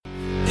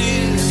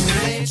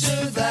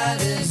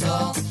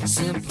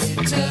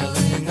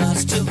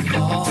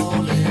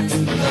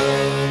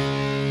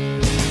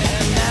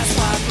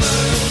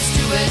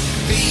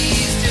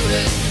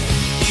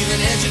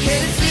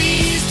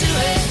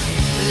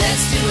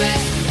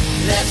it,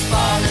 let's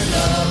fall in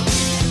love.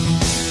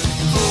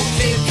 Full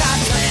Cape Cod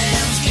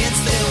clams can't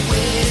spell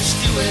wish,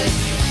 do it.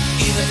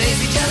 Even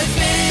lazy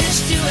jellyfish,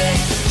 do it.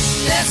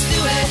 Let's do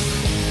it,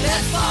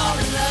 let's fall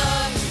in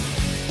love.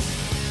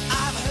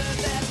 I've heard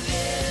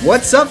that.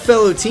 What's up,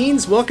 fellow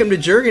teens? Welcome to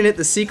Jurgen It,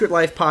 the Secret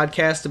Life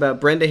podcast about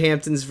Brenda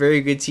Hampton's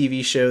very good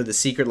TV show, The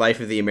Secret Life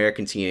of the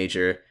American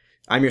Teenager.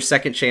 I'm your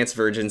second chance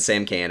virgin,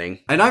 Sam Canning.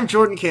 And I'm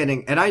Jordan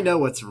Canning, and I know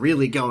what's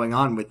really going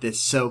on with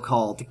this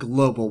so-called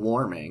global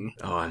warming.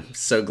 Oh, I'm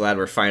so glad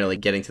we're finally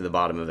getting to the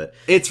bottom of it.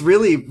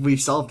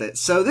 We've solved it.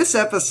 So this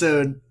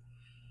episode...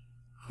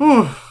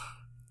 Whew,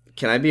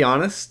 Can I be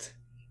honest?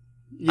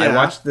 yeah. I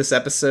watched this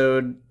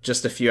episode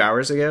just a few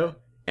hours ago,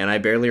 and I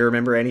barely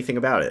remember anything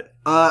about it.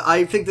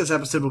 I think this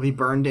episode will be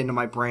burned into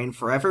my brain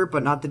forever,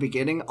 but not the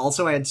beginning.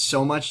 Also, I had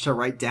so much to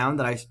write down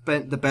that I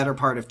spent the better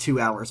part of 2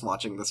 hours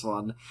watching this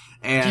one.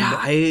 And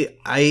Yeah,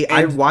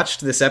 I watched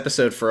this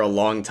episode for a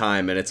long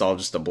time, and it's all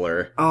just a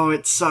blur. oh,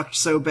 it sucked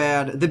so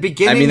bad. The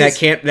beginning I mean, is,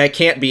 that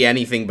can't be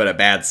anything but a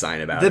bad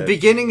sign about the it.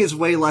 beginning is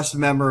way less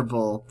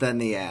memorable than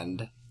the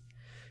end.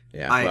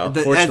 Yeah, well,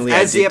 fortunately,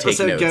 as I the did take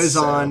episode notes, goes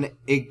so. on,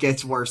 it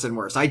gets worse and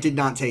worse. I did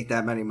not take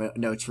that many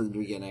notes from the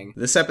beginning.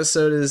 This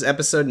episode is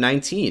episode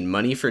 19,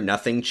 Money for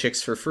Nothing,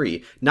 Chicks for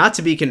Free. Not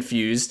to be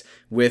confused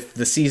with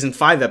the season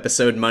 5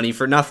 episode, Money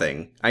for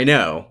Nothing. I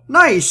know.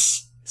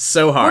 Nice!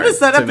 So hard What does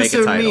that to make a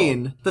episode title.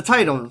 mean? The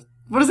title.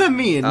 What does that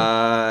mean?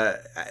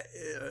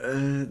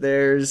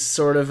 There's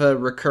sort of a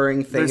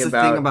recurring thing There's a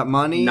thing about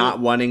money? not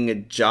wanting a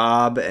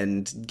job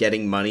and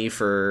getting money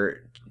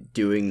for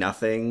doing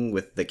nothing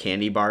with the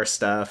candy bar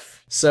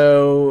stuff.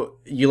 So,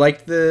 you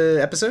liked the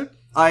episode?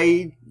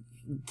 I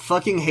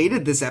fucking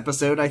hated this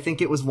episode. I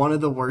think it was one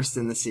of the worst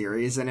in the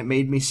series, and it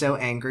made me so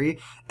angry.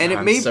 And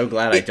I'm so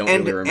glad I don't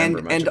really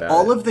remember much and about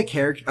all it. of the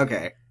characters.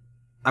 Okay,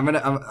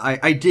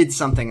 I did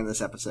something in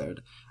this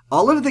episode.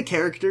 All of the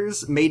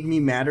characters made me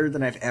madder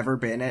than I've ever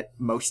been at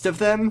most of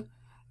them.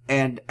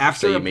 And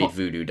after So you made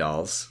voodoo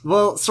dolls.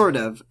 well, sort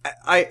of.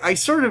 I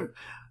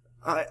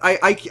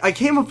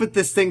came up with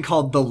this thing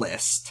called the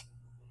list.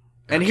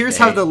 And here's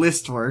Okay. how the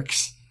list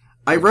works.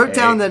 I wrote Okay.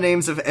 down the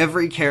names of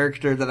every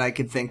character that I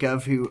could think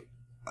of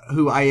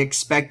who I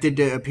expected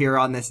to appear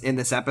in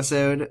this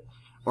episode,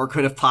 or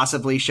could have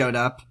possibly showed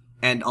up,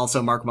 and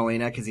also Mark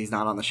Molina, because he's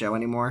not on the show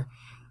anymore.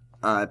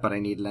 But I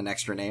needed an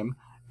extra name.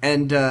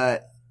 And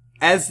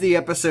as the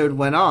episode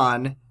went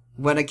on,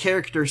 when a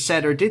character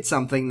said or did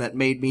something that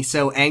made me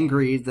so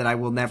angry that I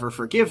will never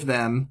forgive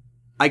them,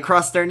 I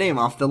crossed their name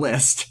off the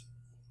list.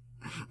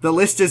 The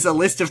list is a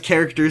list of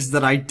characters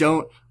that I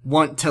don't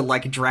want to,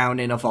 drown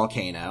in a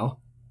volcano.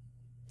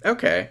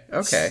 Okay.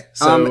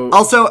 So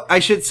Also, I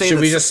should say should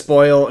we just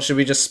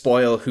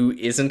spoil who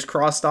isn't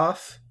crossed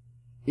off?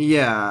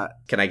 yeah,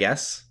 Can I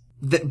guess?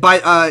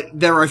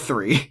 there are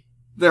three.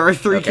 There are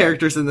three Okay.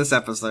 characters in this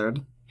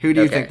episode. Who do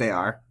you Okay. think they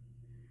are?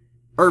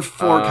 Or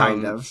four,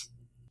 kind of.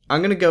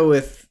 I'm gonna go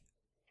with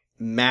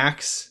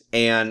Max,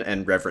 Anne,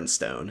 and Reverend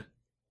Stone.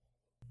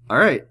 All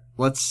right,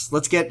 let's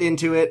get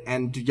into it,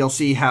 and you'll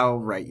see how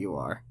right you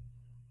are,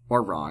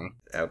 or wrong.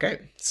 Okay.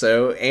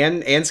 So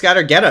Anne's got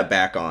her getup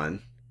back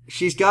on.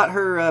 She's got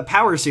her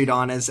power suit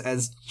on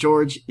as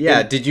George.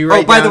 Yeah. Did you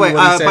write by down the way,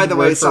 what he said by the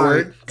way, word for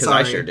sorry, word? Because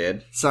I sorry. sure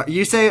did. So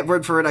you say it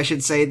word for word. I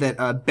should say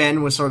that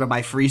Ben was sort of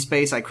my free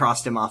space. I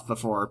crossed him off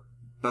before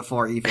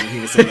even he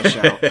was in the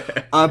show.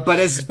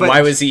 But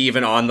Why was he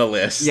even on the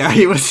list? yeah,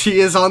 he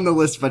is on the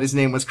list, but his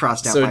name was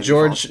crossed out. So by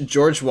default.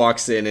 George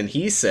walks in and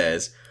he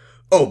says,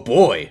 "Oh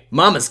boy,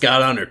 Mama's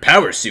got on her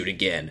power suit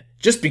again.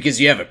 Just because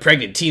you have a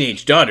pregnant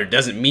teenage daughter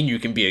doesn't mean you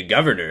can be a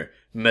governor,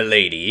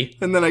 m'lady."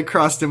 And then I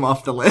crossed him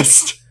off the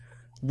list.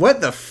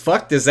 What the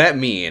fuck does that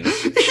mean?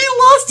 He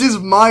lost his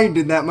mind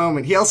in that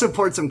moment. He also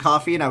poured some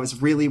coffee, and I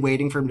was really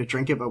waiting for him to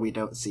drink it, but we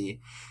don't see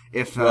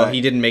if. Well,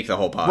 he didn't make the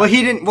whole pot. Well,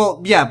 he didn't.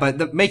 Well, yeah,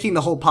 but making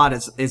the whole pot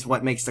is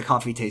what makes the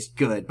coffee taste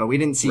good. But we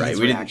didn't see his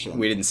reaction.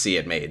 We didn't see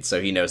it made,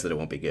 so he knows that it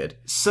won't be good.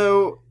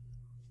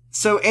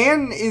 So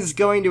Anne is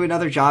going to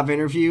another job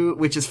interview,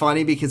 which is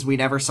funny because we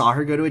never saw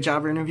her go to a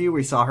job interview.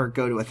 We saw her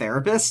go to a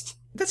therapist.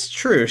 That's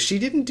true. She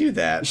didn't do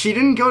that. She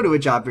didn't go to a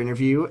job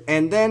interview,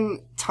 and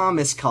then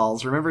Thomas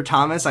calls. Remember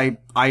Thomas? I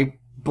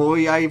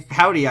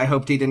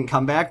hoped he didn't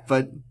come back,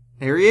 but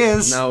here he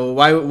is. No,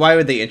 why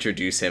would they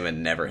introduce him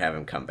and never have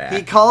him come back?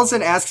 He calls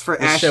and asks for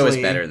This Ashley. show is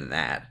better than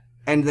that.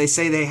 And they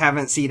say they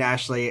haven't seen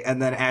Ashley, and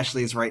then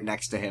Ashley's right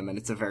next to him, and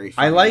it's a very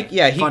funny,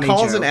 He funny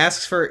calls joke. and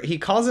asks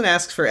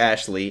for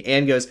Ashley,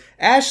 and goes,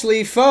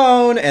 "Ashley,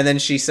 phone," and then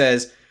she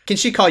says, "Can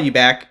she call you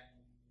back?"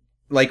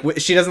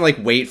 She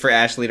doesn't wait for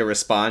Ashley to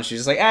respond. She's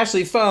just like,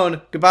 "Ashley,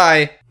 phone,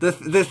 goodbye." The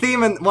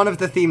theme, and one of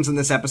the themes in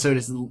this episode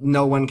is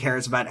no one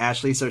cares about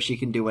Ashley, so she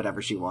can do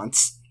whatever she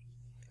wants.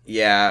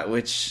 Yeah,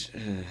 which,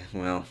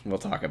 well, we'll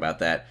talk about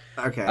that.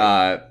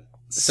 Okay.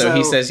 So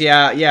he says,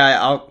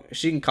 yeah,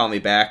 she can call me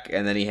back,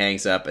 and then he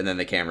hangs up, and then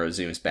the camera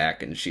zooms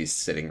back, and she's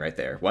sitting right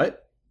there.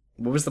 What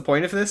was the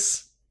point of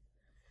this?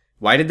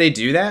 Why did they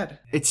do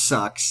that? It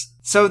sucks.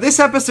 So this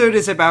episode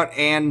is about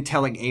Anne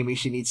telling Amy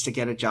she needs to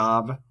get a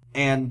job,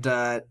 and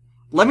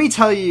let me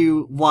tell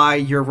you why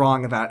you're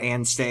wrong about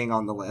Anne staying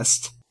on the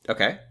list.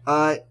 Okay.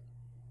 I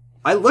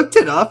looked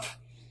it up.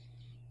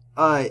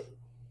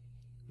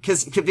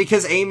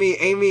 Because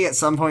Amy at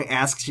some point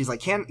asks, she's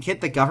like,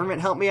 can't the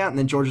government help me out? And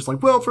then George is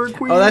like, well, for a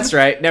queen. Oh, that's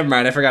right. Never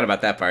mind. I forgot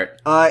about that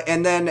part. But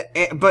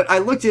I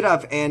looked it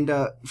up, and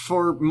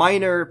for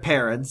minor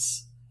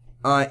parents,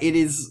 it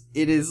is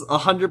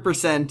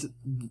 100%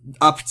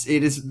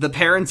 the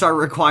parents are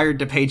required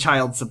to pay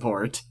child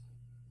support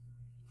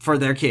for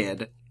their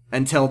kid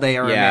until they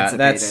are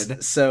emancipated.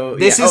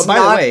 This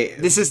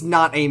is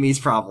not Amy's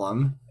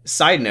problem.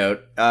 Side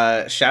note,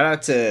 shout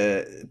out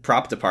to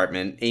prop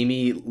department.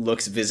 Amy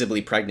looks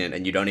visibly pregnant,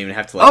 and you don't even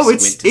have to squint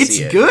to see it.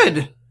 It's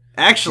good,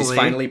 actually. She's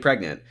finally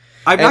pregnant.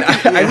 I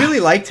really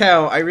liked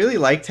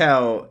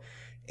how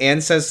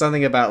Anne says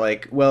something about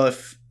like, well,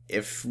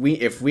 if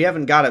we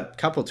haven't got a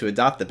couple to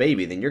adopt the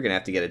baby, then you're gonna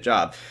have to get a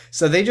job.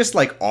 So they just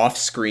like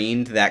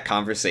off-screened that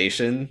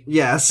conversation.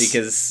 Yes,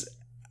 because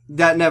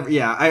that never.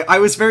 Yeah, I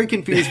was very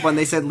confused when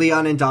they said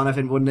Leon and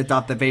Donovan wouldn't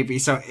adopt the baby.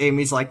 So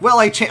Amy's like, well,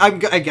 I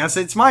guess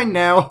it's mine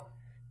now.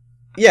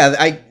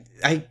 Yeah,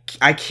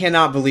 I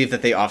cannot believe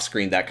that they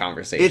off-screened that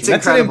conversation. That's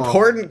incredible. An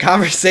important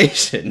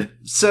conversation.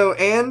 So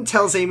Anne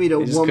tells Amy to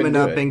woman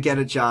up and get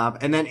a job,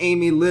 and then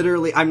Amy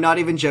literally, I'm not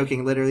even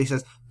joking, literally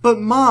says, "But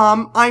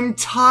Mom, I'm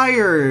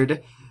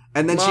tired."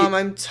 And then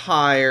I'm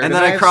tired. And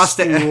then I crossed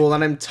school,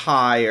 and I'm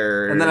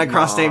tired. And then I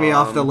crossed Amy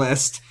off the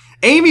list.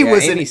 Amy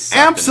was an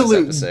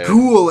absolute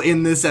ghoul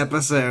in this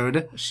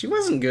episode. She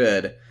wasn't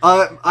good.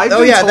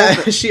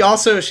 She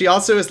also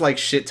is like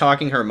shit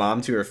talking her mom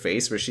to her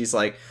face, where she's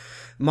like,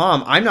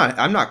 "Mom, I'm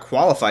not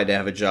qualified to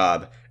have a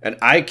job, and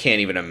I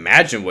can't even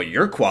imagine what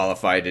you're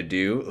qualified to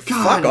do."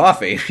 God, fuck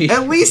off, Amy.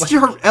 At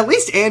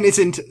least Anne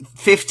isn't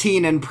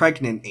 15 and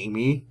pregnant,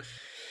 Amy.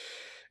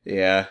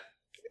 Yeah.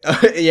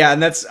 Yeah,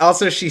 and that's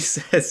also she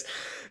says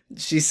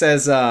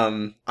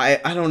I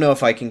don't know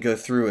if I can go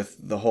through with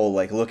the whole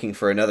like looking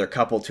for another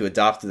couple to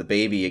adopt the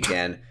baby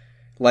again.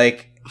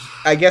 Like,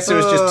 I guess it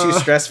was just too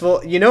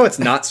stressful. You know, it's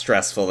not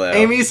stressful though.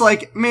 Amy's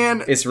like,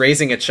 man, it's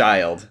raising a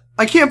child.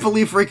 I can't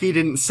believe Ricky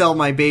didn't sell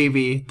my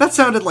baby. That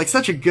sounded like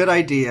such a good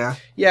idea.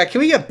 Yeah, can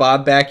we get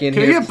Bob back in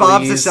here, Can we get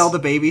Bob to please? sell the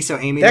baby so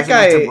Amy doesn't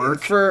have to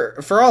work?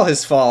 For all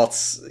his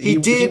faults, he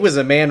was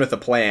a man with a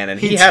plan, and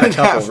he had a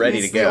couple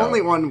ready to go. The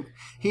only one...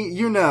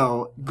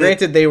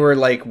 Granted, they were,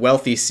 like,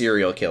 wealthy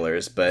serial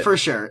killers, but... For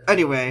sure.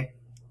 Anyway.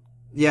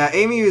 Yeah,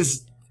 Amy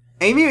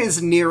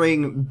is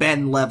nearing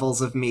Ben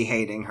levels of me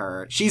hating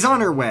her. She's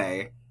on her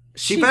way.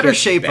 She better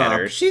shape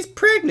up. She's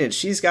pregnant.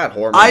 She's got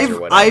hormones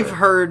or whatever. I've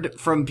heard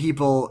from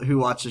people who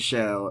watch the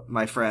show,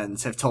 my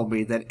friends have told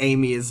me that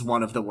Amy is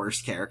one of the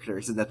worst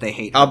characters and that they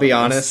hate her. I'll be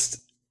honest,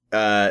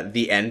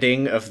 the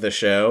ending of the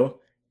show,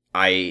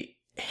 I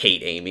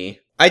hate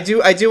Amy. I do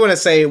want to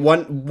say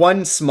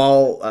one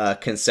small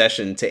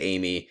concession to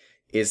Amy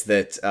is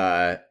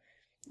that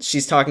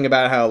she's talking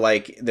about how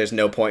like there's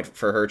no point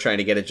for her trying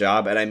to get a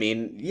job, and I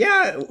mean,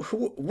 yeah,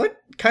 what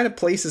kind of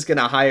place is going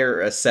to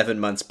hire a 7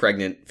 months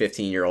pregnant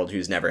 15-year-old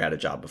who's never had a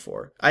job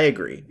before? I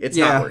agree, it's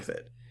not worth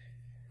it.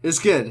 It's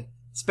good.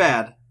 It's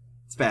bad.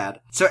 It's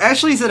bad. So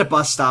Ashley's at a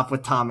bus stop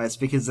with Thomas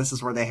because this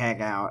is where they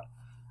hang out.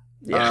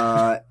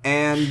 Yeah.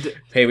 And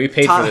hey, we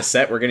paid for the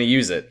set. We're going to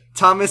use it.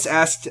 Thomas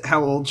asked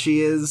how old she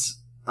is.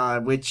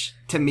 Which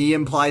to me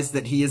implies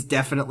that he is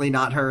definitely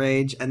not her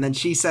age, and then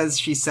she says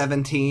she's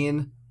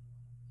 17.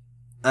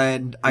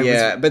 And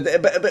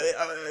but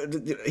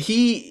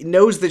he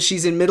knows that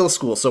she's in middle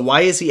school, so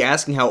why is he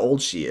asking how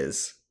old she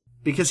is?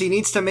 Because he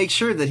needs to make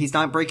sure that he's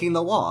not breaking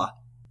the law.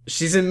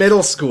 She's in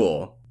middle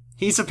school.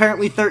 He's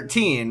apparently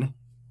 13.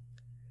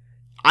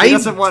 He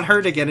doesn't want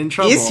her to get in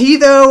trouble. Is he,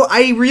 though?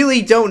 I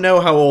really don't know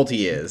how old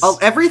he is.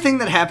 Everything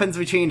that happens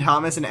between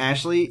Thomas and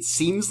Ashley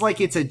seems like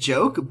it's a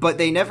joke, but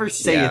they never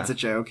say it's a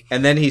joke.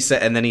 And then he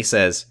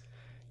says,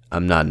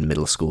 "I'm not in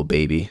middle school,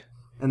 baby."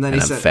 And then I'm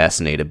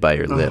fascinated by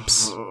your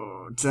lips.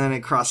 Then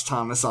it crossed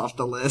Thomas off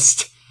the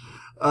list.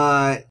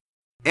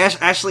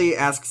 Ashley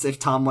asks if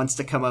Tom wants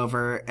to come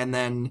over, and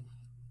then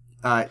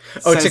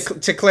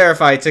to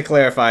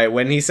clarify,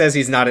 when he says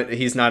he's not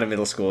in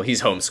middle school,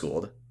 he's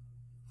homeschooled.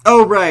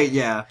 Oh, right,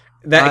 yeah.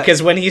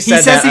 Because when he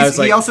said that, I was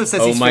like, he also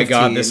says oh my 15.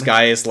 God, this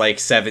guy is like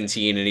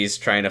 17 and he's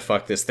trying to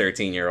fuck this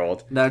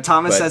 13-year-old. No,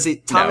 Thomas says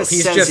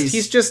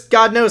he's just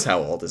God knows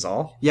how old is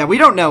all. Yeah, we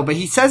don't know, but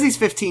he says he's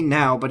 15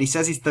 now, but he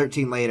says he's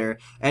 13 later.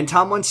 And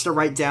Tom wants to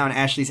write down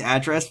Ashley's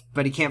address,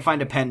 but he can't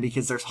find a pen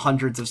because there's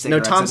hundreds of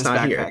cigarettes in his backpack. No, Tom's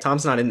not here.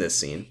 Tom's not in this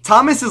scene.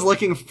 Thomas is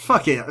looking...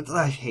 Fuck it.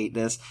 I hate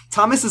this.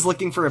 Thomas is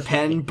looking for a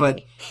pen,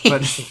 but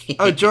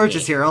oh, George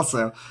is here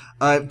also.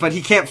 But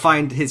he can't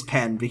find his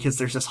pen because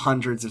there's just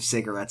hundreds of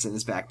cigarettes in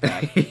his backpack.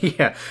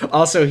 Yeah.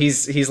 Also,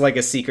 he's like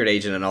a secret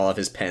agent, and all of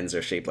his pens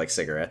are shaped like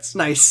cigarettes.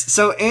 Nice.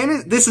 So,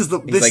 is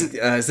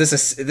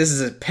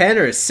this a pen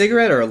or a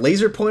cigarette or a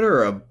laser pointer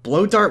or a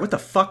blow dart? What the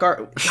fuck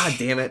are? God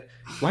damn it!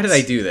 Why did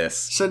I do this?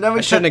 So now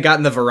I shouldn't have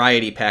gotten the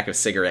variety pack of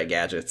cigarette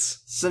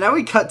gadgets. So now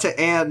we cut to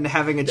Anne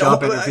having a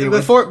job interview.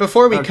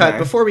 Before we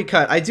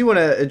cut, I do want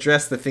to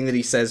address the thing that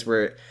he says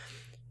where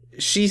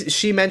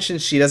she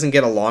mentions she doesn't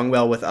get along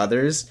well with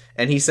others,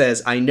 and he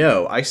says, "I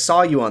know, I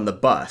saw you on the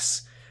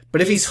bus."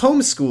 But if he's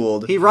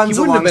homeschooled, he runs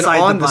wouldn't have been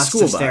alongside on the bus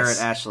school to stare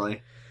bus. at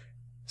Ashley.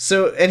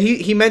 So, and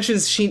he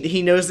mentions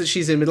he knows that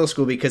she's in middle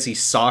school because he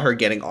saw her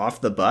getting off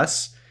the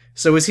bus.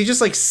 So is he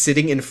just like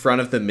sitting in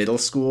front of the middle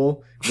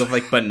school with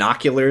like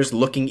binoculars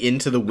looking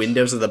into the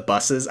windows of the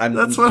buses?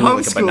 That's what doing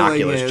like a homeschooling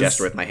binoculars is.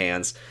 gesture with my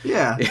hands.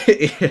 Yeah.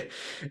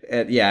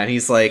 And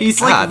he's like,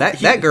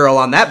 that girl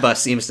on that bus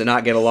seems to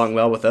not get along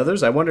well with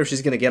others. I wonder if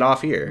she's going to get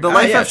off here. The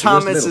life yeah, of she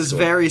goes to Thomas middle is school.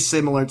 very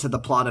similar to the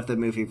plot of the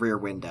movie Rear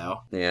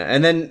Window. Yeah,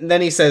 and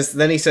then he says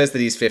that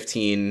he's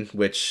 15,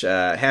 which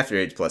half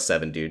your age plus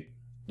 7, dude.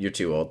 You're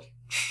too old.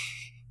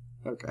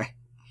 Okay.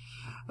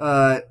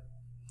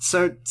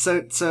 So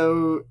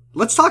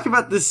let's talk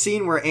about this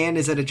scene where Anne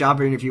is at a job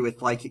interview with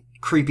like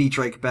creepy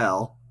Drake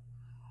Bell.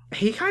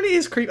 He kind of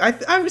is creepy.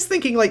 I was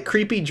thinking like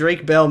creepy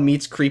Drake Bell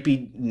meets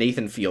creepy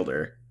Nathan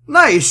Fielder.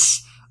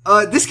 Nice.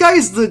 This guy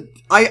is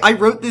I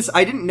wrote this.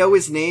 I didn't know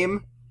his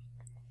name,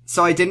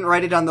 so I didn't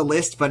write it on the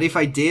list. But if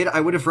I did,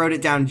 I would have wrote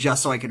it down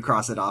just so I could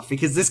cross it off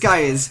because this guy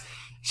is.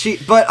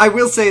 But I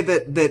will say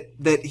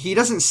that he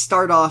doesn't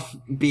start off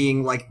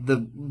being like the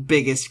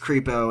biggest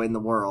creepo in the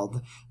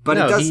world. But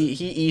no, it does. he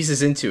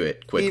eases into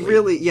it quickly. He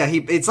really, yeah.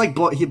 It's like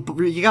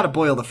you got to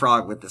boil the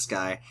frog with this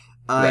guy.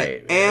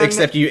 Right. And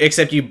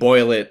Except you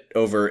boil it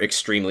over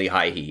extremely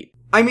high heat.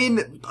 I mean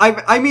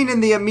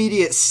in the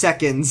immediate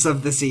seconds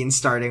of the scene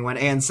starting when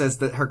Anne says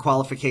that her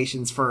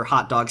qualifications for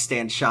hot dog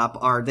stand shop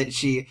are that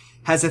she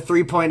has a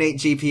 3.8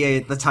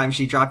 GPA at the time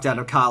she dropped out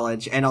of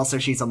college, and also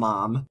she's a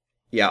mom.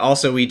 Yeah,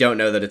 also we don't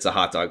know that it's a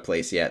hot dog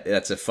place yet.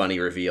 That's a funny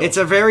reveal. It's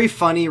a very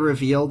funny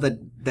reveal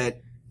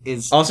that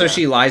is... Also, yeah.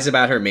 she lies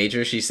about her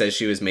major. She says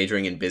she was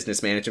majoring in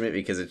business management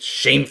because it's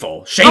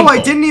shameful. Oh,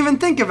 I didn't even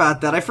think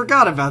about that. I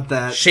forgot about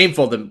that.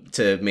 Shameful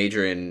to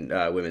major in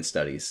women's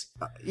studies.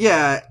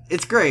 Yeah,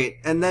 it's great.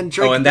 And then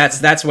Drake... Oh, and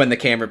that's when the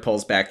camera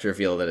pulls back to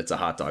reveal that it's a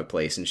hot dog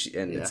place, and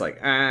it's like,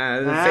 fake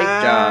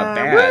job,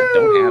 bad, woo!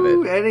 don't have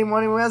it.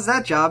 Anyone who has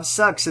that job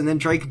sucks. And then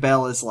Drake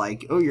Bell is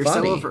like, oh, you're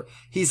Funny.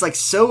 He's like,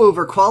 so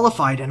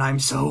overqualified, and I'm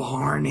so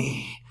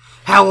horny.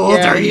 How old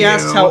are you? He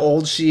asks how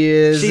old she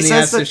is, and he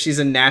says asks if she's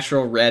a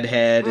natural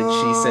redhead, and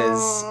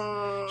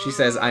she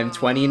says, I'm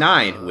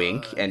 29,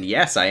 wink, and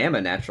yes, I am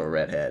a natural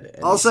redhead.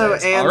 And Also, he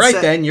says, Anne all right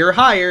said- then, you're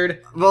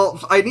hired.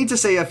 Well, I need to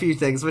say a few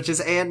things, which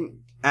is Anne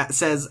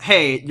says,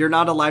 hey, you're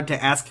not allowed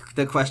to ask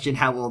the question,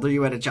 how old are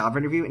you, at a job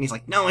interview? And he's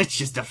like, no, it's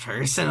just a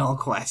personal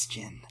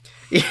question.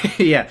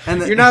 Yeah,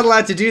 And you're not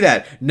allowed to do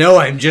that. No,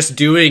 I'm just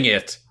doing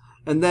it.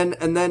 And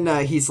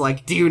then he's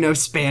like, do you know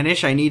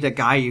Spanish? I need a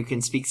guy who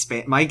can speak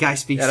Spanish. My guy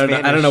speaks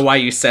Spanish. I don't know why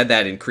you said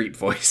that in creep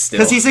voice still.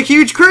 Because he's a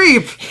huge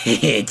creep!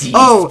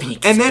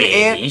 And then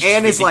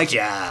Anne is like,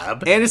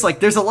 job? Anne is like,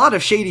 there's a lot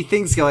of shady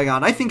things going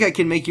on. I think I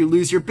can make you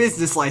lose your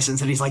business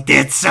license. And he's like,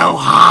 that's so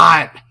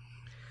hot!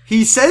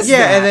 He says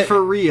that and then,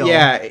 for real.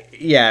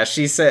 Yeah,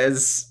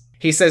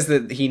 he says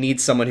that he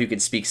needs someone who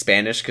can speak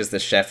Spanish because the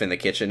chef in the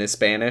kitchen is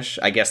Spanish.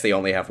 I guess they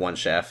only have one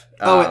chef.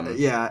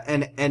 Yeah,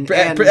 and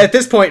at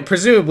this point,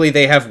 presumably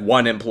they have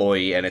one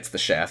employee and it's the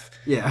chef.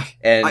 yeah.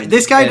 And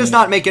This guy does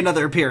not make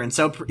another appearance,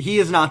 so he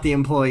is not the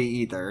employee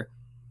either.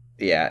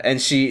 Yeah,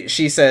 and she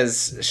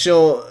says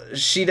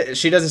she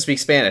doesn't speak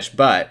Spanish,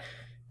 but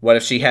what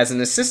if she has an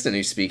assistant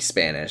who speaks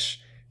Spanish?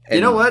 And,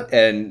 you know what?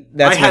 And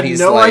that's I when had he's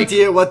no like,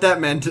 idea what that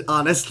meant,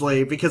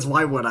 honestly, because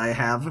why would I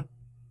have?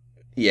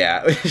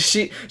 Yeah,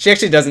 she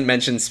actually doesn't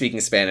mention speaking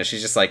Spanish.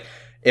 She's just like,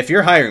 if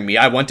you're hiring me,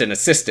 I want an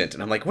assistant.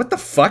 And I'm like, what the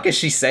fuck is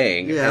she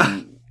saying?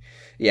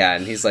 Yeah.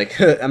 And he's like,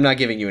 I'm not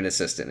giving you an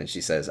assistant. And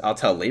she says, I'll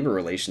tell labor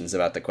relations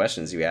about the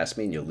questions you ask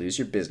me and you'll lose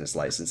your business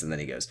license. And then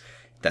he goes,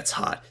 that's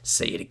hot.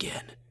 Say it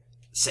again.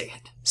 Say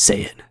it.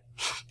 Say it.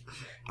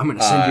 I'm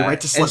gonna send you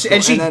right to sleep.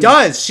 And she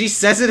does. She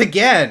says it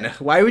again.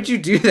 Why would you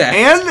do that?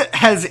 Anne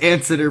has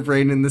answered her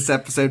brain in this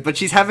episode, but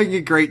she's having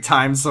a great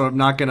time, so I'm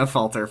not gonna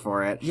falter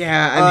for it.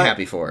 Yeah, I'm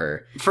happy for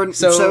her.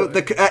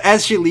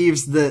 As she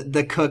leaves,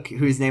 the cook,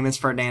 whose name is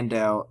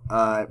Fernando,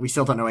 we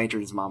still don't know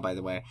Adrian's mom, by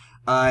the way.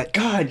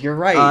 God, you're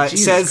right.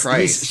 Jesus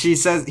Christ. He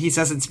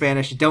says in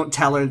Spanish, "Don't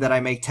tell her that I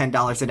make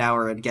 $10 an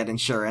hour and get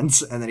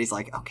insurance." And then he's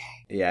like, "Okay."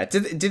 Yeah.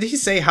 Did he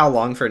say how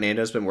long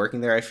Fernando's been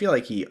working there? I feel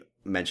like he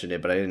mentioned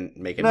it, but I didn't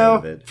make a note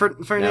of it.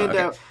 Fernando.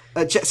 No,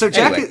 okay. So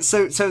Jack. Anyway.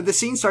 So the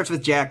scene starts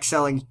with Jack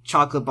selling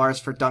chocolate bars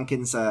for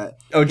Duncan's.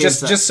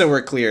 Just so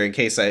we're clear, in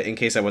case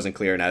I wasn't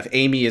clear enough,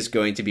 Amy is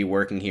going to be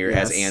working here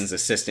Yes. as Anne's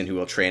assistant, who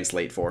will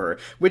translate for her,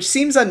 which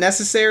seems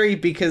unnecessary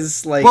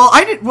because, like,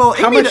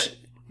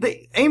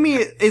 Amy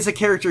is a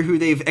character who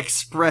they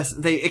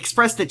expressed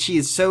that she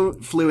is so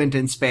fluent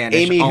in Spanish.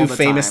 Amy, all who the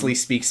famously time.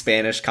 speaks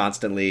Spanish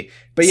constantly.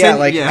 But yeah,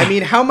 I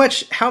mean, how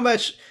much?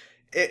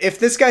 If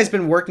this guy's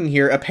been working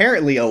here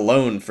apparently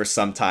alone for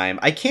some time,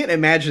 I can't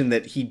imagine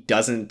that he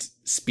doesn't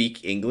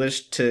speak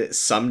English to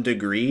some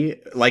degree,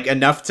 like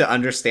enough to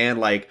understand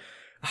like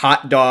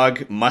hot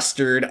dog,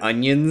 mustard,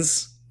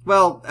 onions.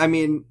 Well, I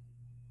mean,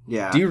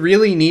 yeah. Do you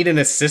really need an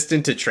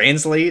assistant to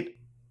translate?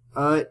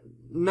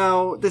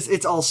 No,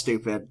 it's all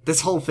stupid.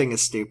 This whole thing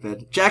is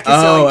stupid. Jack is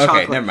selling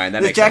chocolate. Never mind.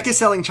 That makes Jack sense. is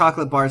selling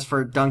chocolate bars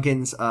for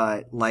Duncan's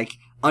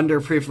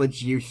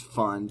underprivileged youth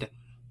fund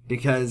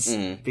because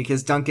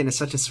Duncan is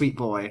such a sweet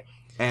boy.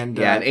 And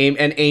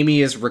and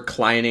Amy is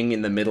reclining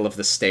in the middle of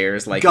the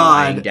stairs, like God.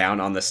 lying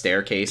down on the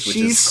staircase, which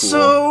she's is cool.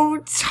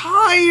 so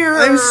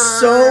tired. I'm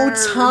so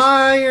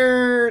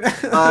tired.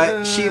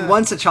 She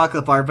wants a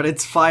chocolate bar, but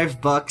it's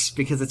 $5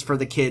 because it's for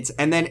the kids.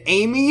 And then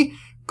Amy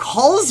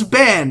calls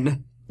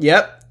Ben.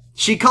 Yep.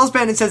 She calls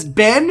Ben and says,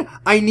 "Ben,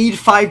 I need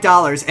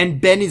 $5."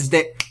 And Ben is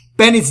there.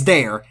 Ben is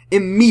there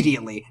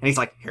immediately. And he's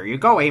like, "Here you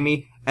go,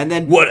 Amy." And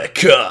then What a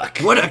cook.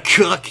 What a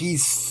cook!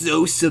 He's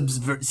so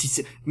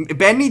subversive.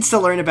 Ben needs to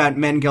learn about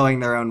men going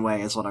their own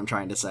way, is what I'm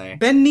trying to say.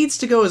 Ben needs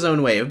to go his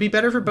own way. It would be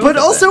better for both But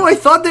of also, them. I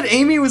thought that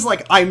Amy was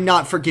like, "I'm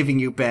not forgiving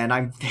you, Ben.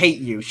 I hate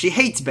you." She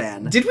hates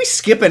Ben. Did we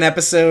skip an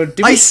episode?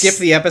 Did we skip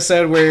the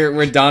episode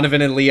where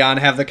Donovan and Leon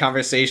have the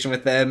conversation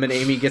with them and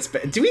Amy gets...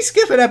 Did we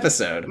skip an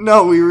episode?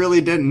 No, we really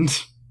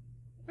didn't.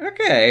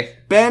 Okay.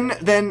 Ben,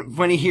 then,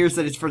 when he hears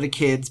that it's for the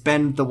kids,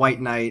 Ben the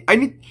White Knight...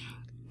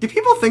 Do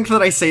people think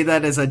that I say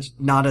that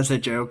not as a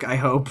joke, I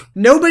hope?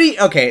 Nobody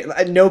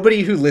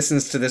who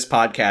listens to this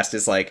podcast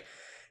is like,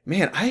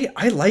 man,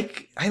 I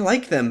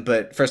like them,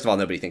 but first of all,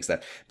 nobody thinks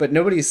that. But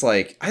nobody's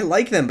like, I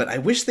like them, but I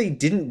wish they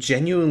didn't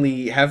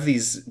genuinely have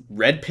these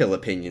red pill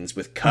opinions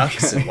with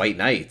cucks and white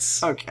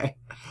knights. Okay.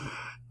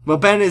 Well,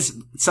 Ben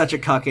is such a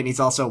cuck, and he's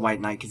also a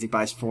white knight because he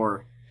buys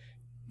four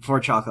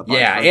chocolate bars.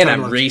 Yeah, and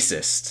I'm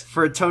racist.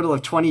 For a total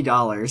of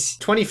 $20.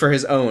 20 for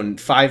his own,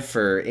 5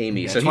 for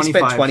Amy. Yeah, so he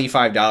spent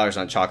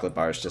 $25 on chocolate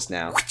bars just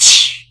now.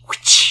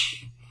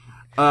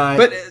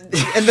 But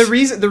and the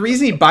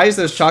reason he buys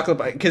those chocolate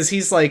bars, because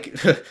he's like,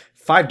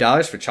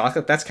 $5 for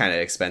chocolate? That's kind of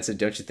expensive,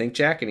 don't you think,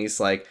 Jack? And he's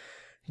like,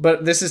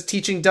 but this is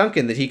teaching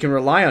Duncan that he can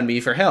rely on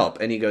me for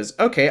help. And he goes,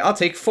 okay, I'll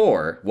take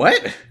 4.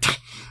 What?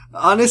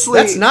 Honestly,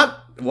 that's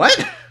not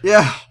what?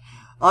 Yeah,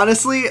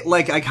 honestly,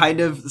 like I kind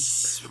of.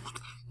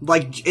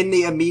 Like, in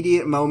the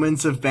immediate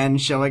moments of Ben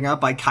showing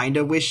up, I kind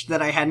of wished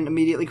that I hadn't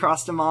immediately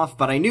crossed him off,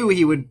 but I knew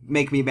he would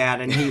make me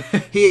mad, and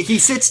he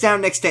sits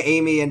down next to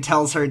Amy and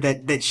tells her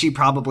that she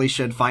probably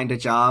should find a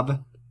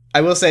job.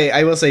 I will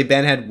say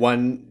Ben had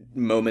one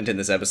moment in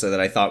this episode that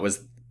I thought was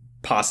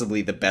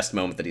possibly the best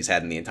moment that he's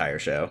had in the entire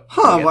show.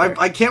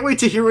 I can't wait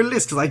to hear what it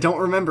is, because I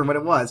don't remember what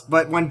it was,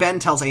 but when Ben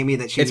tells Amy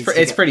that she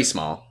it's pretty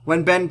small.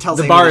 When Ben tells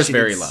the Amy bar that is she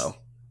very needs, low.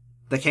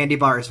 The candy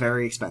bar is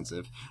very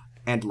expensive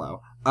and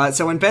low.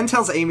 So when Ben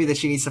tells Amy that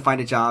she needs to find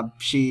a job,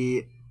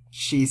 she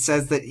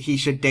says that he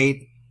should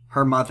date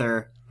her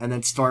mother and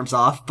then storms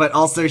off. But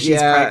also she's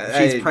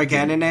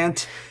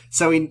pregnant,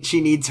 so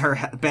she needs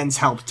Ben's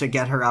help to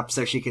get her up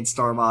so she can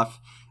storm off.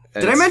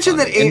 Did I mention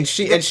that Amy...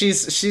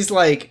 she's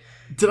like...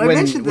 Did I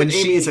mention that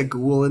Amy is a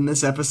ghoul in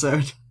this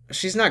episode?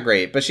 She's not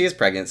great, but she is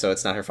pregnant, so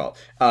it's not her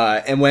fault.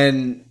 And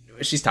when...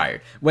 She's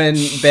tired. When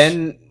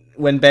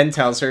Ben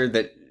tells her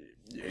that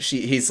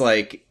he's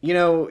like, you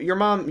know,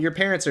 your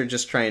parents are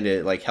just trying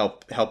to like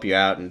help you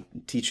out and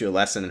teach you a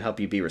lesson and help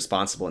you be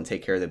responsible and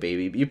take care of the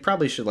baby. You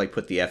probably should like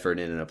put the effort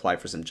in and apply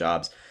for some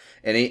jobs.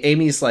 And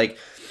Amy's like,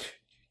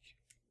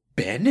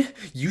 Ben,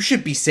 you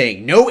should be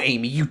saying, no,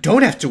 Amy, you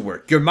don't have to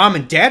work. Your mom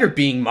and dad are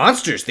being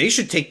monsters. They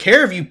should take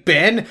care of you,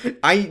 Ben.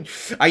 I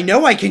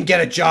know I can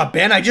get a job,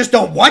 Ben. I just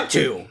don't want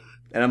to.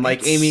 And I'm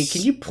like, Amy,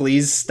 can you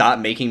please stop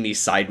making me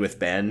side with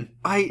Ben?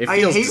 It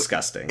feels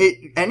disgusting.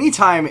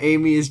 Anytime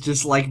Amy is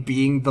just, like,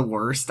 being the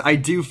worst, I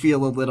do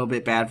feel a little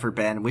bit bad for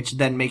Ben, which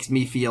then makes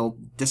me feel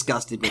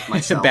disgusted with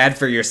myself. Bad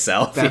for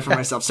yourself. Bad for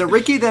myself. So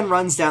Ricky then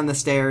runs down the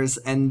stairs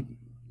and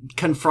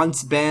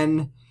confronts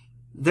Ben.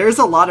 There's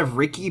a lot of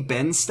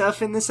Ricky-Ben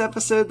stuff in this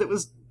episode that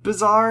was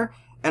bizarre.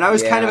 And I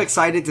was kind of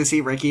excited to see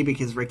Ricky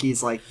because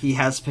Ricky's, like, he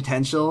has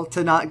potential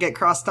to not get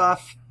crossed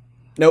off.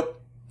 Nope.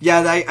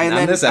 Yeah,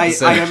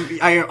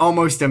 I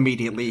almost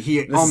immediately.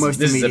 This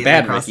is a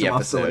bad Ricky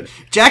episode.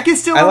 Jack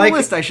is still on the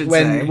list, I should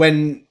say.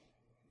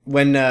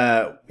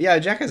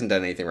 Jack hasn't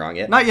done anything wrong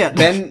yet. Not yet.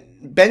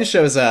 Ben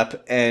shows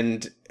up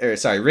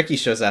Ricky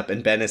shows up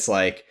and Ben is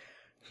like,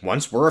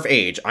 once we're of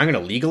age, I'm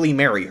going to legally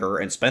marry her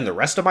and spend the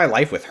rest of my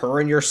life with her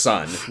and your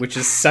son, which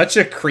is such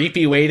a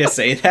creepy way to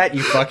say that,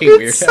 you fucking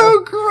weirdo. It's so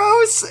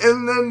gross.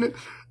 And then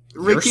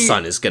Ricky, your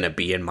son is going to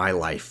be in my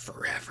life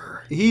forever.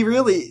 He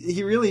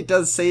really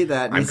does say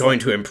that. I'm going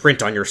to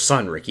imprint on your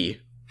son,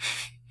 Ricky.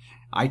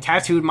 I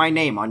tattooed my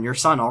name on your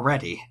son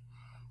already.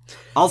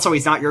 Also,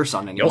 he's not your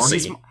son anymore. You'll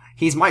see.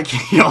 He's my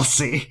kid. You'll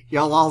see.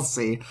 You'll all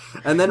see.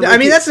 And then Ricky, I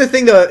mean, that's the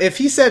thing, though. If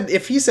he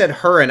said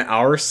her and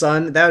our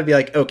son, that would be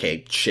like,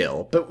 okay,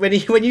 chill. But when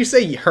you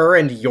say her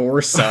and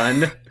your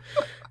son,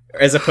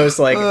 as opposed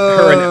to like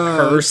her and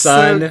her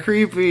son, so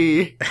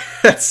creepy.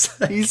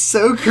 He's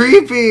so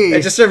creepy.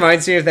 It just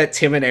reminds me of that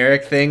Tim and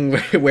Eric thing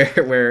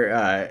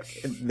where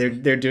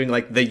they're doing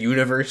like the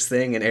universe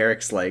thing, and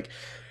Eric's like,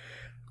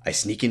 I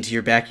sneak into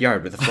your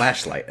backyard with a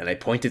flashlight and I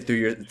point it through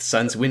your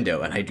son's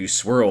window and I do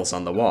swirls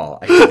on the wall.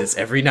 I do this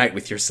every night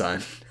with your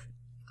son.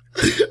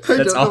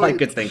 That's all I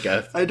could think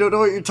of. I don't know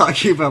what you're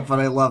talking about, but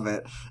I love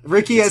it.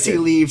 Ricky, as he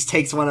leaves,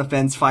 takes one of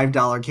Ben's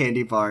 $5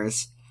 candy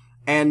bars.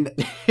 And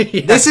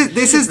this is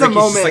the Ricky's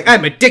moment. Just like,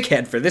 I'm a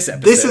dickhead for this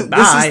episode. This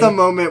is the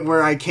moment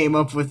where I came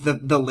up with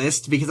the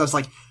list, because I was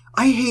like,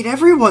 I hate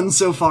everyone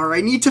so far.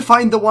 I need to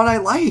find the one I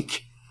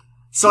like.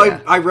 So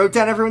yeah. I wrote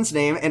down everyone's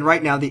name, and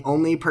right now the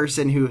only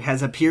person who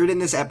has appeared in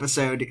this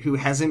episode who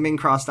hasn't been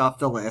crossed off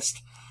the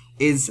list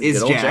is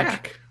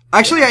Jack.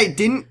 Actually, I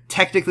didn't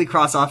technically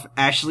cross off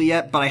Ashley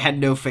yet, but I had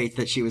no faith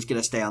that she was going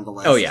to stay on the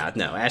list. Oh yeah,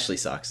 no, Ashley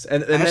sucks.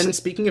 And then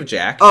speaking of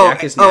Jack,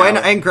 Jack is now...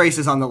 and Grace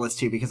is on the list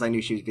too, because I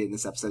knew she was being in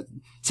this episode.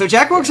 So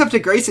Jack walks up to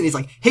Grace and he's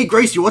like, "Hey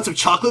Grace, you want some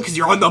chocolate because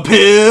you're on the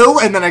pill?"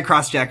 And then I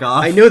cross Jack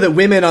off. I know that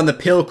women on the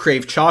pill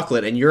crave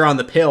chocolate, and you're on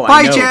the pill. Bye,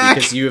 I know, Jack.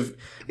 because you've...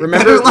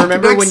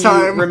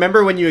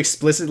 Remember when you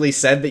explicitly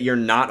said that you're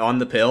not on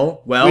the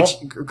pill? Well, which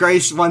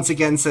Grace once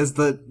again says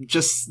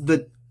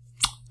the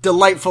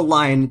delightful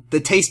line, the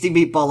tasty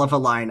meatball of a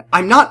line.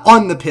 I'm not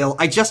on the pill.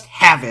 I just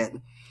have it.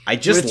 I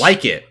just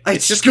like it.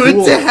 It's just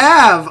good to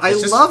have. I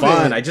love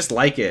fun. it. I just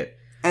like it.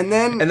 And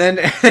then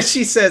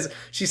she says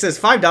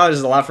 $5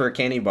 is a lot for a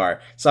candy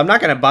bar, so I'm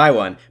not going to buy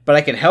one, but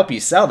I can help you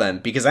sell them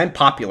because I'm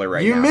popular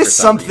right now. You missed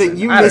something.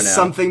 You missed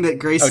something that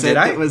Grace said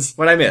that was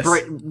what I missed.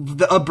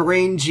 A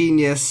brain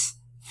genius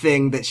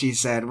thing that she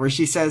said, where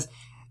she says,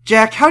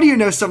 "Jack, how do you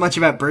know so much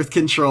about birth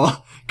control?"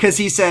 Because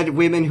he said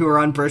women who are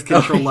on birth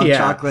control love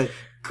chocolate.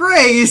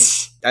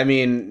 Grace! I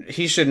mean,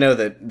 he should know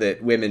that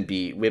women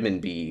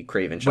be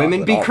craving chocolate.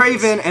 Women be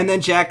craven, and then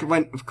Jack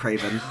went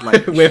craven.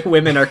 Like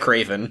women are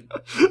craven.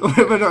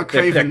 Women are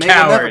craven. They're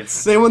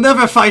cowards. They will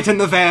never fight in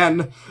the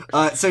van.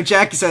 So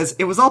Jack says,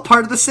 "It was all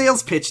part of the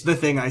sales pitch, the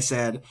thing I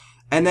said."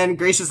 And then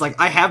Grace is like,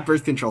 "I have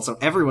birth control, so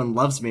everyone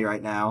loves me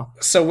right now."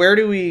 So where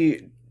do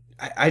we...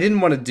 I didn't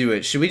want to do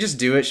it. Should we just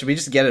do it? Should we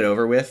just get it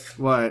over with?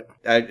 What?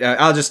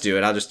 I'll just do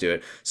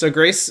it. So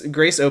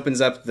Grace opens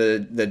up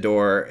the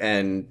door,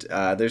 and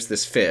there's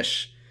this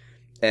fish,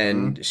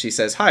 and she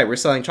says, "Hi, we're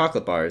selling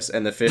chocolate bars."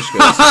 And the fish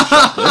goes,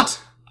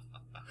 "Chocolate?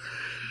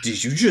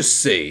 Did you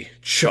just say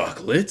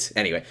chocolate?"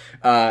 Anyway,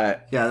 yeah,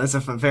 that's a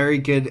very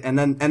good. And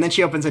then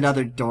she opens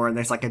another door, and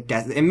there's like and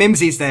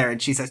Mimsy's there, and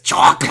she says,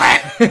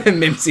 "Chocolate."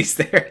 Mimsy's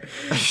there.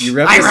 You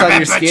rub this on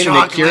your skin,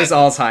 and it cures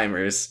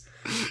Alzheimer's.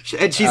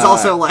 And she's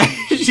also like,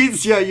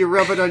 you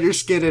rub it on your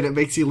skin and it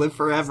makes you live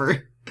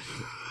forever.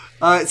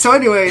 So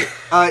anyway,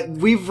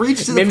 we've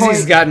reached to the point...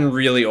 Mimsy's gotten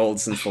really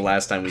old since the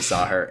last time we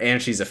saw her, and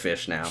she's a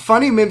fish now.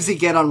 Funny Mimsy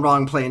get on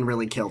wrong plane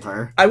really killed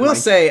her. I will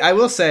say,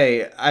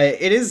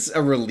 it is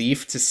a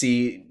relief to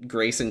see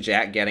Grace and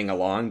Jack getting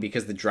along,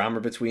 because the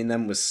drama between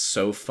them was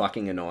so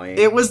fucking annoying.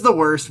 It was the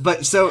worst,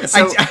 but so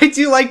I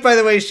do like, by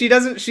the way, she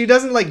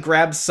doesn't like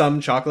grab some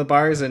chocolate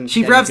bars and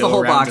she grabs and the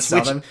whole box, to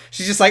sell them.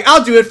 She's just like,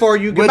 "I'll do it for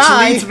you,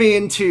 goodbye." Which leads me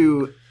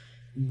into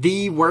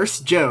the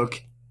worst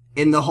joke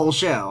in the whole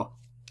show.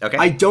 Okay.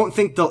 I don't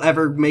think they'll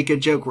ever make a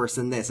joke worse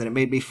than this, and it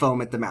made me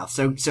foam at the mouth.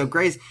 So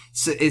Grace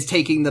is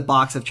taking the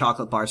box of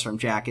chocolate bars from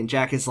Jack, and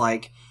Jack is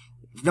like,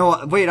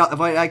 "No, wait,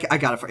 I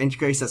got it." And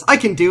Grace says, "I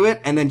can do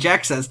it." And then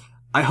Jack says,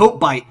 "I hope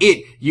by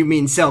it you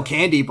mean sell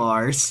candy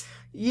bars."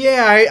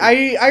 Yeah,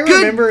 I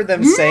remember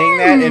them saying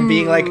that and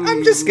being like,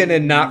 "I'm just gonna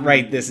not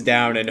write this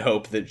down and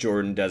hope that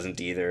Jordan doesn't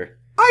either."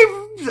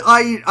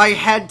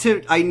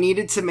 I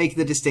needed to make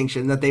the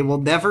distinction that they will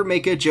never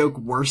make a joke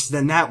worse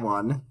than that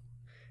one.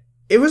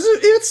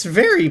 It's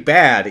very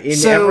bad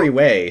in every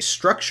way,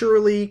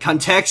 structurally,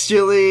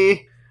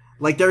 contextually.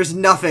 Like, there's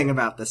nothing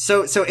about this.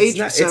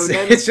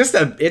 It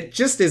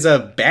just is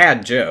a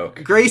bad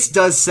joke. Grace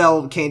does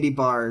sell candy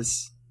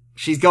bars.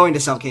 She's going to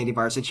sell candy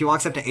bars, and she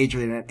walks up to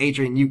Adrian, and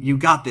Adrian, you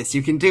got this.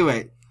 You can do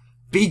it.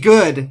 Be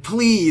good,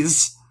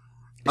 please.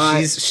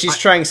 She's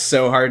trying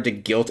so hard to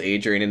guilt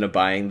Adrian into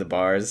buying the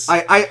bars.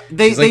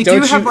 They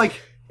do have like.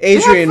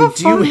 Adrian,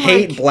 do you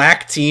hate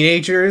black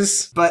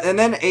teenagers? And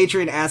then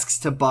Adrian asks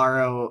to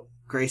borrow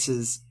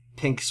Grace's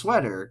pink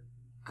sweater.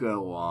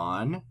 Go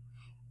on.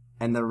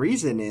 And the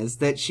reason is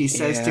that she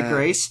says to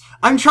Grace,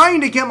 "I'm trying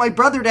to get my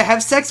brother to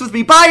have sex with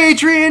me. Bye,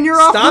 Adrian,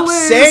 you're off the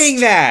list." Stop saying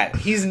that.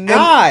 He's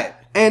not.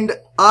 And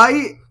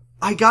I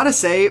gotta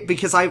say,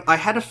 because I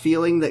had a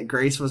feeling that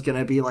Grace was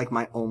gonna be like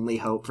my only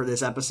hope for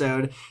this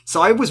episode,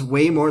 so I was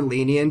way more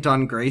lenient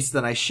on Grace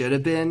than I should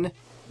have been.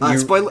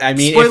 Spoiler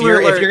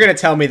alert. If you're going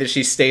to tell me that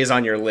she stays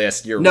on your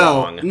list, you're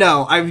wrong.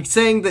 No, I'm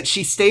saying that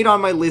she stayed on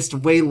my list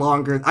way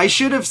longer. I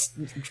should have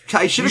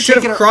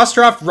crossed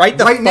her off right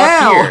fuck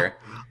now. Here.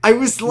 I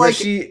was like,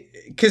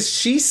 because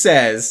she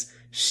says,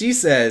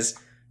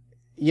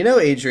 "You know,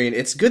 Adrian,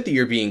 it's good that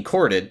you're being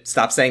courted."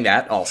 Stop saying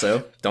that.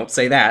 Also, don't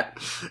say that.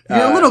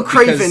 You're a little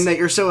craven that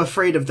you're so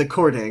afraid of the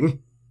courting.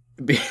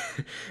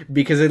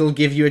 Because it'll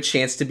give you a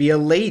chance to be a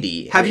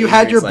lady. Have you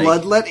had your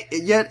blood let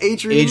yet,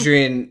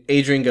 Adrian?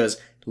 Adrian goes,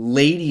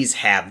 "Ladies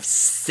have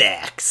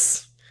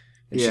sex."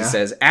 And she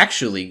says,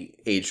 "Actually,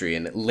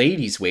 Adrian,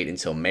 ladies wait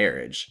until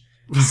marriage.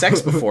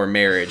 Sex before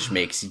marriage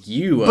makes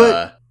you,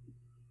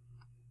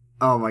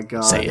 Oh my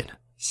god. Say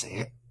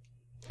it.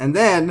 And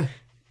then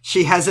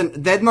she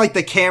hasn't. Then like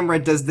the camera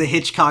does the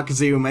Hitchcock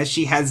zoom as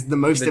she has the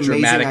most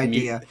amazing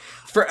idea.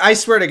 I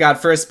swear to God,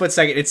 for a split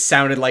second, it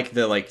sounded like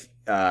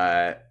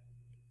oh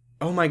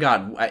my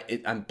God,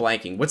 I'm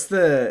blanking. What's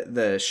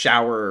the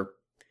shower?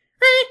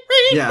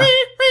 Yeah.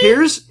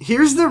 Here's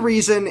the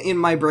reason in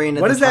my brain.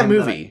 What is that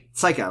movie?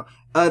 Psycho.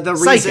 The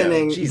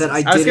reasoning that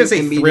I was gonna say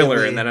immediately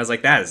Thriller, and then I was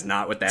like, that is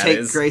not what that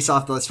is. Take Grace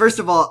off the list. First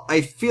of all,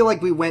 I feel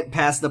like we went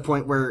past the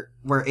point where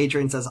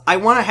Adrian says, "I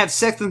want to have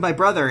sex with my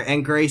brother,"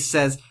 and Grace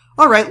says,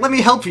 "All right, let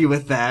me help you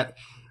with that."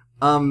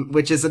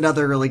 Which is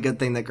another really good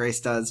thing that Grace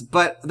does.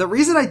 But the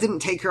reason I didn't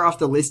take her off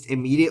the list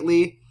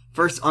immediately,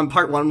 first on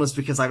part 1, was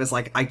because I was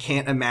like, I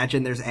can't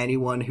imagine there's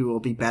anyone who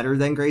will be better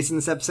than Grace in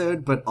this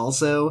episode. But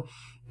also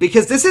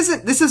because this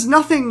is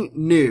nothing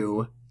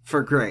new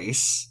for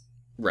Grace.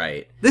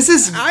 Right. This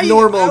is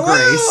normal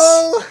Grace.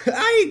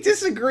 I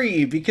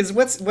disagree, because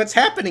what's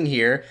happening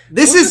here?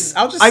 Grace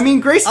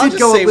did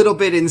go a little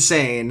bit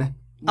insane.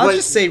 I'll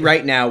just say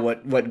right now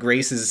what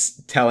Grace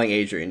is telling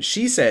Adrian.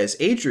 She says,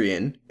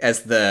 Adrian,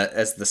 as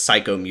the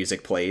psycho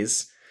music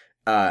plays,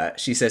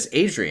 she says,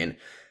 Adrian,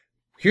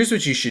 here's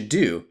what you should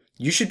do.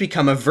 You should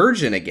become a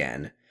virgin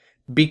again.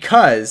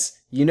 Because,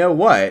 you know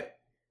what?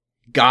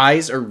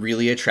 Guys are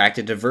really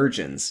attracted to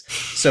virgins.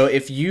 So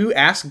if you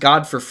ask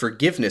God for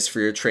forgiveness for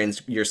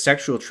your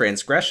sexual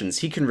transgressions,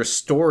 he can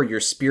restore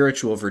your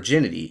spiritual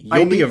virginity.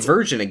 You'll be a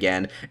virgin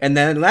again, and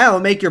then that'll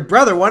make your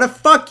brother want to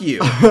fuck you.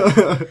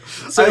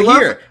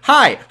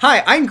 Hi,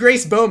 I'm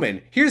Grace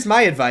Bowman. Here's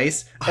my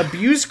advice.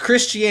 Abuse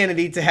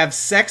Christianity to have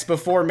sex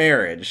before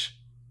marriage.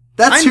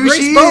 That's who Grace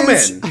she Bowman.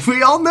 is.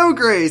 We all know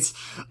Grace.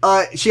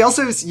 She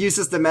also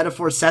uses the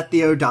metaphor set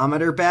the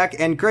odometer back,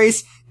 and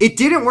Grace, it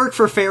didn't work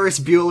for Ferris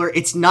Bueller.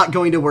 It's not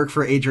going to work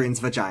for Adrian's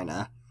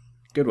vagina.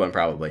 Good one,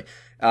 probably.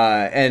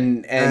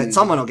 And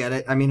someone will get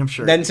it. I mean, I'm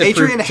sure. Then to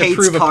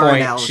prove a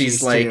point,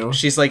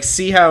 she's like,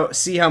 see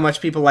how much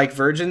people like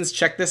virgins?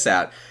 Check this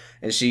out.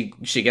 And she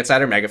gets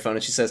out her megaphone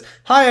and she says,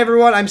 "Hi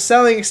everyone, I'm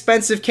selling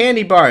expensive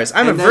candy bars.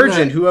 I'm a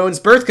virgin who owns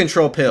birth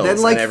control pills."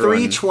 Then like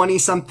three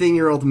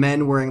 20-something-year-old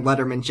men wearing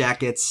Letterman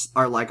jackets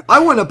are like, "I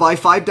want to buy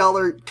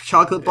 $5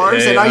 chocolate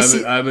bars." Hey,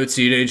 and I'm a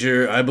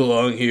teenager. I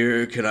belong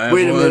here. Can I have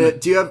Wait a one?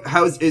 minute.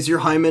 Is your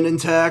hymen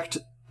intact?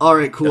 All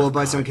right, cool. I'll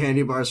buy some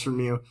candy bars from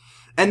you.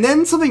 And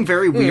then something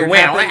very weird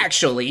happened.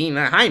 Actually,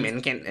 the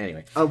hymen can...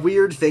 Anyway. A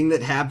weird thing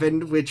that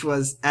happened, which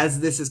was,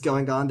 as this is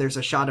going on, there's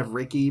a shot of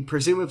Ricky,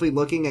 presumably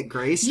looking at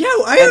Grace. Yo,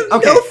 I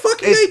have no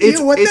fucking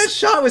idea what that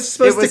shot was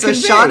supposed to convey. It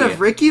was a shot of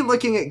Ricky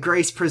looking at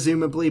Grace,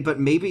 presumably, but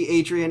maybe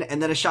Adrian,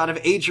 and then a shot of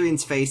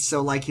Adrian's face,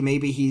 so, like,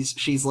 maybe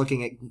she's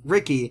looking at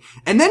Ricky.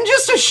 And then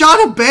just a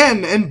shot of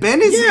Ben, and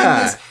Ben is in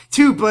this,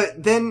 too,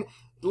 but then,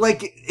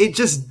 like, it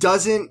just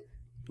doesn't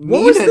mean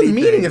What was anything.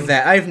 the meaning of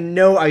that? I have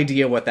no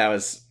idea what that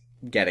was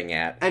getting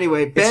at.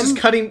 Anyway, Ben... It's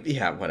just cutting...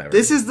 Yeah, whatever.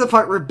 This is the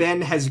part where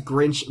Ben has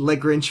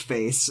Grinch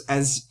face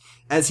as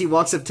he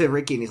walks up to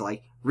Ricky and he's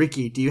like,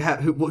 "Ricky, do you have...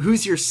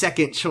 who's your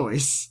second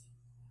choice?"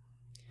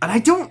 And I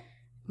don't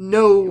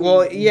know...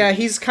 Well, yeah,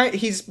 he's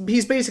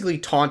basically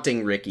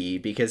taunting Ricky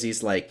because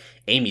he's like,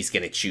 Amy's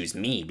gonna choose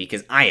me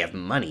because I have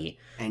money.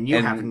 And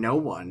you have no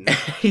one.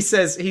 He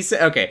says,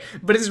 okay,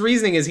 but his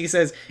reasoning is, he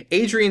says,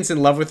 Adrian's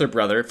in love with her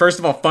brother. First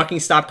of all,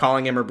 fucking stop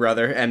calling him her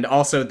brother, and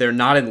also, they're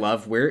not in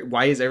love.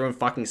 Why is everyone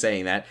fucking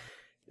saying that?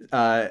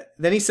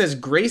 Then he says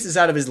Grace is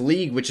out of his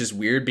league, which is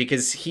weird,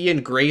 because he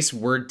and Grace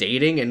were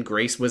dating, and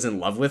Grace was in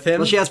love with him.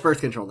 Well, she has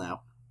birth control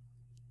now.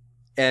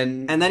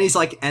 And then he's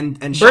like, and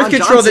birth Sean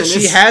control Johnson that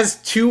she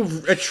has to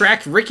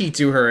attract Ricky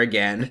to her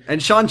again.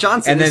 And Sean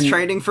Johnson is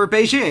training for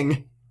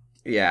Beijing.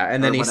 Yeah,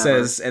 and then he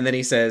says,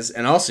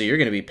 and also you're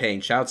going to be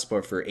paying child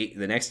support for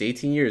the next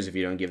 18 years if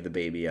you don't give the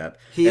baby up.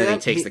 He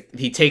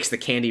takes the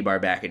candy bar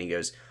back and he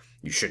goes,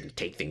 "You shouldn't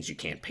take things you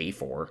can't pay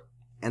for."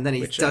 And then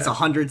he does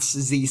 100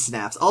 Z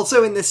snaps.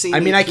 Also in this scene, I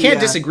mean, I can't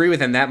disagree with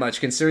him that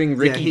much, considering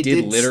Ricky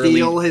did literally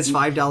steal his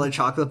 $5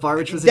 chocolate bar,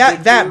 which was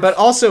but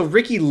also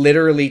Ricky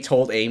literally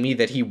told Amy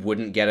that he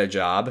wouldn't get a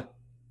job.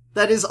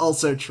 That is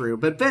also true,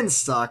 but Ben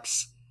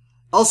sucks.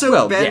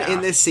 Also, Ben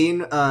in this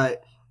scene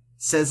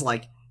says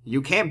like,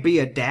 "You can't be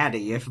a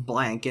daddy if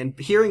blank," and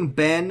hearing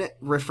Ben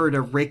refer to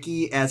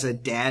Ricky as a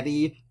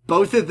daddy,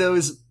 both of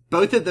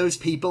those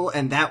people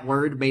and that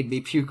word made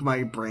me puke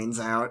my brains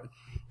out.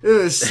 It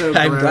was so gross.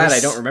 I'm glad I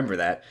don't remember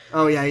that.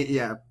 Oh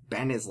yeah.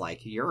 Ben is like,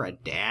 "You're a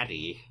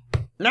daddy."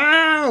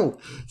 No!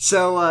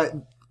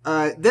 So,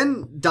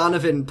 then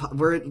Donovan,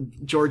 we're at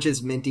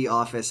George's minty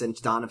office and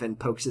Donovan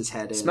pokes his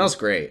head in. Smells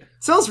great.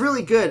 Smells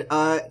really good.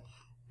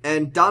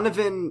 And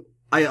Donovan,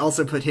 I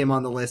also put him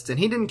on the list, and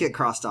he didn't get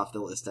crossed off the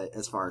list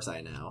as far as I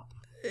know.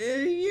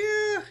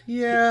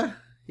 Yeah.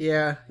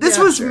 This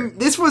was in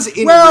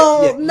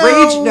Rage.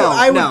 No,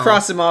 I would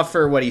cross him off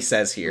for what he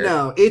says here.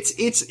 No,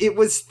 it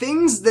was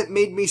things that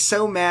made me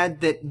so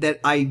mad that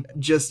I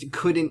just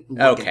couldn't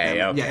look at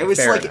them. Okay. Yeah, it was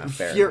fair like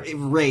enough,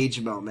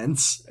 rage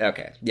moments.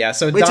 Okay. Yeah,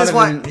 so Which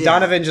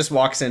Donovan just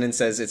walks in and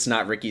says it's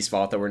not Ricky's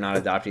fault that we're not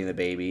adopting the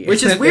baby.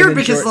 Which is weird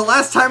because the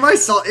last time I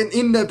saw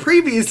in the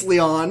previously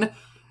on,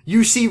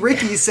 you see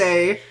Ricky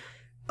say,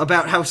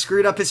 about how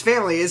screwed up his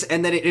family is,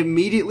 and then it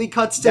immediately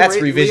cuts to That's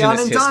Leon revisionist and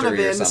history or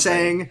Donovan something.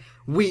 saying,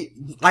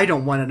 I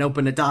don't want an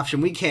open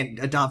adoption. We can't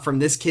adopt from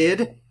this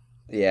kid.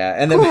 Yeah,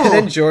 and then, Cool. and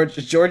then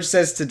George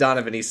says to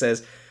Donovan, he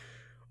says,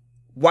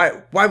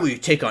 why will you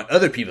take on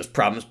other people's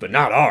problems but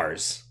not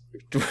ours?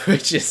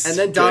 Which is And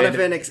then good.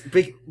 Donovan,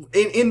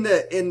 in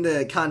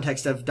the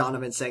context of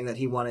Donovan saying that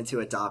he wanted to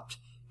adopt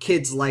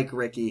kids like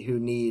Ricky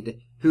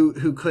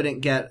who couldn't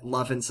get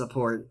love and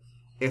support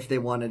if they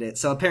wanted it.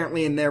 So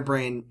apparently in their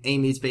brain,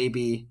 Amy's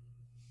baby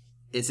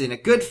is in a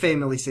good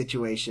family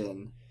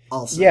situation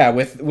also. Yeah,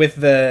 with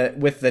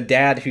the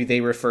dad who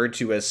they referred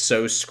to as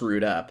so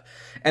screwed up.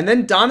 And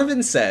then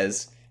Donovan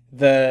says,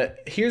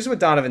 here's what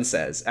Donovan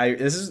says.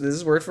 This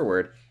is word for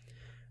word.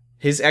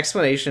 His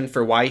explanation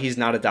for why he's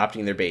not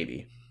adopting their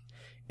baby.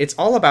 It's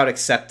all about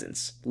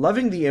acceptance.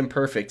 Loving the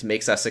imperfect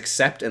makes us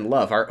accept and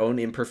love our own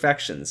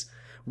imperfections.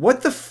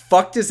 What the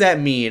fuck does that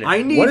mean?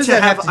 I need what does to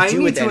that have have to I do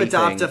need with to anything?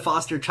 adopt a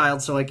foster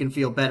child so I can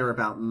feel better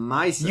about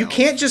myself. You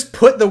can't just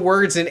put the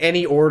words in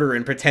any order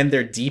and pretend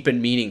they're deep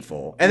and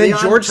meaningful. And Leon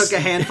then George took a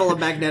handful of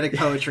magnetic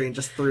poetry and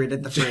just threw it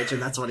in the fridge,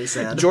 and that's what he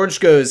said. George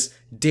goes,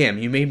 "Damn,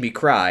 you made me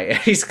cry." And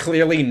he's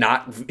clearly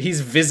not. He's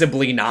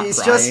visibly not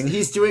crying.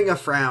 He's doing a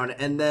frown,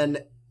 and then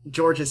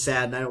George is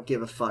sad, and I don't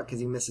give a fuck because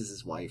he misses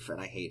his wife, and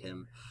I hate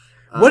him.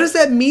 What does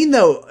that mean,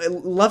 though?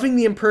 Loving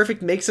the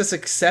imperfect makes us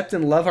accept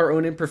and love our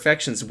own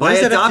imperfections. What By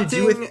does that have to adopting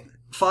do with?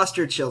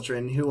 foster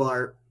children who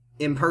are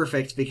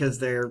imperfect because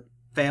their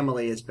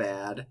family is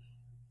bad,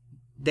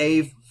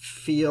 they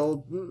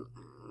feel,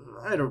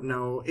 I don't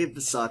know,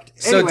 it sucked.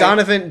 So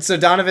Donovan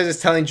is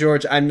telling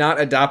George, "I'm not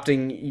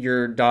adopting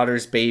your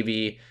daughter's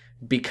baby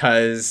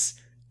because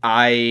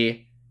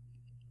I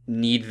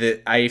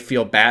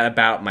feel bad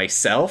about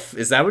myself."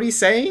 Is that what he's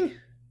saying?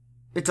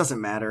 It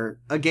doesn't matter.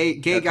 A gay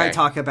guy Okay.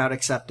 talk about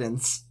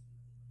acceptance.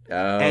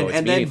 Oh, it's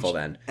and meaningful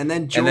then. And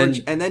then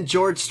And then-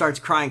 George starts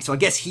crying, so I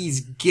guess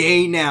he's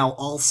gay now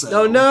also.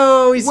 Oh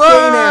no, he's Whoa!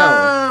 gay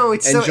now.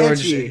 It's And so George,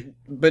 edgy.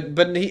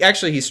 but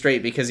he's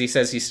straight because he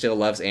says he still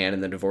loves Anne,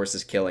 and the divorce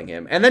is killing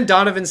him. And then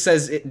Donovan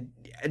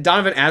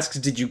asks,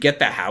 "Did you get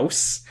the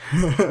house?"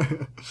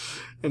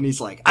 And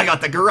he's like, I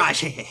got the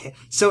garage.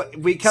 So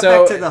we come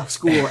So- back to the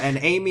school, and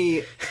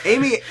Amy.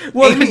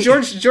 Well, Amy,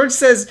 George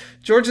says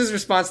George's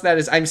response to that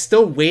is, "I'm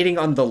still waiting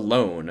on the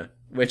loan,"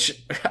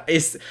 which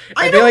is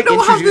I are they don't like know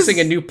how introducing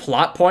this- a new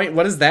plot point?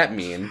 What does that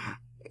mean?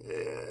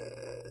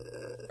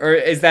 Or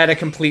is that a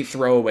complete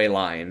throwaway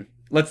line?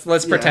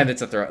 Let's pretend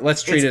it's a throw.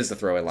 Let's treat it as a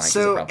throwaway line. 'cause it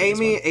So probably is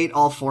Amy one. ate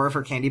all 4 of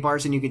her candy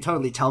bars, and you can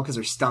totally tell because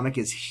her stomach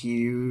is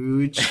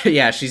huge.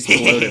 Yeah, she's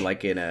bloated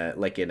like in a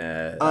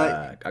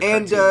And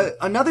cartoon.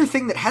 another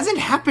thing that hasn't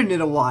happened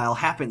in a while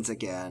happens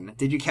again.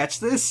 Did you catch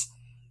this?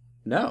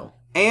 No.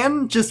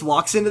 Anne just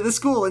walks into the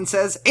school and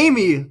says,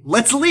 "Amy,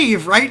 let's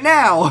leave right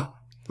now.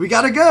 We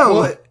gotta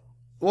go."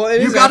 Well,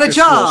 it You is got a after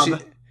school.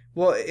 job.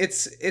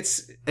 It's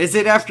Is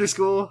it after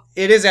school?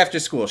 it is after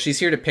school. She's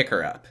here to pick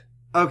her up.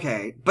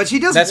 Okay, but she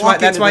does. That's walk why.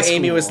 That's into why the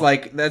Amy school. was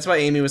like. That's why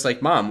Amy was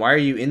like, "Mom, why are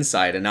you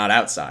inside and not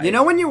outside?" You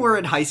know when you were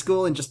in high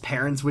school and just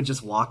parents would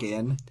just walk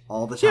in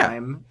all the Yeah.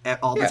 time,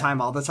 all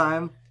the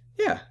time.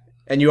 Yeah.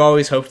 And you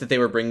always hoped that they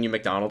were bringing you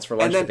McDonald's for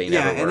lunch, And then but they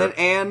never and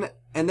were.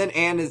 then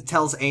Anne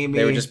tells Amy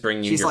They would just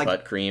bring you she's your like,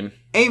 butt cream.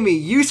 "Amy,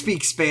 you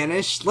speak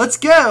Spanish. Let's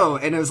go."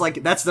 And it was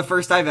like that's the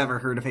first I've ever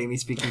heard of Amy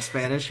speaking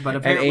Spanish. But And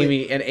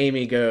apparently,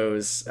 Amy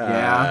goes.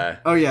 yeah.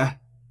 Oh yeah.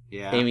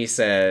 Yeah. Amy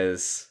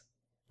says,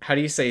 "How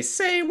do you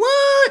say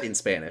what in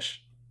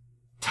Spanish?"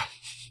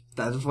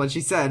 That's what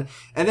she said.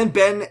 And then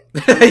Ben,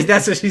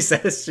 That's what she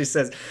says. She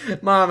says,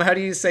 "Mom, how do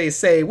you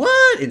say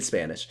what in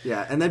Spanish?"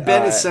 yeah, and then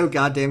Ben is so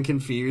goddamn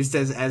confused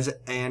as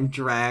Anne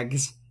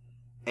drags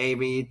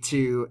Amy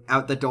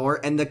out the door,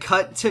 and the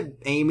cut to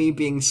Amy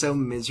being so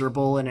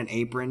miserable in an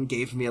apron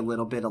gave me a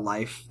little bit of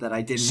life that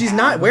I didn't. She's have.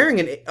 not wearing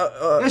an.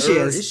 No, she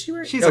is. Is she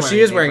wearing? She's She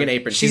is wearing an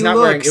apron. She She's not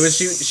wearing. looks It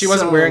was she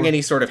wasn't so- wearing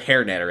any sort of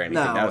hairnet or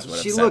anything. No, That was what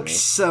she upset looks me.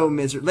 so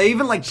miserable. They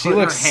even like She put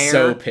looks her hair.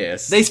 so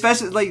pissed. They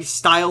specially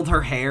styled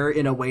her hair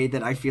in a way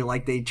that I feel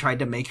like they tried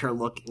to make her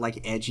look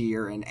like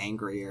edgier and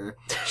angrier.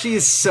 She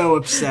is so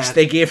upset.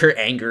 They gave her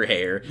anger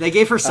hair. They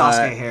gave her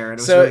Sasuke hair, and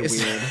it was so- really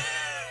weird.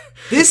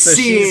 This So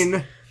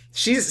scene,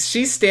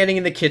 She's standing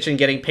in the kitchen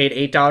getting paid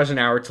 $8 an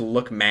hour to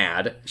look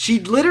mad.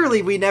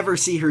 we never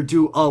see her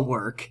do a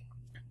work.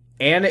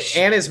 Anne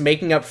is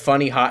making up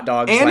funny hot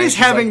dogs. Anne is She's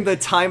having like, the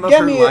time of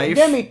her life.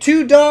 Get me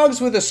 2 dogs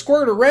with a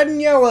squirt of red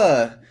and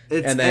yellow.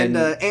 And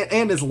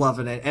Anne is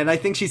loving it, and I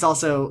think she's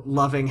also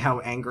loving how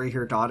angry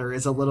her daughter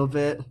is a little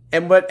bit.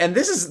 And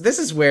this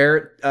is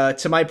where,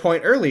 to my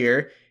point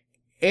earlier,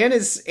 Anne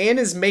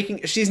is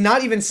making. She's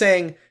not even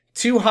saying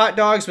 2 hot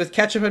dogs with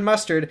ketchup and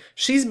mustard.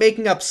 She's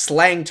making up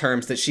slang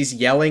terms that she's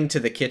yelling to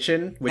the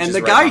kitchen, which And is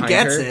the right guy behind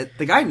gets her. it.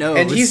 The guy knows.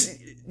 And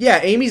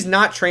Amy's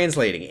not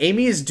translating.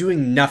 Amy is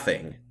doing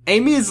nothing.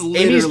 Amy is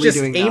literally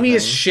doing nothing. Amy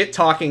is shit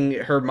talking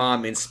her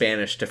mom in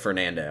Spanish to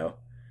Fernando.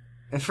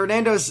 And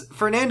Fernando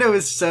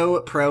is so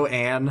pro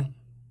Anne.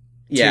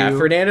 Yeah, to-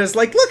 Fernando's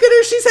like, look at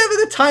her, she's having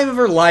the time of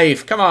her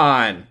life. Come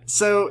on.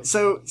 So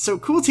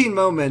cool teen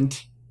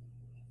moment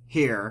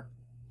here.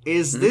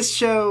 is this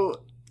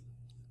show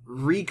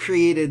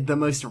recreated the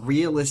most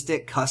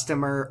realistic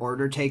customer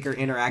order taker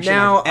interaction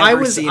Now, I've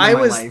ever seen in my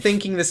was life.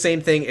 thinking the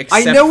same thing,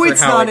 except I know for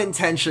it's how not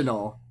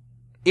intentional.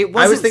 It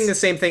wasn't. I was thinking the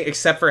same thing,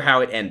 except for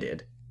how it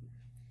ended.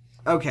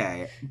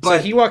 Okay, So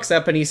but he walks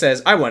up and he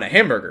says, "I want a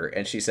hamburger,"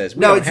 and she says,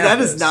 no, that that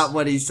is is not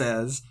what he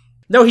says.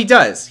 No, he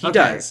does. He Okay,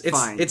 does.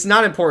 fine. It's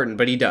not important,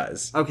 but he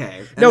does.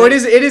 Okay, No, it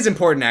is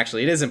important.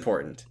 Actually, it is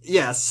important.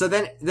 Yes. So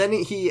then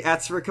he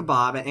asks for a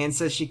kebab, and Anne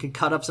says she could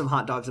cut up some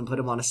hot dogs and put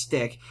them on a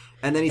stick,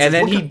 and then he says, And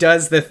then "What he ki-"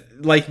 does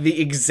the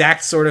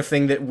exact sort of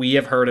thing that we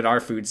have heard at our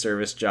food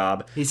service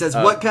job. He says,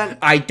 "What kind?"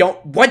 I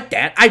don't want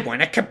that. I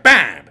want a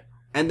kebab.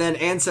 And then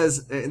Anne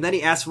says, and then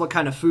he asks what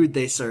kind of food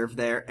they serve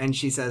there, and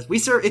she says, "We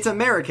serve. It's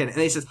American." And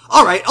he says,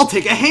 "All right, I'll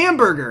take a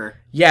hamburger."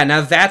 Yeah,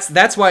 now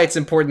that's why it's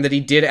important that he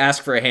did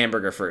ask for a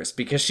hamburger first,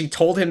 because she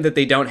told him that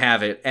they don't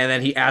have it, and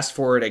then he asked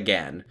for it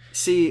again.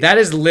 See, That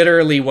is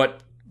literally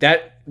what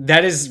that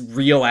is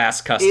real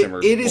ass customer.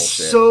 it is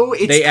bullshit. so.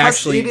 It's They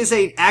actually. it is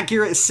an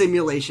accurate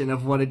simulation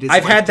of what it is.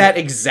 I've like had to- that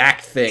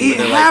exact thing. It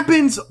where they're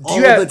happens "Do all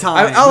you have-" the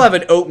time. I'll have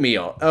an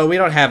oatmeal. Oh, we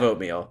don't have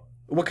oatmeal.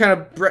 What kind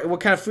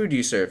of food do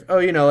you serve? Oh,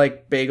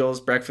 like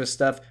bagels, breakfast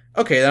stuff.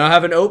 Okay, then I'll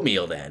have an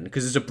oatmeal then,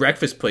 because it's a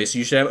breakfast place. So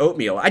you should have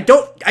oatmeal. I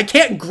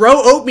can't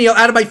grow oatmeal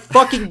out of my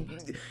fucking.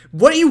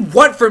 What do you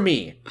want from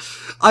me?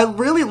 I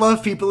really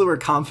love people who are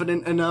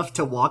confident enough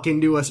to walk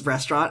into a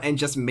restaurant and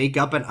just make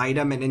up an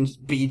item and then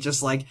be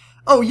just like,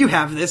 "Oh, you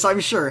have this, I'm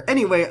sure."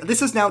 Anyway,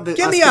 this is now the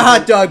Give us me a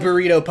hot dog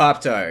burrito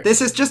Pop-Tart.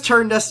 This has just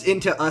turned us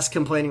into us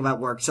complaining about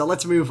work. So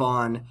let's move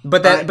on.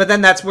 But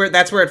then that's where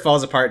it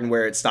falls apart and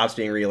where it stops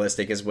being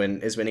realistic is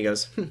when he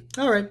goes,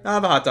 all right, I'll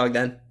have a hot dog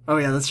then. Oh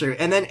yeah, that's true.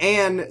 And then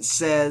Anne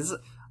says,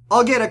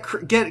 "I'll give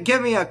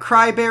me a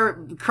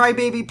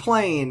crybaby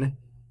plain."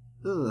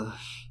 Ugh,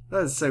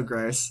 that is so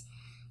gross.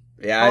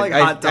 Yeah, I like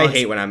hot I dogs.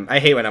 hate when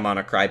I'm on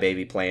a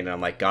crybaby plane and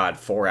I'm like, God,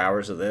 4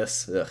 hours of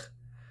this. Ugh.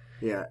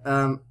 Yeah.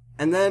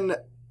 And then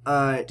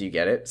Do you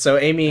get it? So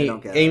I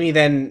don't get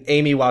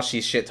Amy, while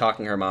she's shit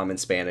talking her mom in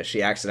Spanish,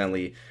 she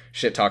accidentally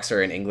shit talks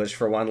her in English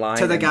for one line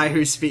to the guy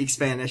who speaks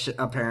Spanish,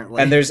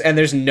 apparently. And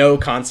there's no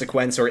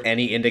consequence or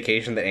any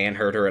indication that Anne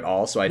heard her at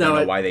all. So I don't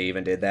know why they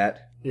even did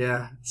that.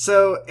 Yeah.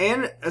 So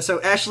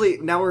Ashley,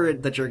 now we're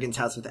at the Jurgens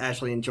house with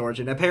Ashley and George,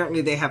 and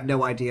apparently they have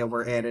no idea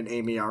where Anne and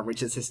Amy are,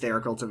 which is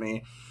hysterical to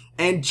me.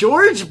 And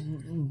George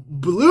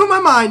blew my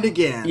mind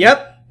again.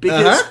 Yep.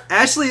 Because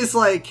Ashley is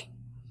like,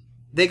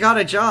 they got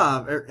a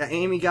job, or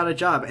Amy got a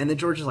job, and then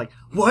George is like,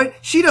 "What?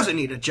 She doesn't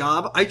need a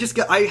job.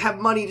 I have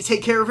money to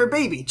take care of her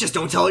baby. Just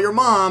don't tell your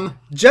mom."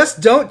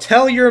 Just don't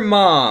tell your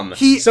mom.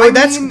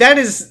 That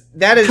is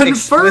confirmed,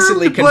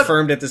 explicitly but-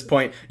 confirmed at this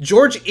point.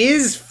 George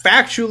is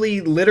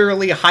factually,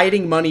 literally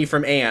hiding money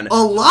from Anne. A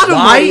lot of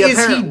Why money, is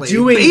apparently. he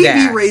doing baby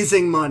that?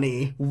 raising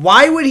money.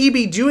 Why would he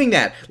be doing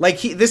that?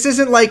 Like this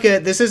isn't like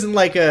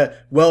a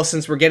well,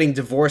 since we're getting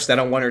divorced, I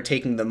don't want her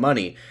taking the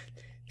money.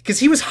 Because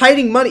he was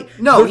hiding money.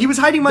 No, he was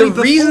hiding money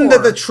The reason that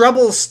before. the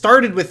trouble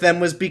started with them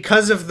was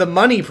because of the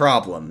money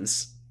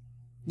problems.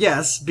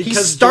 Yes, because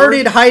He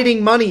started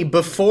hiding money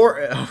before.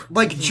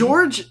 Like,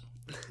 George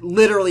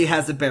literally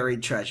has a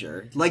buried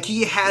treasure. Like,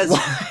 he has...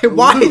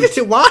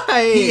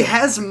 Why? He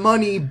has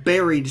money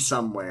buried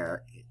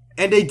somewhere.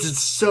 And it's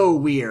so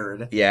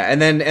weird. Yeah,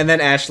 and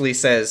then Ashley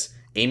says,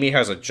 Amy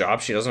has a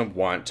job she doesn't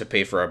want to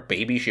pay for a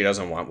baby she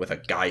doesn't want with a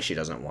guy she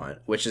doesn't want.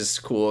 Which is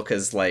cool,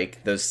 because,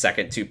 like, those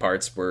second two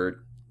parts were...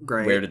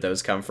 Great. Where did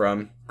those come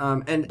from?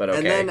 But okay.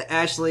 And then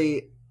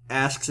Ashley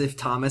asks if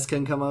Thomas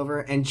can come over,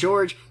 and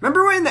George...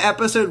 Remember in the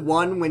episode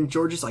 1 when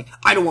George is like,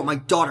 "I don't want my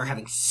daughter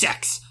having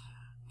sex.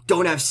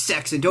 Don't have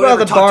sex and don't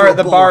ever talk to a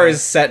the boy." bar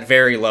is set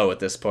very low at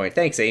this point.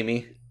 Thanks,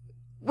 Amy.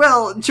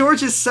 Well,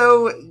 George is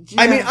so...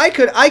 Yeah. I mean,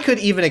 I could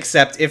even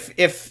accept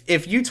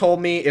if you told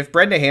me, if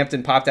Brenda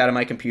Hampton popped out of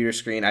my computer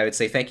screen, I would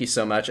say thank you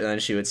so much, and then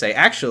she would say,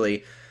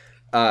 actually,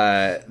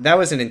 that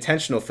was an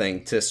intentional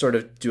thing to sort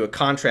of do a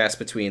contrast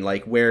between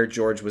like where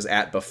George was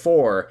at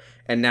before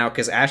and now,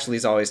 because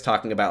Ashley's always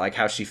talking about like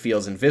how she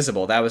feels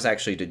invisible. That was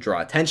actually to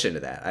draw attention to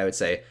that. I would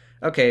say,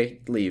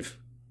 okay, leave.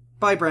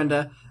 Bye,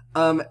 Brenda.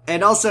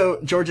 And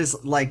also, George is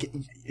like,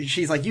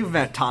 she's like, "You've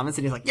met Thomas,"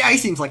 and he's like, "Yeah, he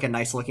seems like a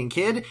nice-looking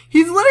kid.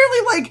 He's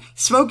literally, like,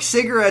 smokes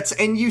cigarettes,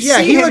 and you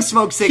see him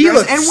smoke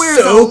cigarettes, and wears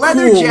a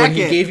leather cool jacket." when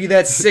he gave you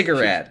that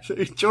cigarette.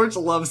 George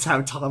loves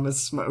how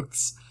Thomas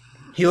smokes.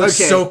 He looks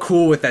Okay. so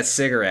cool with that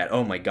cigarette.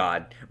 Oh my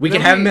god. We can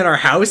have him in our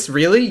house?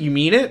 Really? You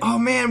mean it? Oh,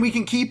 man, we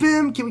can keep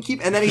him? Can we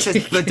keep... And then he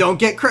says, "But don't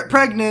get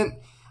pregnant."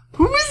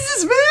 Who is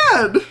this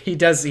man? He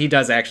does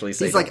actually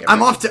say He's don't like, get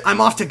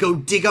I'm off to go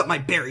dig up my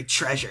buried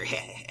treasure."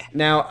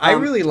 Now, I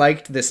really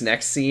liked this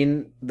next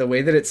scene, the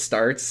way that it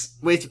starts.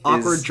 With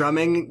awkward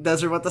drumming,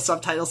 those are what the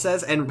subtitle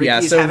says, and Ricky's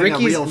Yeah, so having a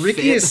real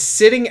Ricky fit. is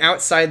sitting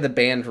outside the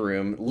band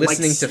room,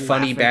 listening to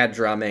funny laughing. bad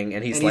drumming,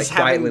 and he's And like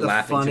having quietly the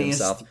laughing to funniest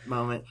himself.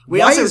 Moment.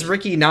 Why is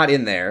Ricky not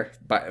in there,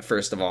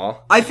 first of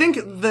all? I think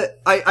that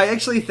I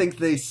actually think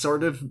they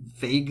sort of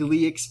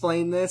vaguely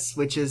explain this,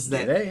 which is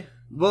that Did they?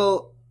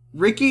 well,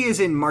 Ricky is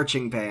in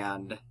marching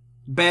band.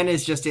 Ben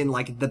is just in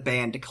like the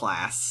band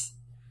class.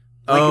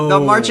 Like the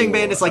marching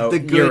band is like the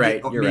good you're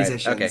right.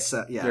 musicians. Okay,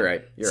 So, yeah. You're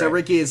right. So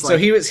Ricky is like, so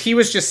he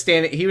was just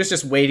standing. He was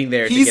just waiting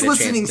there. he's to get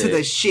listening a chance to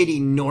the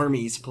shitty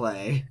normies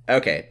play.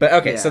 Okay,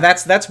 Yeah. so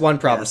that's one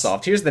problem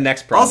solved. Here's the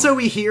next problem. Also,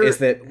 we hear is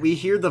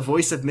the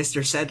voice of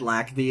Mr.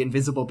 Sedlak, the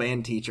invisible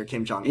band teacher,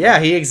 Kim Jong. Yeah,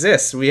 he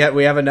exists. We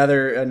have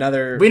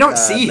another. We don't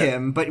see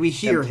him, but we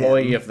hear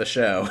employee him. of the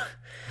show.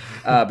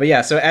 But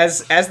yeah, so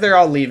as they're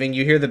all leaving,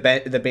 you hear the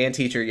band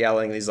teacher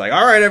yelling. He's like,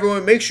 "All right,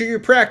 everyone, make sure you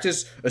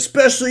practice,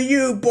 especially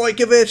you,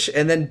 Boykovich."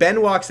 And then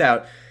Ben walks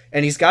out,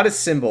 and he's got his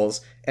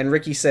cymbals, and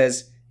Ricky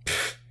says,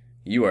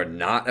 "You are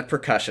not a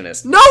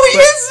percussionist." No, he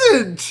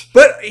isn't.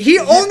 But he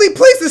only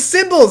plays the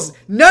cymbals.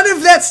 None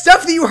of that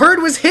stuff that you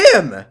heard was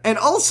him. And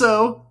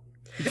also,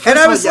 and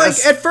I was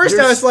like,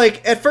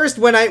 at first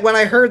when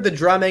I heard the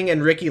drumming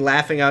and Ricky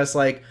laughing, I was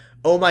like,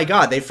 oh my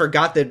god, they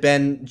forgot that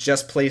Ben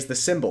just plays the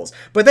cymbals.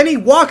 But then he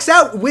walks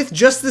out with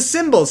just the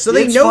cymbals, so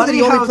they know that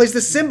he only plays the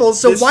cymbals,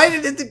 so why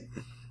did it...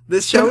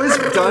 This show has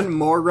done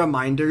more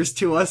reminders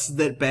to us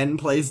that Ben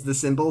plays the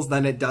cymbals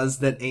than it does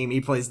that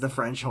Amy plays the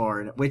French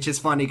horn, which is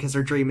funny because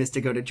her dream is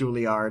to go to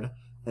Juilliard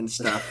and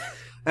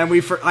stuff. And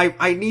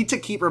I need to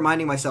keep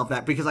reminding myself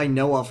that because I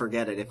know I'll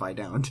forget it if I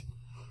don't.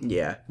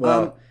 Yeah,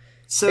 well...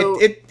 So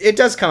it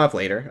does come up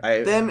later.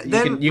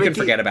 You can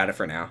forget about it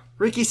for now.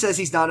 Ricky says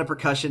he's not a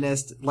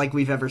percussionist like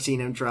we've ever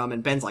seen him drum,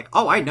 and Ben's like,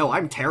 "Oh, I know,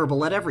 I'm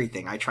terrible at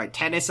everything. I tried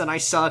tennis and I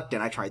sucked,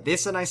 and I tried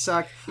this and I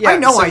sucked. Yeah, I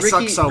know I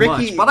suck so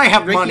much, but I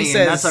have money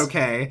and that's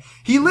okay."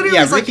 He literally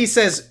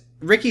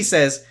Ricky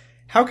says,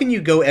 "How can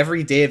you go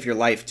every day of your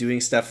life doing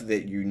stuff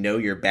that you know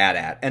you're bad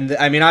at?" And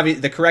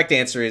the correct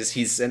answer is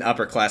he's an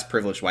upper class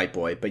privileged white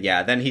boy. But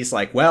yeah, then he's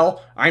like,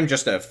 "Well, I'm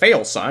just a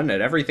fail son at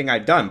everything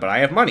I've done, but I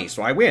have money,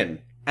 so I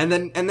win." And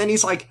then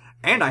he's like,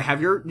 "And I have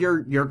your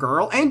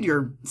girl and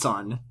your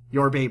son,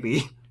 your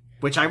baby,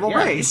 which I will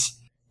raise.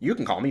 You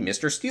can call me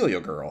Mr. Steal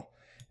Your Girl."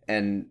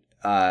 And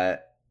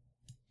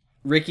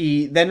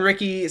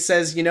Ricky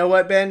says, "You know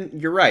what, Ben?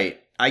 You're right.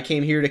 I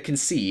came here to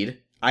concede.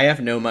 I have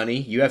no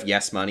money. You have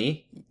yes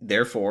money.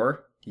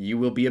 Therefore, you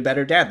will be a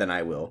better dad than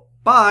I will.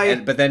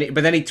 Bye." But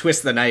then he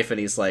twists the knife and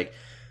he's like,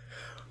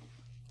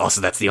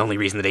 "Also, that's the only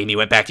reason that Amy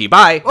went back to you.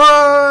 Bye."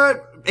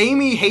 What?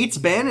 Amy hates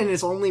Ben and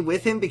is only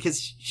with him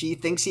because she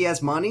thinks he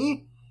has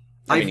money?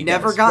 I've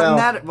never gotten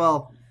that.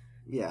 Well,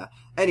 yeah.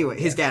 Anyway,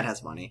 his dad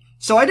has money.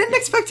 So I didn't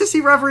expect to see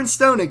Reverend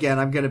Stone again,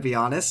 I'm gonna be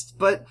honest.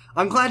 But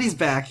I'm glad he's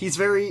back. He's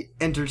very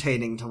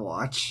entertaining to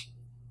watch.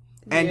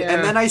 And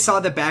then I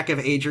saw the back of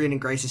Adrian and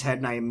Grace's head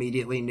and I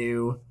immediately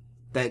knew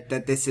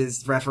that this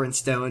is Reverend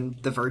Stone,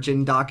 the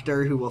virgin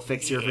doctor who will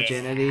fix your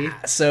virginity.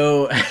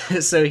 So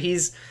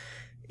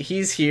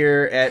he's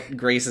here at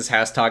Grace's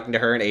house talking to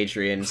her and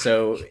Adrian.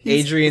 So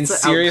Adrian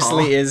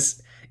seriously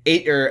is,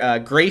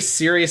 Grace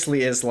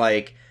seriously is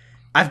like,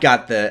 I've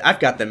got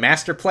the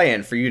master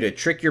plan for you to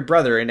trick your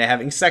brother into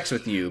having sex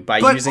with you by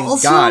using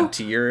God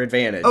to your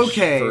advantage.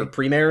 Okay. For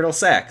premarital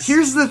sex.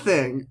 Here's the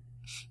thing.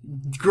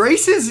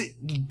 Grace is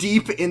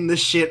deep in the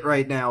shit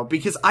right now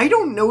because I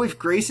don't know if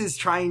Grace is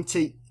trying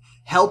to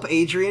help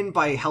Adrian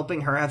by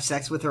helping her have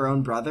sex with her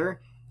own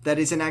brother. That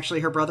isn't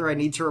actually her brother. I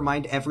need to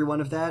remind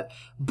everyone of that.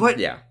 But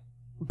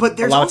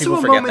there's also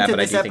a moment in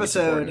this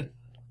episode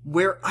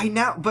where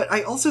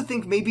I also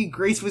think maybe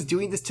Grace was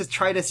doing this to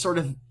try to sort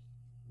of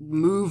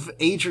move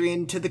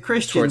Adrian to the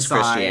Christian towards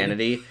side.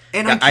 Christianity.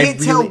 And I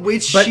can't tell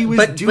which she was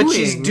doing. But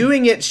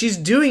she's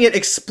doing it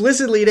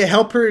explicitly to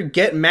help her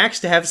get Max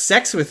to have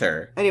sex with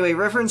her. Anyway,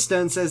 Reverend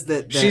Stone says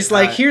that she's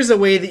like, here's a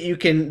way that you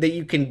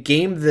can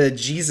game the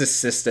Jesus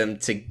system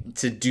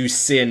to do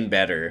sin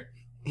better.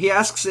 He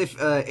asks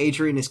if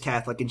Adrian is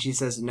Catholic, and she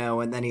says no,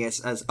 and then he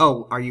says,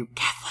 "Oh, are you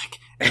Catholic?"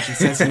 And she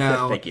says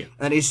no. Thank you.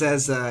 And he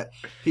says,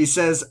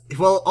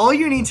 "Well, all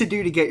you need to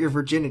do to get your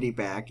virginity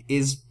back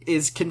is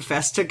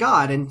confess to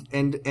God, and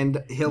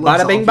he'll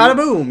bada bing, bada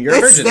boom. You're a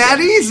virgin. It's that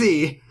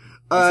easy.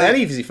 It's that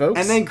easy, folks."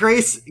 And then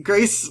Grace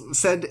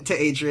said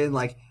to Adrian,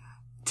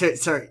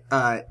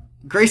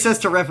 Grace says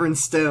to Reverend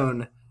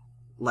Stone,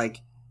 like,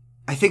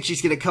 "I think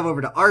she's gonna come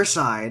over to our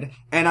side,"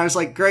 and I was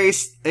like,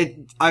 "Grace,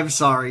 I'm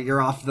sorry,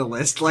 you're off the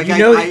list." Like,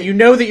 you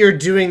know that you're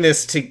doing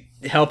this to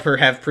help her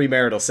have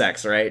premarital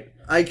sex, right?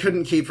 I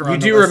couldn't keep her. You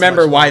do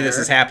remember why this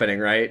is happening,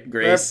 right,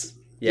 Grace?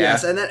 Yeah.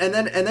 Yes, and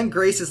then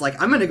Grace is like,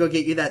 "I'm gonna go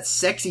get you that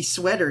sexy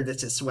sweater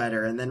that's a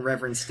sweater," and then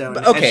Reverend Stone.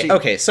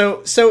 Okay.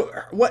 So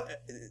what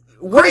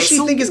does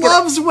she think is gonna?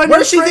 Loves when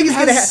her friend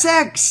has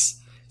sex.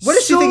 What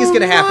does she think is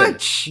going to happen?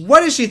 What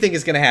does she think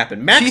is going to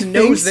happen? Max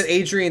knows that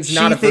Adrian's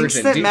not a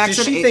virgin.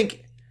 Does she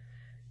think...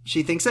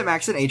 She thinks that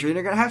Max and Adrian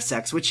are going to have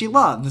sex, which she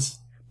loves.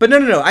 But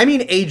no. I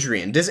mean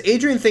Adrian. Does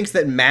Adrian think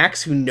that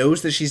Max, who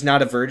knows that she's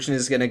not a virgin,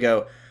 is going to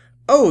go,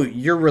 "Oh,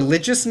 you're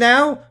religious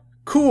now?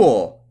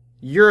 Cool.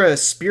 You're a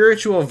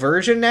spiritual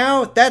virgin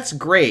now? That's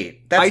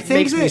great. That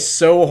makes me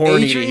so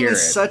horny to hear it."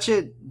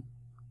 Adrian is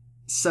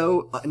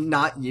so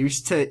not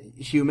used to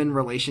human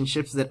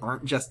relationships that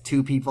aren't just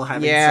two people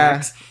having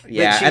sex.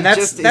 Yeah, and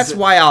that's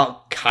why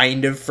I'll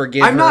kind of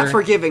forgive her. I'm not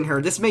forgiving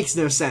her. This makes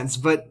no sense,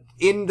 but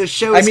in the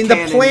show's I mean,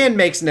 canon, the plan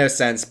makes no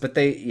sense, but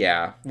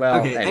well,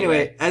 Okay,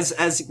 anyway,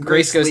 as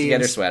Grace goes to get her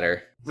leaves,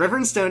 sweater.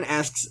 Reverend Stone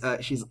asks,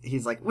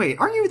 he's like, wait,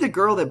 aren't you the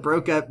girl that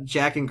broke up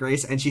Jack and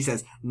Grace? And she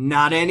says,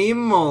 not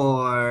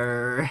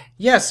anymore.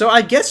 Yeah, so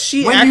I guess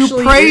she When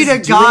actually you pray is to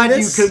doing God,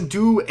 this. you can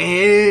do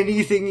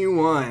anything you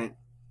want.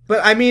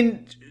 But I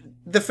mean,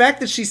 the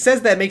fact that she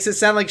says that makes it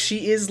sound like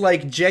she is,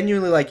 like,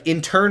 genuinely, like,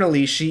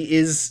 internally, she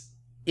is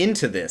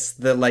into this.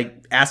 The,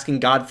 like, asking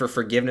God for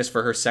forgiveness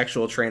for her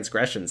sexual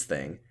transgressions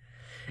thing.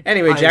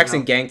 Anyway, Jack's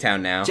in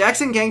Gangtown now.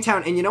 Jack's in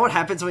Gangtown, and you know what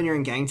happens when you're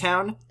in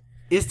Gangtown?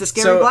 Is the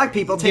scary black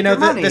people take your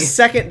money.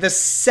 The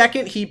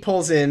second he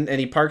pulls in and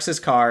he parks his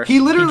car, he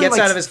literally gets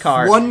like, out of his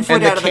car, 1 foot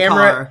and the out of the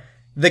car.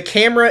 The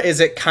camera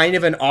is at kind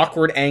of an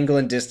awkward angle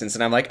and distance,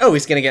 and I'm like, oh,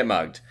 he's gonna get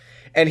mugged.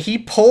 And he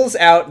pulls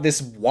out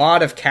this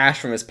wad of cash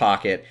from his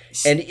pocket,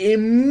 and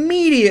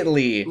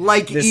immediately,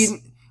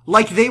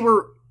 they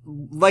were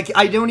like,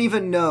 I don't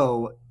even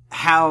know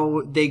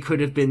how they could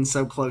have been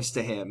so close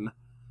to him.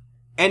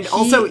 And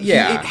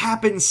it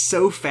happens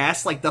so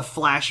fast, like the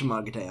Flash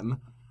mugged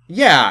him.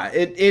 Yeah,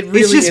 it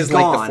really is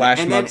gone. Like the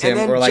Flash mugged him,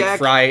 or like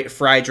Jack...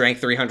 Fry drank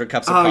 300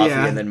 cups of coffee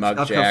and then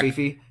mugged Jack. Of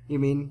Covfefe, you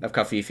mean? Of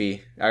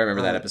Covfefe. I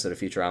remember that episode of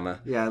Futurama.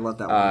 Yeah, I love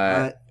that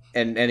one.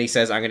 And he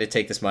says, I'm going to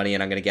take this money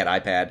and I'm going to get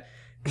iPad.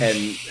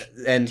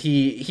 And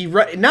he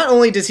not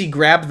only does he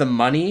grab the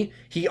money,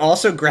 he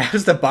also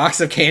grabs the box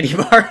of candy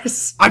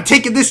bars. I'm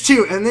taking this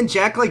too! And then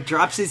Jack, like,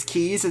 drops his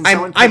keys and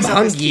someone picks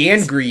up his keys. I'm hungry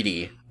and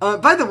greedy.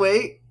 By the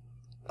way,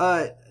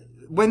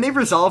 when they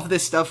resolve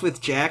this stuff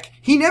with Jack,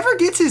 he never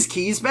gets his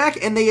keys back,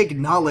 and they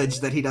acknowledge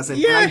that he doesn't.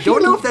 Yeah, and I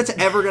don't know if that's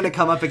ever going to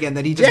come up again.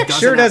 That he just Jack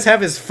sure does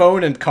have his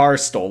phone and car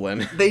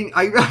stolen.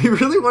 I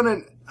really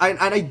want to.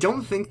 I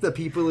don't think the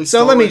people who.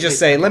 So let me just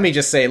say,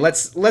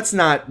 let's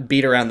not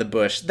beat around the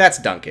bush. That's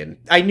Duncan.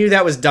 I knew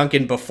that was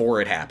Duncan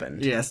before it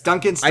happened. Yes,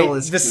 Duncan stole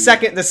his. The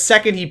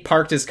second he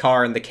parked his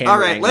car and the camera. All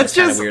right, let's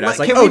kind just. of weird. I was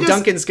like,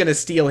 Duncan's gonna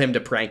steal him to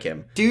prank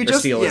him.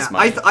 Steal his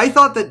money. I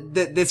thought that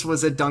this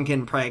was a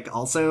Duncan prank.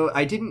 Also,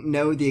 I didn't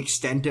know the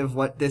extent of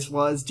what this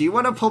was. Do you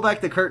want to pull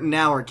back the curtain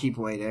now or keep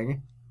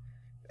waiting?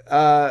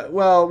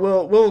 Well,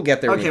 we'll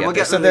get there. Okay, we'll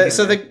get there.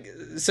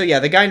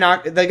 The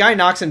guy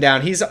knocks him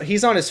down.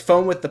 He's on his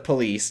phone with the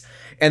police,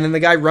 and then the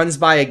guy runs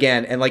by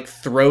again and like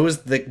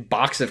throws the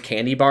box of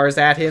candy bars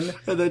at him,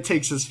 and then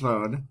takes his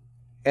phone.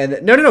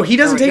 And no, he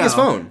doesn't take his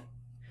phone.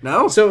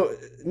 No. So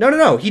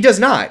no, he does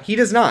not. He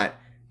does not.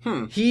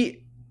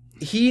 He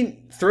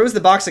throws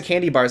the box of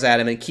candy bars at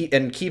him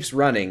and keeps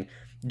running.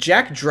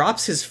 Jack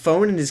drops his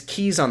phone and his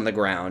keys on the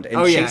ground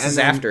and chases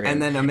after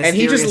him. And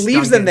he just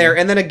leaves them there,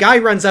 and then a guy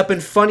runs up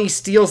and funny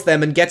steals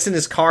them and gets in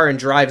his car and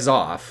drives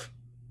off.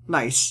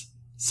 Nice.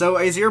 So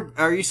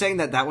are you saying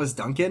that was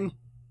Duncan?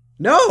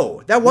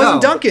 No, that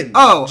wasn't Duncan.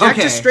 Oh, Jack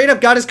okay. just straight up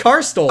got his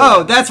car stolen.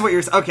 Oh, that's what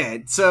you're...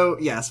 Okay, so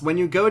yes, when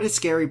you go to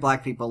Scary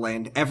Black People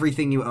Land,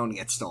 everything you own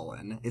gets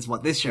stolen, is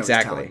what this show is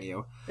telling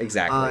you.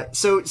 Exactly.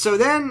 So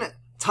then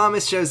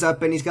Thomas shows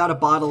up and he's got a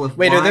bottle of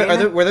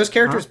wine. Were those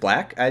characters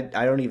black? I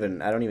don't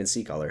even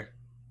see color.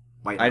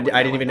 I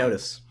didn't even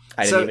notice.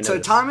 So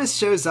Thomas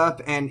shows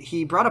up and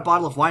he brought a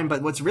bottle of wine,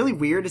 but what's really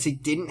weird is he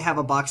didn't have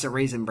a box of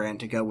Raisin Bran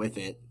to go with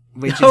it.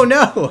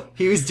 No!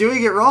 He was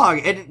doing it wrong,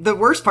 and the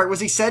worst part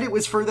was he said it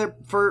was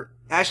for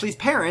Ashley's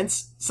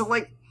parents, so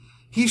like,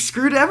 he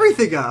screwed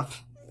everything up.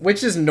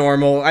 Which is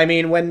normal. I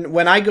mean,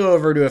 when I go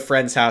over to a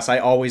friend's house, I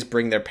always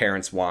bring their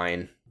parents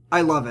wine.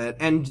 I love it,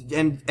 and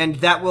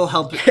that will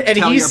help. And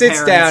he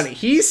sits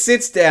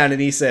down and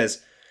he says,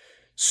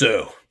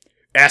 "So,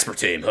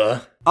 aspartame,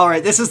 huh?" All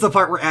right, this is the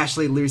part where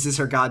Ashley loses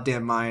her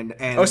goddamn mind.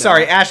 And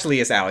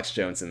Ashley is Alex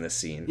Jones in this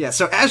scene. Yeah,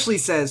 so Ashley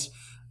says,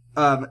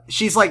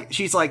 she's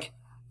like.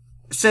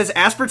 Says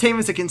aspartame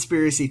is a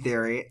conspiracy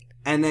theory,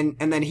 and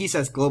then he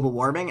says global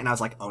warming, and I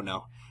was like, oh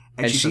no.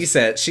 And she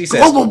says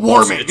global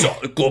warming.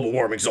 Global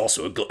warming is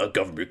also a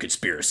government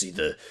conspiracy.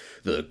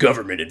 The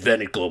government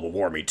invented global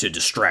warming to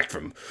distract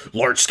from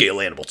large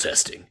scale animal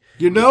testing.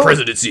 The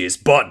presidency is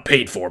bought and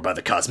paid for by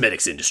the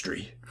cosmetics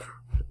industry.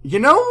 You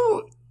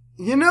know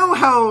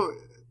how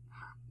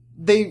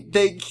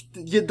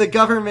the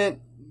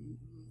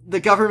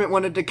government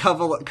wanted to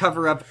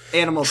cover up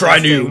animal testing. Try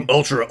new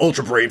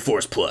Ultra Brain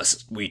Force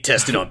Plus. We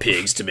tested on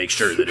pigs to make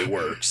sure that it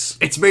works.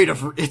 It's made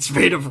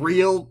of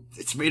real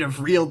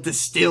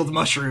distilled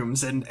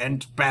mushrooms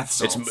and bath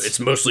salts. It's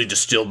mostly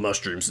distilled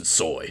mushrooms and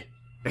soy.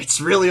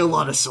 It's really a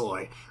lot of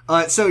soy.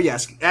 So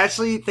yes,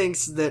 Ashley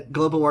thinks that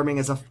global warming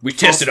is we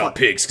tested on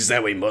pigs because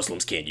that way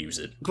Muslims can't use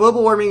it.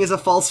 Global warming is a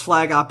false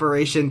flag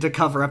operation to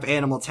cover up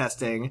animal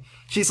testing.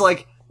 She's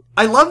like,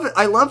 I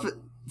love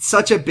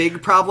such a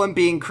big problem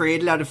being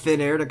created out of thin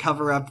air to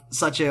cover up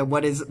such a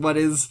what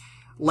is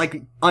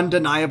like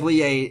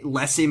undeniably a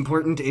less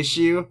important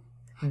issue.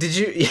 Did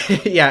you?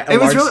 Yeah, it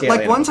was really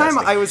like one time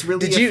testing. I was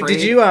really afraid.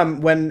 Did you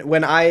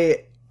when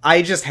I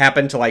just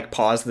happened to like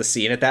pause the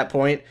scene at that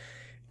point,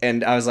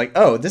 and I was like,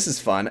 oh, this is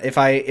fun. If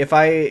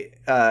I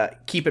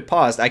keep it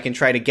paused, I can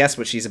try to guess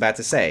what she's about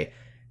to say.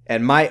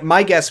 And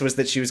my guess was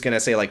that she was going to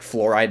say, like,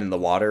 fluoride in the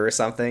water or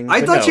something.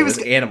 I thought she it was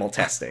animal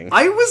testing.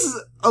 I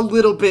was a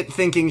little bit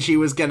thinking she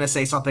was going to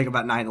say something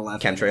about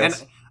 9/11.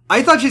 Chemtrails? And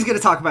I thought she was going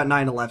to talk about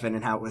 9/11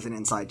 and how it was an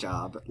inside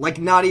job. Like,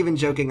 not even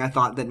joking, I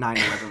thought that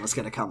 9/11 was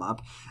going to come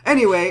up.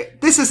 Anyway,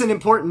 this isn't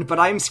important, but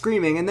I'm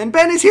screaming, and then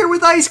Ben is here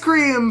with ice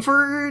cream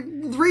for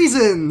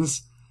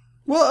reasons.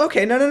 Well,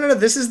 okay, no.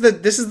 This is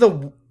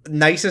the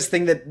nicest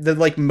thing, the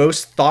like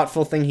most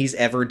thoughtful thing he's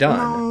ever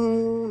done.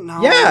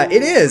 No. Yeah,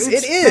 it is.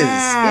 It's It is.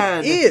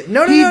 bad. It is.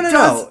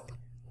 No.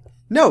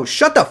 No,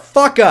 shut the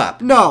fuck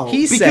up. No.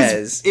 He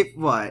says.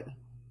 What?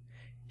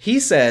 He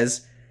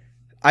says,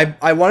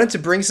 I wanted to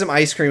bring some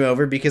ice cream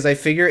over because I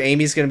figure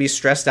Amy's going to be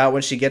stressed out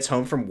when she gets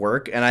home from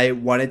work, and I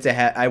wanted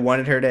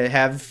her to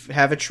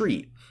have a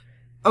treat.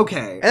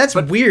 Okay. And that's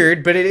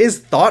weird, but it is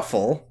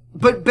thoughtful.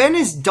 But Ben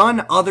has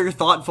done other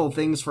thoughtful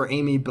things for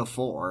Amy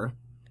before.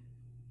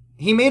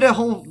 He made a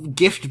whole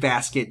gift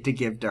basket to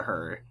give to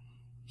her.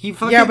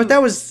 Yeah, but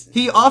that was...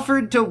 He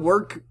offered to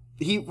work...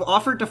 He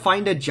offered to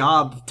find a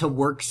job to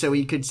work so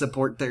he could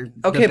support their...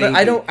 Okay, but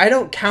I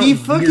don't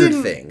count weird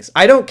things.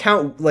 I don't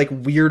count, like,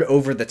 weird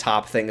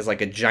over-the-top things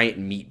like a giant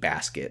meat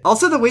basket.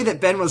 Also, the way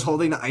that Ben was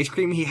holding the ice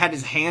cream, he had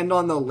his hand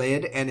on the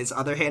lid and his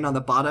other hand on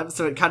the bottom,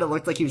 so it kind of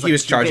looked like he was, like... He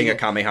was charging a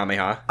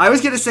Kamehameha. I was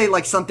gonna say,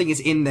 like, something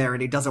is in there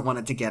and he doesn't want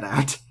it to get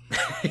out.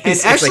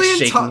 He's actually like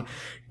shaking.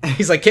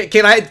 He's like,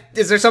 can I...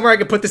 Is there somewhere I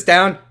can put this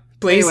down,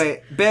 please?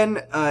 Anyway,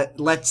 Ben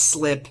lets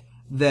slip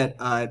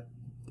that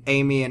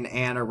Amy and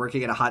Anne are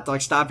working at a hot dog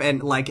stop,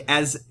 and like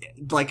as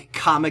like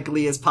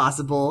comically as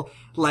possible,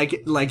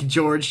 like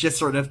George just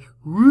sort of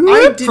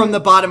from the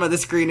bottom of the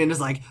screen and is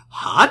like,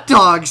 hot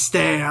dog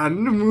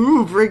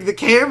stand, bring the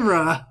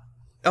camera.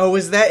 Oh,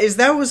 is that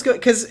what was good?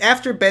 Because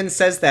after Ben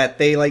says that,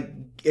 they like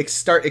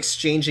start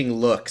exchanging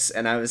looks,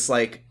 and I was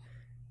like,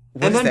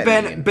 what and does then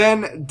that mean?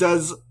 Ben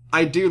does.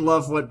 I do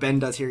love what Ben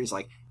does here. He's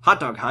like, hot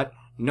dog hut,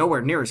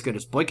 nowhere near as good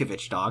as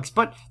Boykovich dogs,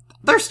 but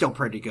they're still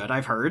pretty good,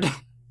 I've heard.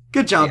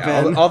 Good job,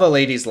 yeah, Ben. All the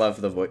ladies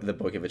love the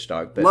Boykovich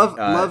dog. But,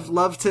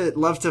 love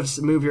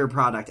to move your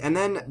product. And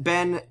then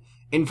Ben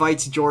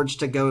invites George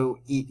to go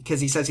eat because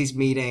he says he's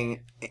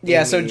meeting.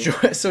 Yeah, Amy.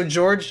 so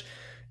George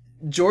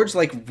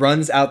like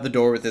runs out the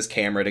door with his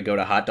camera to go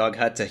to Hot Dog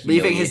Hut to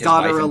humiliate leaving his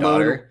daughter wife and alone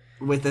daughter.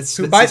 With this.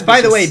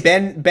 By the way,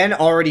 Ben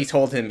already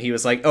told him, he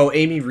was like, oh,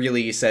 Amy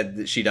really said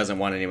that she doesn't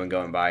want anyone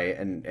going by,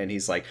 and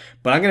he's like,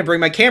 but I'm gonna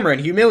bring my camera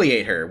and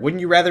humiliate her. Wouldn't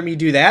you rather me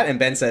do that? And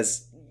Ben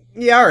says,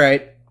 yeah, all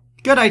right.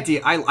 Good idea.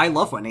 I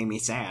love when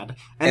Amy's sad.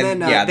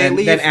 And then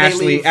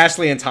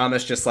Ashley and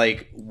Thomas just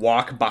like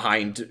walk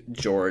behind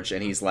George,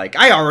 and he's like,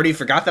 I already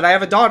forgot that I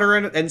have a daughter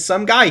and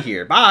some guy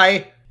here.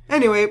 Bye.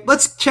 Anyway,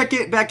 let's check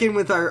it back in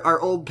with our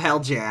old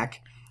pal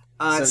Jack.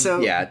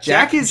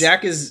 Jack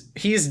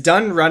is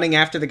done running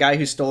after the guy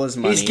who stole his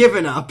money. He's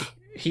given up.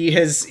 He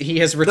has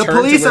returned to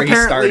where he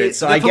started.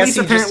 So I guess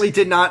the police apparently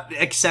did not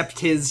accept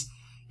his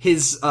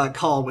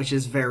call, which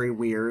is very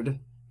weird.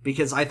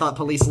 Because I thought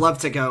police love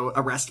to go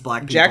arrest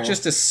black people. Jack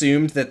just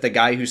assumed that the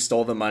guy who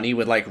stole the money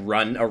would, like,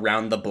 run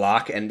around the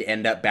block and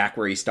end up back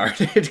where he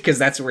started, because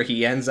that's where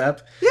he ends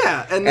up.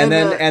 Yeah, and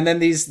then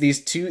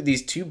these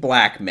two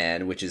black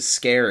men, which is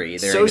scary.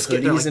 They're in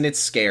hoodies, and it's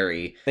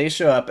scary. They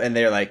show up and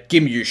they're like,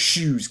 "Give me your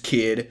shoes,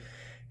 kid."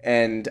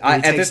 And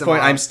at this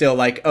point, I'm still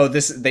like, "Oh,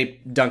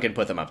 Duncan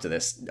put them up to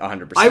this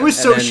 100%." I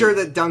was sure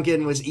that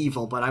Duncan was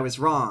evil, but I was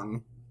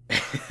wrong.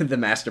 The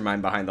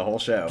mastermind behind the whole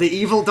show. The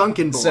evil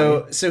Duncan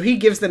boy. So he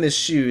gives them his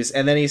shoes,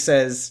 and then he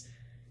says,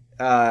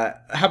 how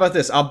about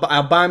this?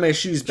 I'll buy my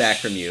shoes back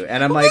from you.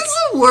 And I'm like, this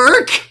will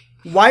work.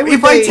 Why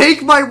would I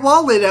take my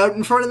wallet out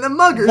in front of the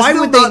muggers? Why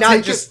would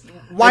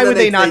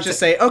they not just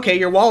say, okay,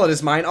 your wallet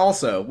is mine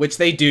also, which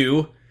they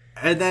do.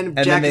 And then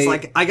Jack is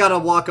like, I gotta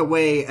walk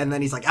away, and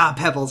then he's like,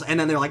 Pebbles, and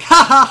then they're like,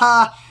 ha ha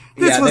ha.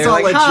 This was all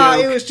a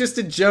joke. It was just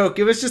a joke.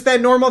 It was just that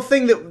normal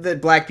thing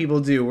that black people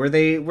do, where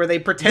they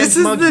pretend to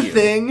mug you. This is the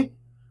thing.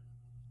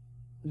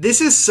 This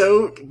is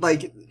so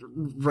like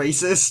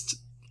racist,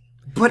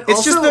 but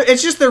it's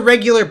just the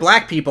regular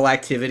black people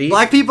activity.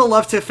 Black people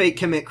love to fake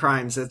commit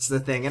crimes. That's the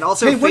thing, and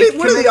also, what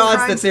are the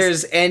odds that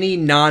there's any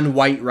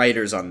non-white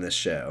writers on this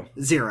show?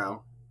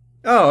 0.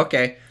 Oh,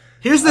 okay.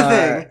 Here's the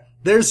thing.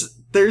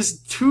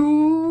 There's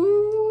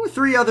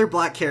 2-3 other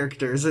black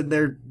characters, and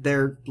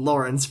they're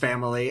Lauren's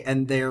family,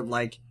 and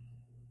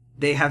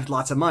they have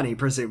lots of money,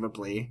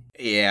 presumably.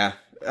 Yeah.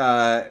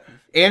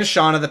 And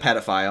Shauna the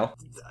pedophile.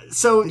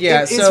 So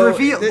yeah, it's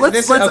revealed.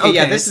 This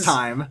is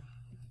time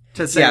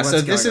to say what's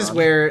going on. This is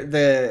where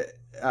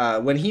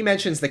when he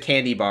mentions the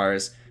candy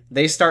bars,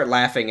 they start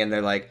laughing, and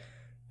they're like,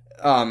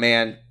 "Oh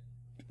man,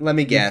 let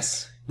me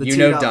guess." You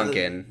know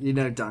Duncan.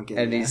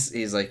 And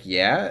he's like,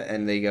 yeah.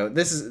 And they go,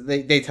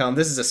 they tell him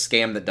this is a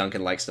scam that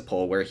Duncan likes to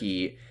pull, where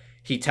he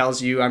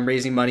tells you, I'm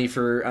raising money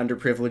for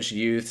underprivileged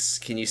youths.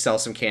 Can you sell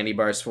some candy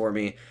bars for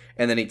me?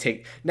 And then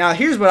now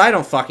here's what I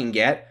don't fucking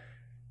get.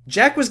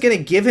 Jack was going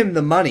to give him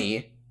the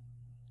money.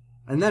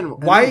 And then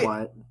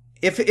what?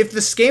 If the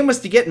scam was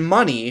to get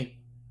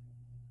money,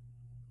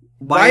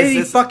 why did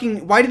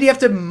he have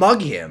to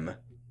mug him?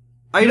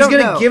 He was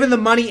going to give him the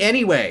money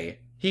anyway.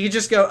 He could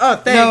just go, oh,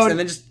 thanks, and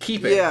then just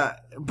keep it. Yeah,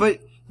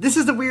 but this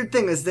is the weird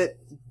thing, is that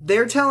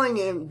they're telling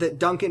him that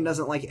Duncan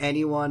doesn't like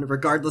anyone,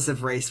 regardless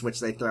of race,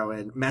 which they throw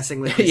in, messing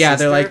with his yeah,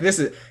 sister.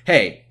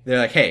 They're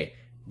like, hey,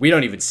 we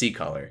don't even see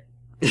color.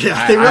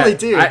 Yeah, they really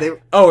do.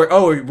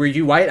 Were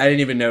you white? I didn't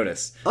even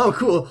notice. Oh,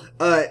 cool.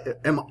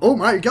 Oh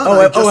my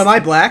god. Am I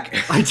black?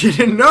 I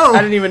didn't know.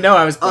 I didn't even know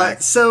I was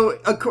black. So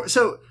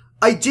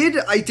I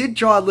did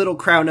draw a little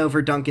crown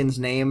over Duncan's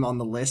name on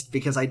the list,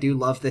 because I do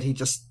love that he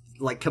just,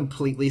 like,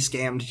 completely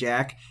scammed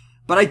Jack.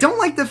 But I don't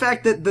like the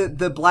fact that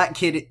the black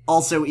kid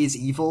also is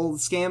evil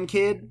scam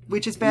kid,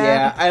 which is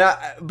bad.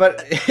 Yeah,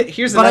 but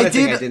here's another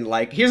thing I didn't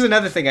like. Here's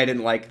another thing I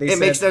didn't like. It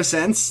makes no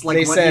sense. Like,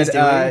 they what said, he's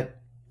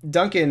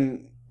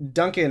doing.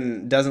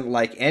 Duncan doesn't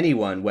like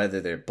anyone,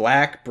 whether they're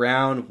black,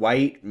 brown,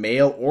 white,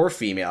 male, or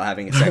female,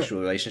 having a sexual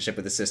relationship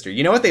with his sister.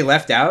 You know what they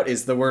left out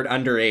is the word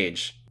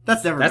underage.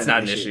 That's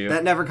not an issue.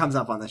 That never comes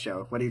up on the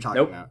show. What are you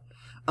talking about?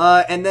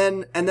 And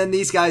then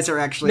these guys are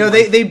actually... No,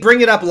 they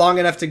bring it up long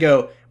enough to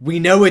go, we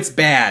know it's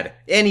bad.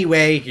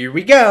 Anyway, here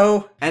we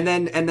go. And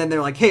then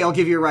they're like, hey, I'll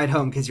give you a ride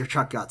home because your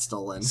truck got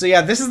stolen. So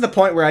yeah, this is the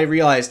point where I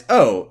realized,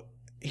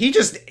 he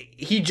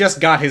just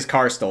got his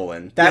car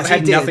stolen. That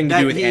had nothing to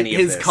do with any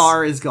of this. His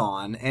car is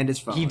gone, and his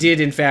phone. He did,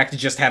 in fact,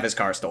 just have his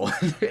car stolen.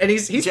 And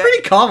he's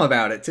pretty calm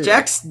about it, too.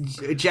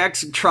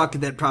 Jack's truck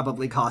that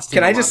probably cost him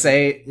Can I just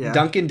say,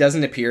 Duncan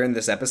doesn't appear in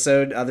this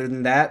episode other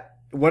than that?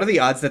 What are the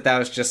odds that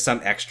was just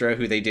some extra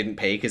who they didn't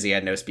pay because he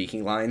had no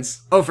speaking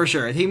lines? Oh, for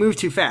sure. He moved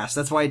too fast.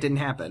 That's why it didn't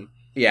happen.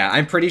 Yeah,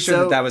 I'm pretty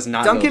sure that was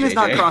not Duncan is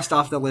not crossed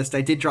off the list.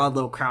 I did draw a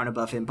little crown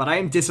above him, but I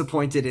am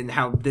disappointed in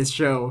how this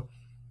show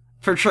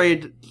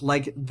portrayed,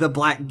 like, the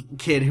black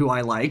kid who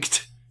I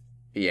liked.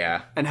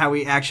 Yeah. And how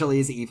he actually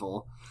is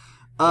evil.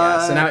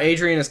 So now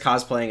Adrian is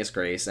cosplaying as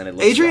Grace, and it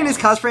looks Adrian wrong. is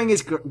cosplaying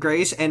as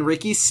Grace, and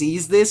Ricky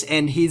sees this,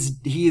 and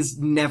he's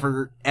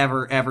never,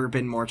 ever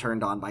been more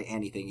turned on by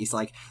anything. He's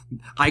like,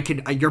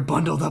 you're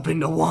bundled up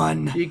into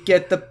one. You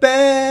get the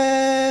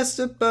best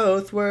of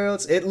both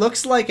worlds. It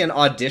looks like an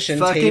audition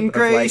fucking tape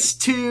Grace of,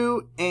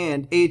 2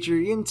 and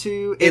Adrian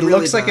 2. It really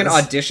looks like an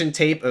audition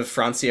tape of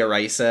Francia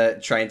Raisa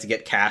trying to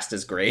get cast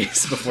as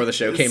Grace before the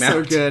show came out.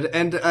 So good.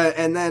 And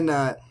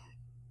then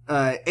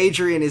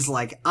Adrian's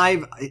like,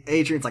 I'm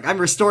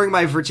restoring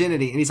my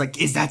virginity. And he's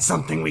like, is that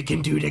something we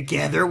can do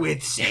together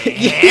with sex?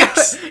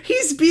 Yes!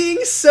 He's being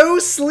so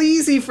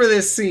sleazy for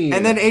this scene.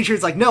 And then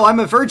Adrian's like, no, I'm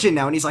a virgin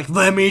now. And he's like,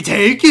 let me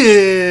take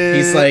it.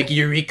 He's like,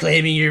 you're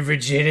reclaiming your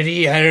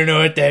virginity? I don't know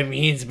what that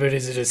means, but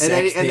is it a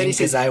sex thing?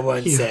 Because I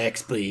want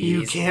sex, please.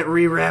 You can't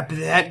rewrap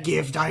that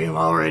gift. I have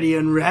already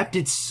unwrapped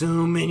it so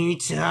many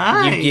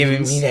times. You've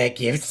given me that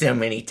gift so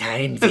many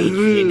times,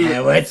 Adrian.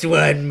 Now what's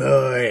one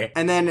more?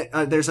 And then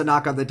there's a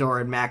knock on the door,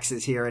 and Max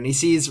is here, and he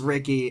sees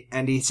Ricky,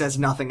 and he says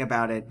nothing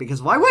about it,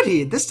 because why would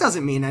he? This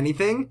doesn't mean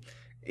anything.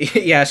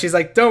 Yeah, she's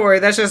like, don't worry,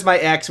 that's just my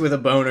ex with a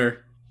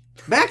boner.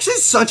 Max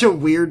is such a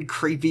weird,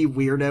 creepy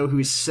weirdo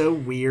who's so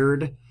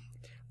weird.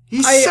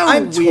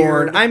 I'm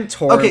torn. I'm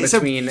torn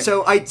between.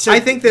 I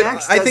think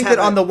that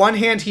on the one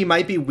hand he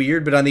might be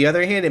weird, but on the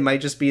other hand it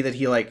might just be that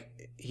he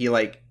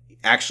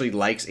actually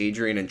likes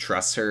Adrian and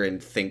trusts her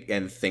and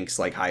thinks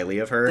like highly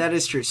of her. That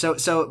is true.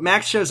 So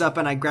Max shows up,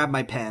 and I grab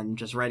my pen,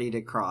 just ready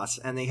to cross,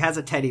 and he has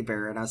a teddy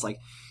bear, and I was like,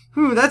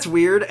 that's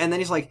weird. And then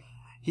he's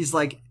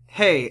like,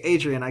 hey,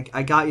 Adrian,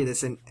 I got you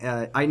this, and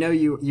I know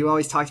you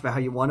always talked about how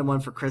you wanted one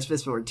for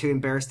Christmas, but were too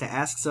embarrassed to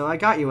ask, so I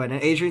got you one.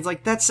 And Adrian's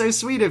like, that's so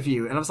sweet of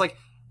you. And I was like,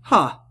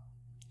 huh.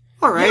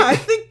 All right. Yeah, I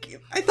think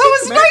that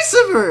was nice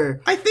of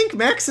her. I think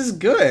Max is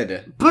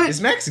good. But is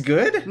Max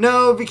good?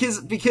 No,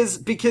 because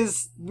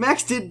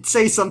Max did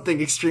say something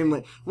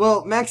extremely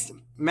well. Max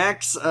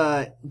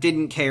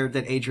didn't care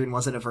that Adrian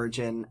wasn't a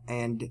virgin,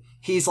 and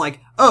he's like,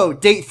 "Oh,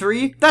 date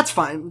 3? That's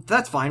fine.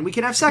 That's fine. We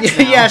can have sex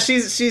now." Yeah,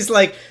 she's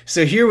like,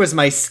 "So here was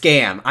my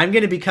scam. I'm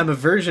going to become a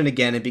virgin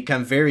again and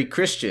become very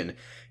Christian,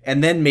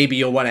 and then maybe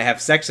you'll want to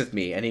have sex with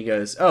me." And he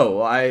goes, "Oh,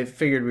 well, I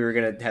figured we were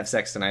going to have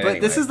sex tonight."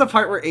 But this is the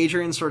part where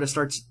Adrian sort of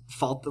starts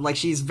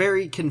she's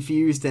very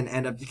confused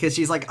and because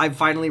she's like, "I'm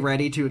finally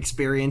ready to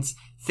experience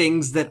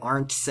things that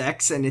aren't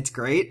sex, and it's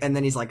great." And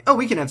then he's like, "Oh,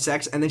 we can have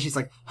sex." And then she's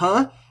like,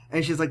 "Huh?"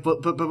 And she's like,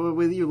 but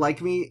will you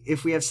like me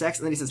if we have sex?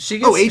 And then he says, she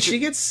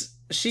gets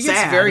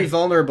very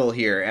vulnerable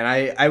here, and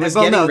I was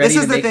getting ready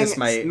to make this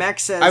my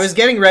Max says, I was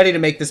getting ready to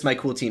make this my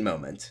cool teen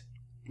moment.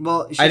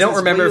 Well, I don't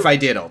remember if I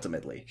did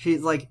ultimately.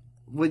 She's like,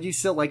 would you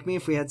still like me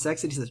if we had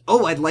sex? And he says,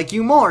 oh, I'd like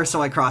you more.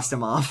 So I crossed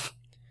him off.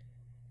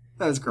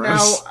 That was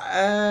gross.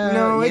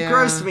 No, it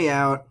grossed me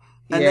out.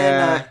 And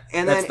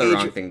then that's the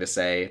wrong thing to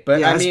say. But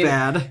yeah, I mean,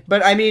 bad.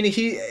 But I mean,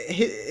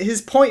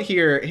 his point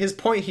here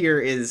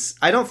is,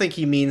 I don't think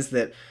he means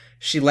that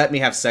she let me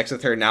have sex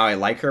with her, now I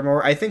like her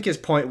more. I think his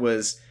point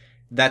was,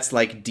 that's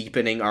like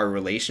deepening our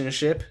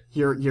relationship.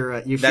 You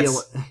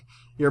feel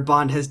your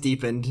bond has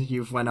deepened.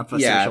 You've went up a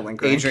social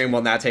link. Adrian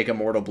will now take a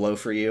mortal blow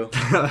for you.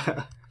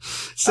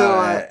 So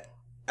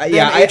I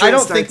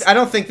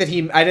don't think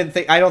he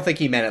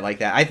meant it like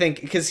that. I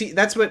think because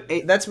that's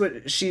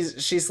what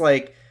she's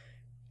like.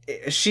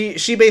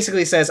 she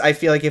basically says, I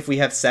feel like if we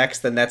have sex,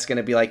 then that's going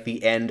to be like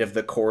the end of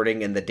the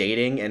courting and the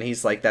dating. And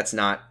he's like, that's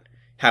not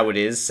how it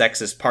is.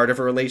 Sex is part of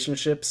a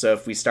relationship. So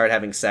if we start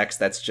having sex,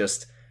 that's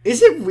just...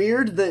 Is it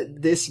weird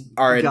that this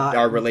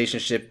our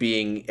relationship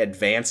being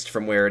advanced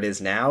from where it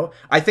is now?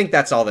 I think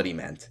that's all that he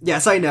meant.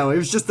 Yes, I know. It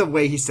was just the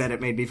way he said it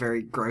made me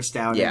very grossed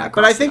out. Yeah,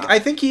 but I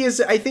think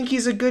he's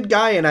a good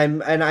guy, and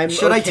I'm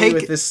should okay I take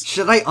with this.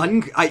 Should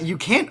I you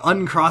can't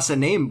uncross a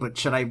name, but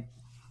should I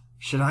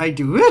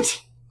do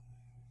it?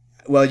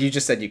 Well, you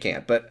just said you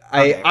can't, but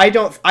Okay. I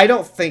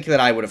don't think that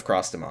I would have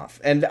crossed him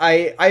off, and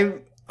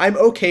I'm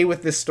okay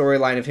with this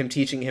storyline of him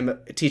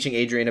teaching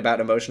Adrian about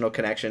emotional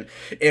connection.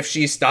 If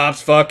she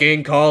stops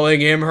fucking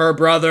calling him her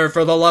brother,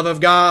 for the love of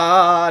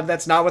God,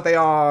 that's not what they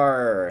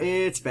are.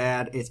 It's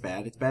bad. It's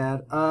bad. It's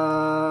bad.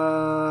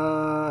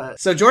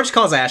 So George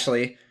calls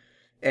Ashley,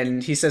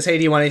 and he says, hey,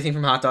 do you want anything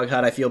from Hot Dog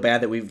Hut? I feel bad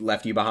that we've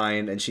left you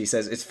behind. And she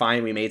says, it's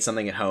fine, we made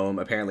something at home.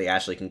 Apparently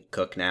Ashley can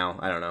cook now.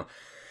 I don't know.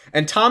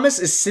 And Thomas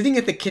is sitting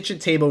at the kitchen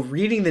table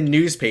reading the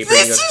newspaper.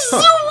 This and he goes, is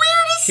huh. the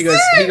weirdest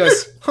He thing!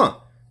 goes, huh,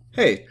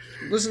 hey,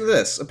 listen to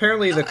this.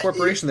 Apparently the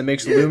corporation that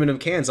makes aluminum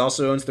cans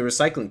also owns the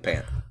recycling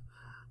plant.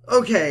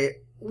 Okay,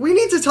 we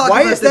need to talk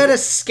Why about is that a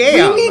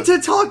scam? We need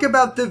to talk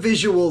about the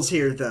visuals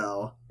here,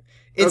 though.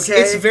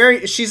 It's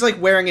very... She's, like,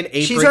 wearing an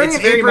apron. She's wearing it's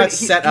an very apron. much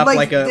set up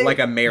like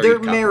a married They're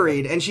couple.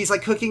 married, and she's,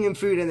 like, cooking him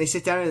food, and they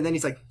sit down, and then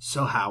he's like,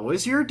 so how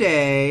was your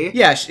day?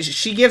 Yeah,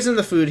 she gives him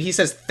the food. He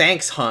says,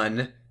 thanks,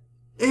 hun.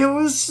 It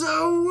was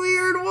so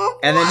weird. What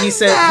And then was he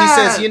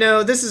says, you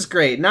know, this is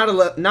great. Not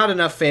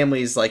enough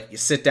families like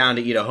sit down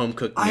to eat a home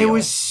cooked meal. I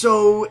was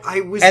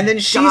And then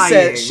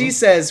dying. she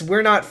says,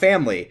 we're not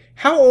family.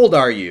 How old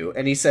are you?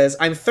 And he says,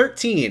 I'm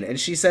 13. And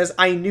she says,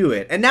 I knew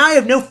it. And now I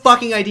have no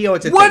fucking idea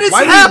what to think. What is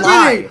Why happening?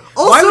 Would he lie?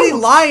 Also- Why would he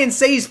lie and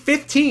say he's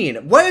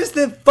 15? What is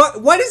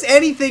what is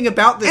anything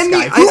about this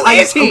guy? Who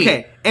is he?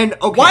 Okay,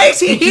 Why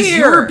is he because here?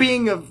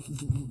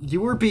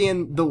 You were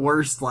being the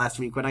worst last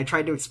week when I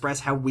tried to express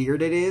how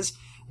weird it is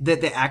that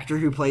the actor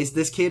who plays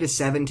this kid is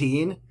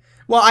 17.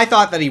 Well, I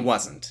thought that he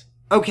wasn't.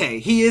 Okay,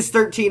 he is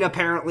 13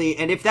 apparently,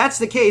 and if that's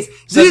the case,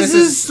 So this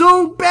is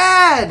so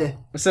bad!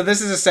 So this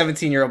is a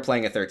 17-year-old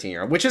playing a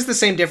 13-year-old, which is the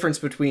same difference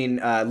between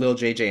Lil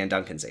JJ and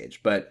Duncan's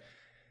age, but...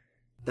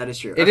 That is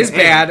true. It is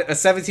bad. A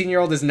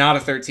 17-year-old is not a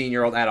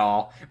 13-year-old at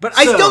all. But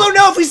I So- still don't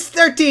know if he's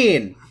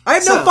 13! I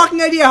have no So-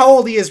 fucking idea how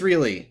old he is,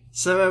 really.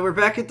 So we're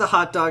back at the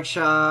hot dog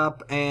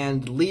shop,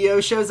 and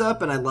Leo shows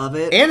up, and I love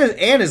it. Anne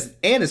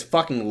is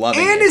fucking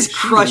loving it. Anne is She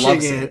crushing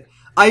loves it.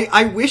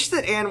 I wish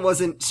that Anne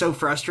wasn't so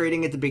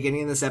frustrating at the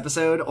beginning of this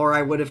episode, or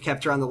I would have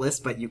kept her on the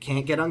list, but you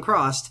can't get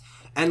uncrossed.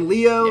 And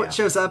Leo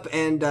shows up,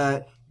 and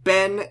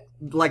Ben,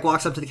 like,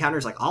 walks up to the counter,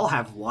 is like, I'll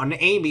have one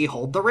Amy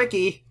hold the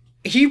Ricky.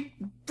 He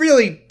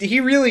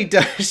really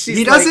does. She's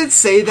He doesn't like,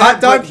 say that,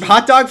 but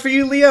hot dog for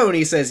you, Leo? And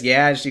he says,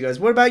 yeah. And she goes,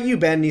 what about you,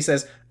 Ben? And he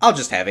says, I'll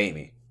just have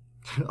Amy.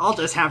 I'll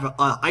just have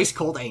ice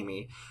cold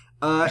Amy.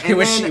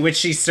 And which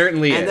she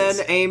certainly and is.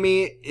 then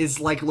Amy is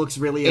like looks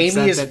really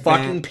upset. Amy is that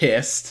fucking Ben,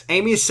 pissed.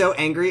 Amy is so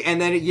angry, and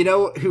then you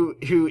know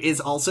who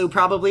is also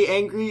probably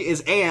angry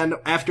is Anne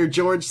after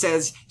George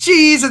says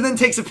cheese and then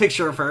takes a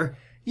picture of her.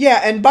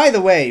 Yeah, and by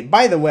the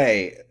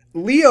way,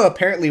 Leo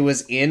apparently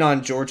was in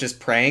on George's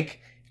prank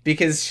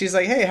because she's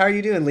like, hey, how are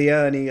you doing,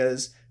 Leo? And he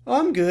goes, oh,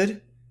 I'm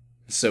good.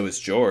 So is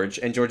George.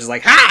 And George is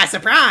like, ha,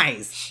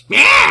 surprise!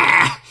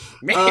 Yeah.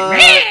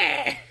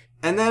 Meh.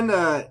 And then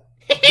there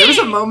was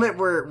a moment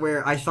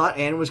where I thought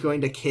Anne was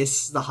going to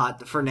kiss the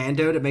hot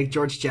Fernando to make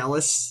George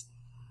jealous.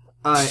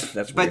 That's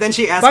but weird. then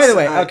she asks. By the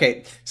way,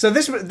 okay, so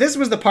this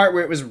was the part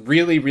where it was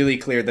really, really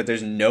clear that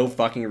there's no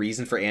fucking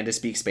reason for Anne to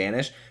speak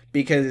Spanish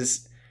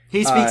because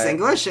he speaks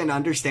English and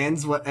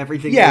understands what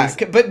everything yeah, is.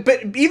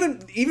 but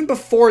even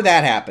before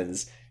that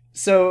happens.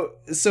 So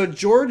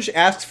George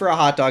asks for a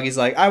hot dog. He's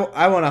like,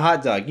 I want a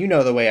hot dog. You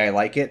know the way I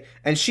like it.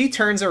 And she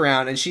turns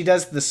around and she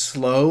does the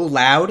slow,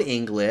 loud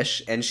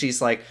English. And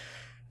she's like,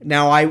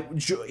 now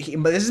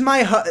this is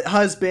my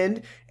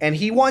husband, and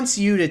he wants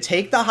you to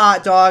take the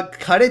hot dog,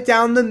 cut it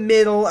down the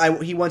middle.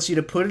 He wants you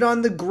to put it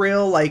on the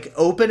grill, like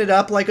open it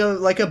up like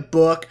a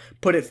book,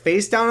 put it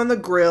face down on the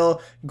grill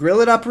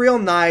it up real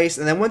nice,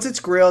 and then once it's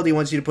grilled, he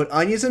wants you to put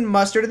onions and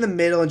mustard in the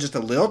middle and just a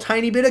little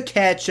tiny bit of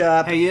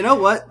ketchup. Hey, you know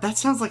what? That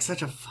sounds like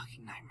such a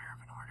fucking nightmare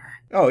of an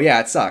order. Oh yeah,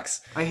 it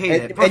sucks. I hate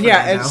it. And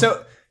yeah, and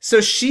so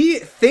she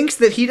thinks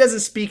that he doesn't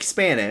speak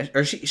Spanish,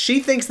 or she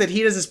thinks that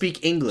he doesn't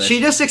speak English.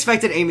 She just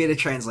expected Amy to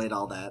translate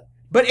all that.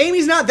 But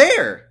Amy's not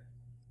there.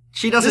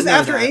 She doesn't This is know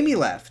after that. Amy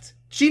left.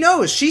 She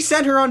knows. She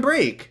sent her on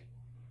break.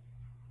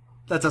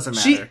 That doesn't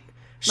matter.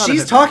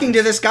 She's talking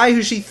to this guy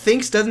who she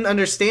thinks doesn't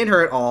understand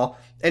her at all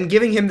and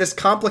giving him this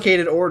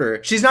complicated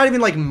order. She's not even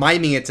like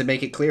miming it to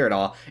make it clear at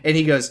all. And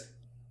he goes,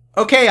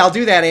 okay, I'll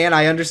do that, Anne.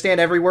 I understand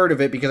every word of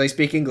it because I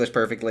speak English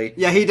perfectly.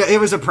 Yeah, it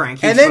was a prank.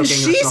 He And then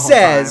spoke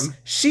English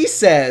she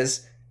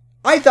says,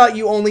 I thought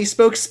you only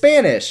spoke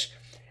Spanish.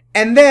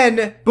 And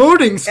then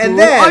boarding school. And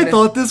then- I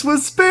thought this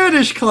was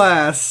Spanish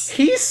class.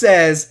 he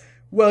says,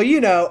 Well,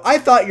 you know, I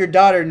thought your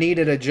daughter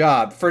needed a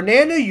job.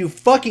 Fernando, you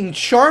fucking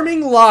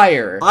charming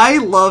liar. I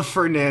love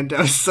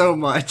Fernando so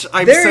much.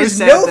 There is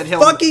no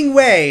fucking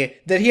way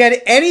that he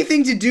had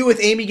anything to do with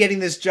Amy getting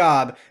this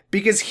job,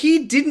 because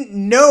he didn't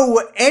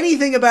know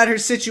anything about her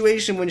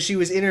situation when she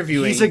was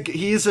interviewing.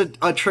 He's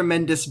a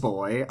tremendous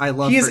boy. I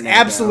love. He is Fernando.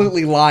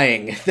 Absolutely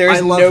lying. There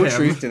is no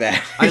truth to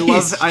that. I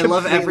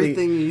love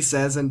everything he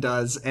says and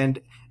does, and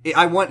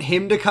I want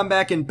him to come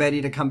back and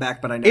Betty to come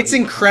back, but I know it's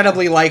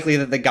incredibly likely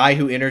that the guy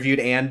who interviewed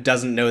Anne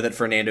doesn't know that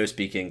Fernando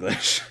speaks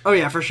English. Oh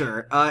yeah, for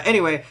sure.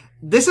 Anyway,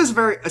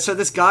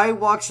 this guy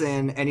walks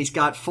in and he's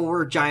got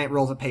 4 giant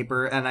rolls of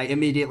paper, and I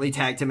immediately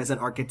tagged him as an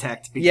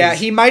architect. Because yeah,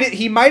 he might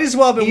as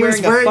well have been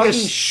wearing a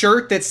fucking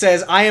shirt that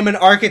says "I am an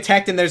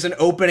architect and there's an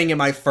opening in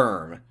my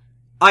firm."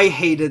 I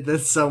hated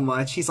this so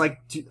much. He's like,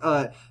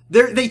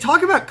 they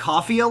talk about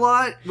coffee a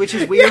lot, which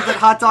is weird that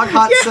Hot Dog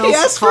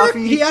sells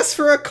coffee. He asks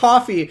for a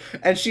coffie,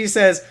 and she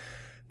says,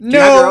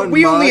 "No,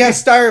 we only have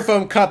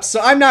styrofoam cups, so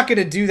I'm not going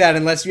to do that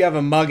unless you have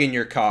a mug in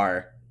your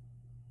car."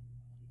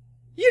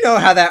 You know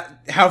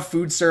how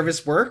food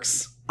service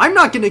works. I'm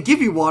not going to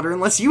give you water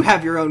unless you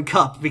have your own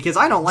cup, because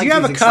I don't like using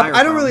styrofoam. Do you have a cup?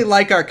 I don't really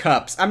like our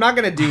cups. I'm not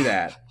going to do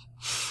that.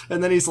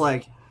 And then he's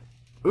like,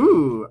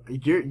 "Ooh,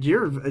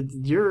 you're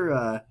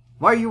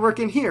why are you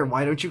working here?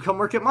 Why don't you come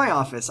work at my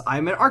office?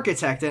 I'm an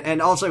architect."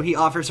 And also he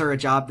offers her a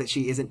job that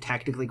she isn't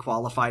technically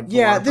qualified for.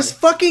 Yeah, this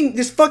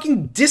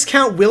fucking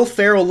discount Will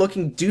Ferrell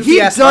looking doofy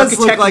ass architect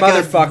look like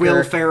motherfucker. A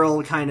Will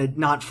Ferrell kind of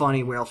not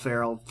funny Will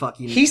Ferrell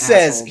fucking. He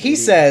says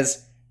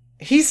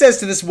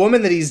to this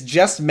woman that he's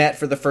just met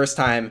for the first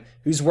time,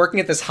 who's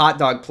working at this hot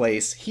dog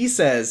place. He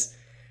says,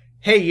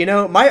 "Hey, you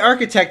know, my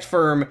architect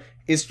firm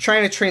is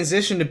trying to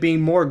transition to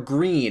being more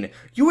green.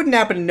 You wouldn't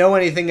happen to know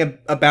anything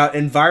about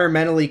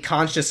environmentally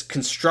conscious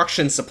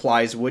construction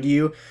supplies, would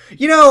you?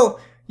 You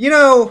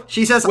know."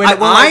 She says, "When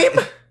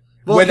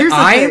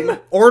I'm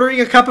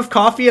ordering a cup of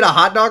coffee at a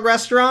hot dog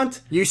restaurant,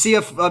 you see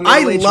a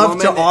I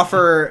love to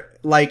offer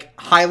like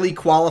highly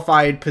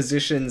qualified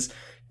positions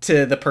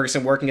to the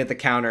person working at the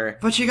counter."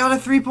 But she got a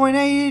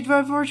 3.8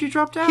 before she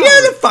dropped out.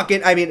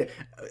 Yeah,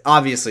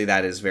 obviously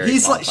that is very.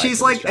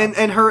 She's like,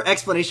 and her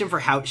explanation for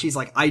how she's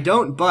like, "I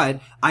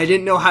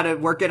didn't know how to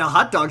work at a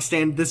hot dog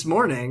stand this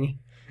morning."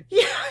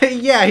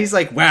 Yeah. He's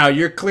like, "Wow,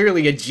 you're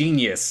clearly a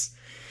genius."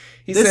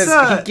 He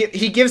says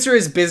he gives her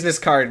his business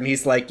card, and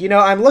he's like, "You know,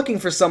 I'm looking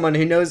for someone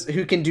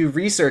who can do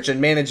research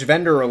and manage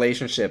vendor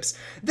relationships."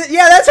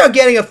 That's how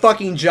getting a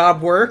fucking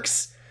job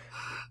works.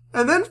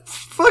 And then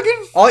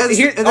fucking all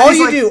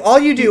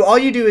you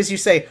do is you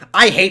say,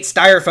 "I hate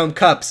styrofoam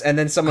cups," and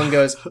then someone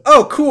goes,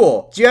 "Oh,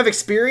 cool. Do you have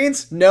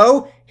experience?"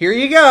 "No. Here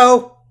you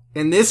go."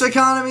 In this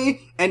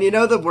economy, and you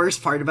know the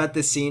worst part about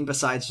this scene,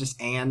 besides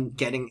just Anne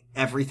getting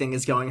everything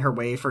is going her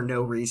way for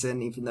no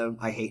reason, even though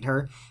I hate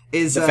her,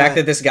 is the fact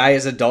that this guy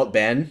is adult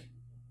Ben.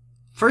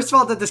 First of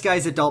all, that this guy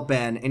is adult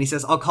Ben, and he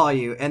says, "I'll call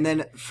you," and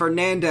then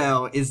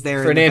Fernando is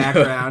there in the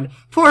background.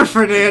 Poor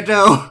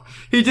Fernando.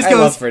 I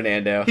love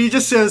Fernando. He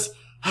just says,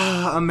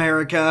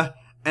 "America,"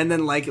 and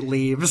then like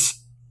leaves.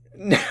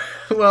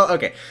 Well,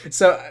 okay.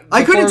 So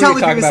I couldn't tell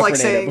if he was like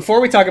saying. Before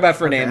we talk about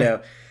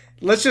Fernando,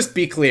 let's just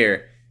be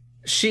clear.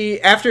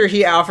 After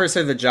he offers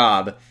her the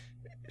job,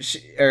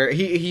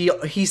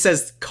 he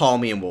says, "Call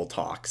me and we'll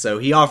talk." So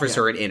he offers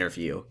her an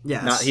interview.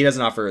 Yes. He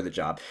doesn't offer her the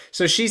job.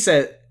 So she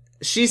says,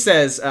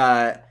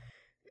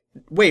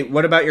 "Wait,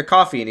 what about your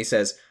coffee?" And he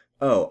says,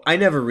 "Oh, I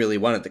never really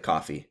wanted the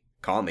coffee.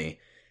 Call me."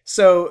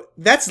 So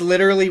that's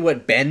literally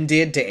what Ben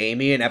did to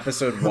Amy in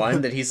episode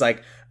 1, that he's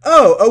like,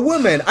 "Oh, a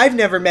woman. I've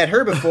never met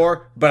her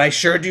before, but I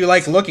sure do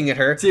like looking at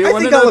her. I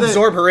think I'll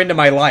absorb her into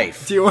my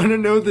life." Do you want to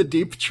know the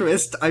deep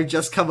twist I've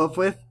just come up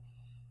with?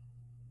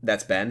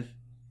 That's Ben?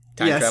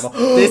 Time yes. travel?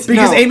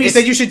 Because Amy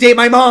said you should date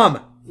my mom!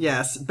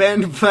 Yes,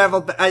 Ben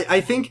traveled. I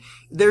think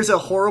there's a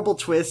horrible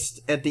twist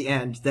at the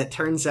end that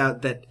turns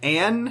out that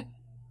Anne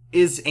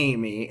is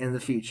Amy in the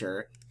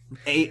future.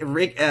 Ben,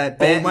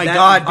 oh my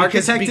god,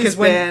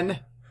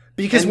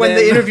 because when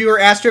the interviewer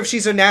asked her if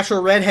she's a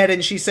natural redhead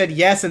and she said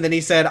yes, and then he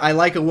said, "I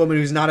like a woman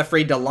who's not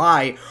afraid to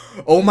lie."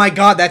 Oh my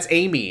god, that's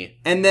Amy.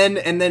 And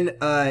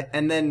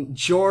then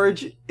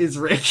George is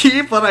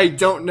Ricky, but I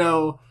don't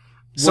know.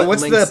 So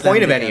what's the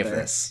point of any of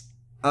this?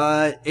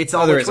 It's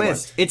all a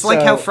twist. It's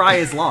like how Fry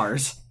is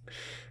Lars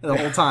the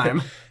whole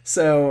time.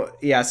 So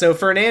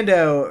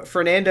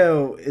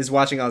Fernando is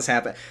watching all this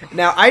happen.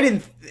 Now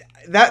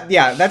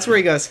that's where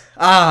he goes,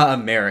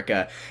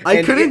 America.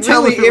 I couldn't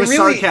tell if it was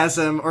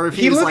sarcasm or if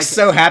he was looks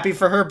so happy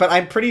for her, but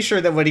I'm pretty sure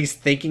that what he's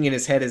thinking in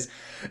his head is,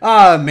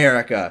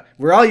 America,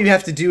 where all you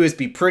have to do is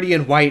be pretty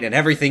and white and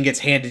everything gets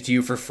handed to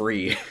you for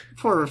free.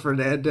 Poor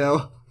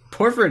Fernando.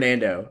 Poor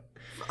Fernando.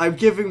 I'm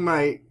giving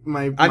my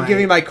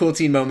giving my cool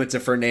teen moment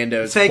to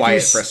Fernando's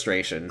quiet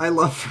frustration. I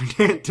love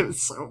Fernando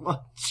so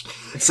much.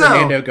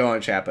 Fernando, go on,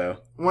 Chapo.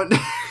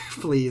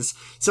 Please.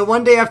 So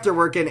one day after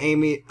work, and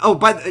Amy.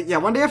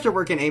 One day after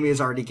work, and Amy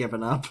has already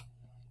given up.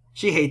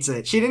 She hates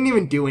it. She didn't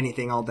even do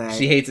anything all day.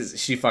 She hates it.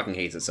 She fucking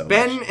hates it so much.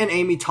 Ben and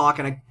Amy talk,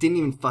 and I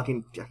didn't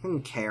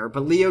care.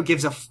 But Leo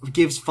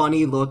gives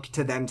funny look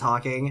to them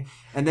talking,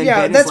 and then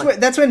Ben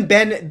that's when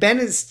Ben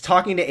is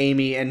talking to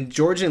Amy, and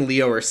George and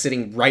Leo are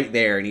sitting right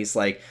there, and he's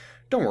like,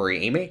 "Don't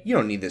worry, Amy. You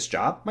don't need this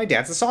job. My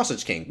dad's the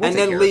Sausage King. We'll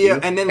take care of you."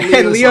 And then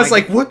Leo's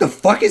like, "What the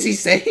fuck is he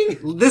saying?"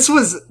 This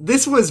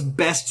was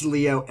best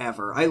Leo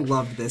ever. I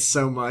loved this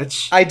so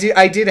much. I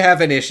did have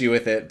an issue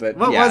with it, but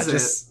what was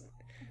it?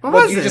 What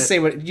was it?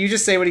 You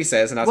just say what he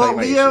says, and I'll tell you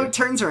my Leo issue.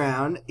 turns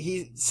around.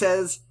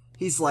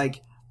 He's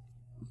like,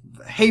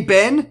 "Hey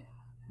Ben,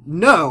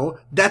 no,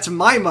 that's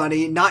my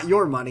money, not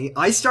your money.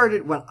 I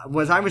started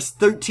when I was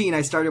 13.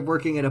 I started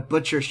working at a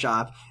butcher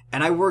shop,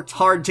 and I worked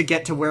hard to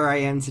get to where I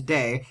am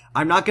today.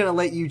 I'm not gonna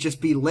let you just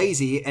be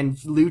lazy and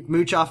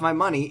mooch off my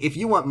money. If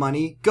you want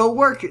money, go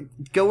work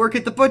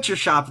at the butcher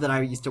shop that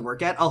I used to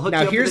work at. I'll hook you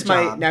up with a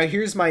job." Now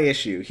here's my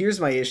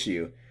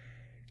issue.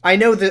 I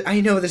know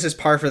this is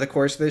par for the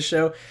course of this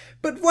show,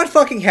 but what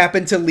fucking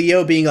happened to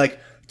Leo being like,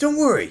 "Don't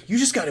worry, you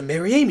just gotta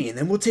marry Amy and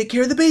then we'll take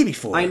care of the baby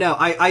for her." I know,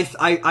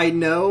 I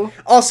know.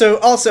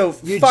 Also,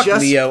 fuck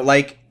Leo.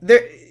 Like,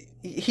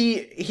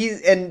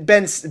 and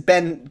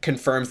Ben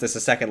confirms this a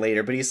second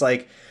later, but he's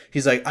like,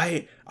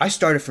 I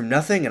started from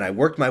nothing and I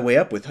worked my way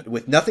up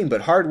with nothing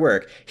but hard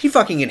work. He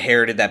fucking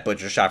inherited that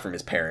butcher shop from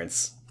his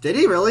parents. Did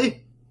he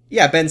really?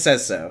 Yeah, Ben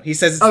says so. He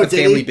says it's the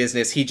family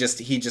business. He just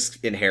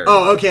inherited.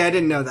 Oh, okay, I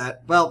didn't know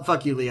that. Well,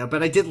 fuck you, Leo.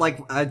 But I do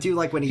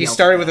like when he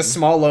started with a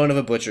small loan of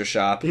a butcher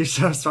shop. He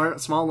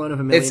started small loan of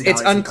 $1 million.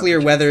 It's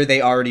unclear whether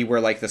they already were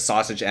like the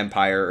Sausage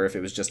Empire or if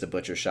it was just a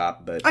butcher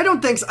shop. But I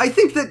don't think so. I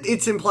think that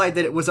it's implied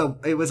that it was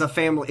a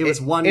family. It was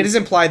one. It is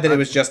implied that it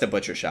was just a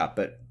butcher shop,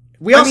 but.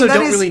 We also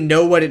don't really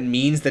know what it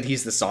means that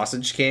he's the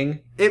Sausage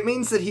King. It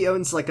means that he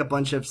owns like a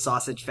bunch of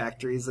sausage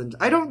factories, and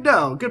I don't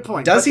know. Good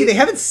point. Does he? They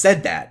haven't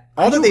said that.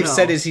 All that they've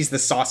said is he's the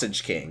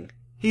Sausage King.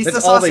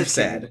 That's all they've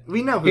said.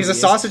 We know who he's a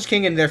Sausage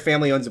King, and their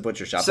family owns a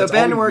butcher shop. So That's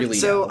Ben all we worked. Really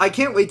so know. I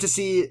can't wait to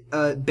see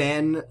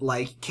Ben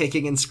like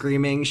kicking and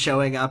screaming,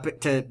 showing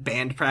up to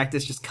band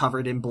practice just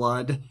covered in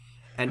blood,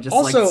 and just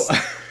also.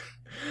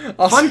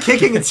 Fun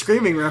kicking and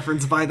screaming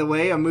reference, by the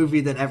way, a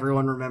movie that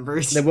everyone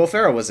remembers. That Will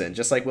Ferrell was in,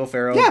 just like Will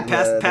Ferrell. Yeah,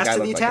 Pass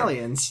to the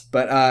Italians.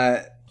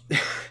 But,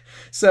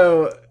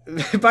 so,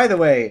 by the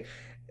way,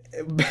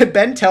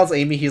 Ben tells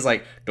Amy, he's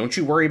like, "Don't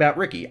you worry about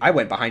Ricky. I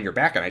went behind your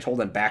back and I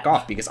told him back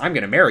off because I'm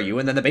going to marry you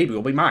and then the baby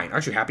will be mine.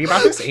 Aren't you happy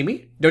about this,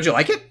 Amy? Don't you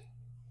like it?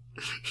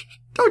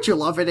 Don't you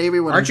love it, Amy?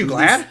 Aren't you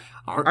glad?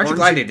 Aren't you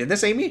glad they did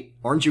this, Amy?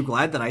 Aren't you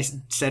glad that I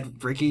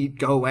said, Ricky,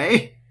 go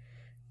away?"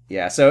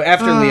 Yeah, so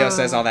after Leo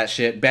says all that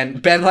shit,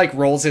 Ben like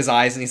rolls his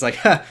eyes and he's like,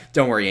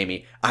 "Don't worry,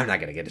 Amy. I'm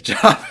not gonna get a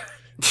job."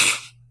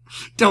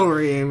 Don't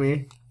worry,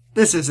 Amy.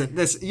 This isn't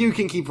this. You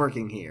can keep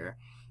working here.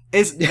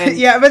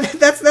 Yeah, but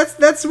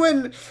that's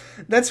when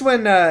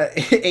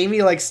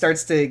Amy like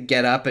starts to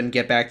get up and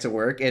get back to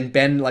work, and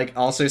Ben like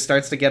also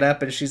starts to get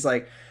up, and she's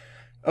like,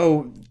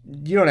 "Oh,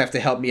 you don't have to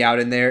help me out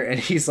in there," and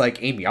he's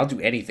like, "Amy, I'll do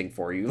anything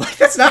for you." Like,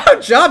 that's not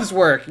how jobs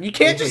work. You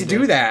can't just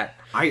do that.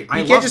 I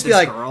can't just be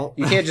like, girl.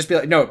 You can't just be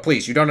like, "No,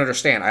 please, you don't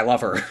understand. I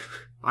love her."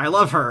 I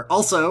love her.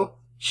 Also,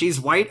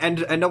 she's white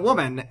and a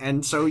woman,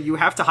 and so you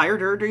have to hire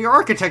her to do your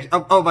architect.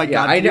 Oh my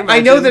god! I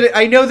know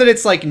that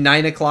it's like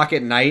 9:00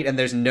 at night and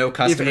there's no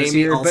customers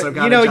here,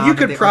 but you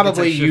could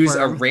probably use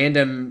a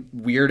random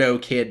weirdo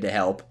kid to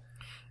help.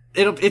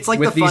 It's like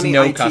with the funny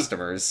these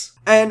customers.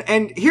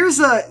 And here's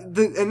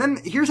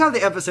here's how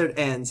the episode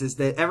ends: is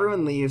that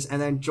everyone leaves, and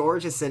then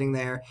George is sitting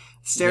there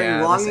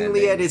staring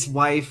longingly at his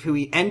wife, who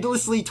he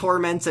endlessly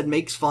torments and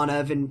makes fun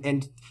of,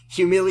 and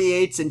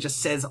humiliates, and just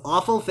says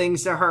awful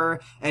things to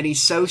her. And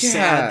he's so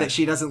sad that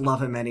she doesn't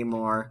love him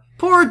anymore.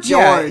 Poor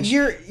George.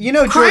 Yeah,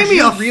 cry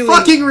George, me a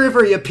fucking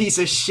river, you piece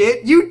of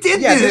shit. You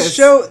did this.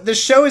 The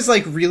show is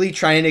like really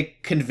trying to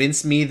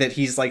convince me that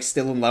he's like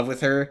still in love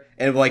with her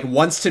and like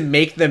wants to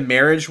make the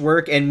marriage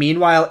work. And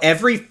meanwhile,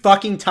 every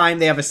fucking time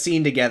they have a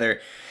scene together,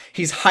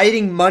 he's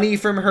hiding money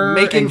from her,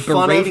 making and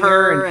fun of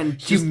her,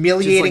 and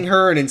humiliating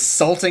her and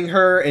insulting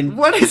her. And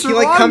what is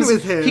wrong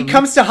with him? He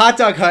comes to Hot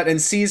Dog Hut and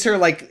sees her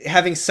like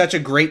having such a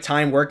great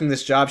time working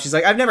this job. She's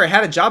like, "I've never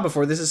had a job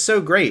before. This is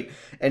so great."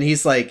 And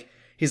he's like,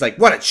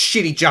 "What a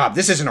shitty job!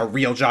 This isn't a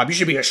real job. You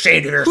should be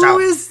ashamed of yourself." Who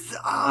is?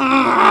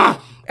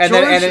 And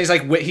then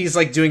he's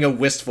like doing a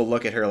wistful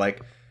look at her,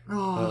 like,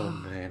 "Oh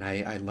man,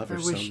 I love her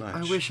so much.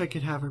 I wish I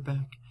could have her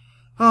back."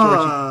 George,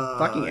 you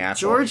fucking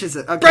asshole. George is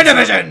okay,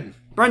 Brendavision.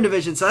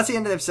 Brendavision. So that's the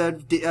end of the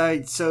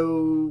episode.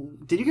 So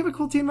did you give a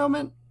cool teen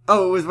moment?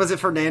 Oh, was it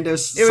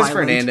Fernando's? It was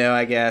Fernando,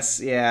 I guess.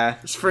 Yeah.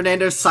 It's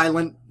Fernando's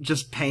silent,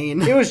 just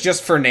pain. It was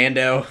just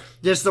Fernando.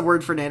 Just the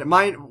word Fernando.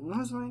 What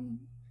was mine?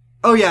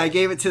 Oh yeah, I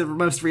gave it to the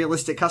most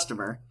realistic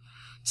customer.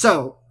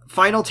 So,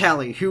 final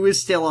tally. Who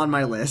is still on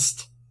my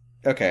list?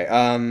 Okay,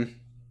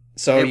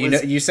 so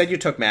you said you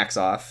took Max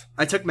off.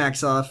 I took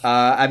Max off.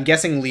 I'm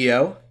guessing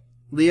Leo.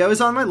 Leo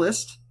is on my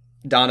list.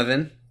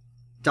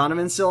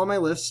 Donovan's still on my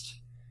list.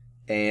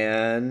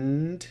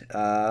 And,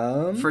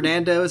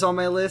 Fernando is on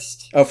my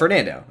list. Oh,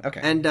 Fernando.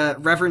 Okay. And,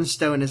 Reverend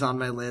Stone is on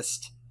my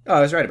list. Oh,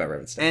 I was right about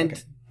Reverend Stuff. And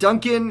okay.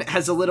 Duncan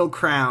has a little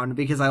crown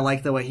because I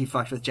like the way he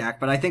fucked with Jack,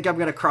 but I think I'm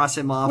going to cross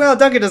him off. Well,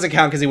 Duncan doesn't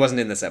count because he wasn't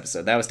in this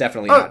episode. That was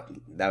definitely not.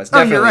 That was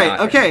definitely you're right. not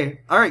him.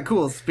 Okay. All right,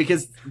 cool.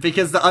 Because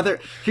the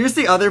other... Here's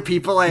the other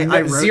people I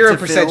wrote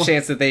 0%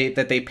 chance that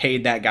they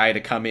paid that guy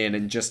to come in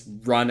and just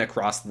run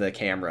across the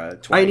camera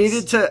twice. I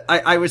needed to...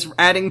 I was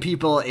adding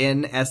people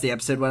in as the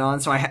episode went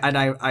on, so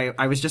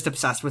I was just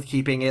obsessed with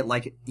keeping it,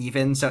 like,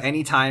 even. So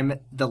anytime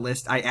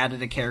I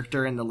added a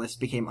character and the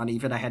list became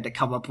uneven, I had to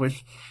come up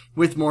with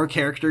more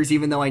characters,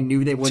 even though I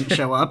knew they wouldn't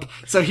show up.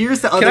 So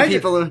here's the other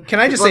people Can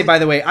I just say, by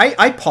the way,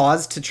 I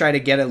paused to try to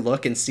get a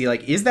look and see,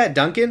 like, is that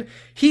Duncan?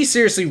 He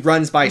seriously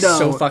runs by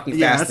so fucking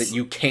fast that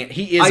you can't.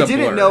 He is a blur. I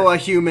didn't know a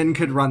human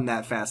could run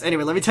that fast.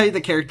 Anyway, let me tell you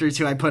the characters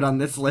who I put on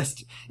this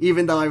list,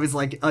 even though I was,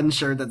 like,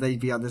 unsure that they'd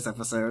be on this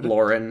episode.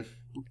 Lauren.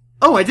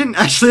 Oh, I didn't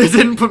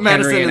put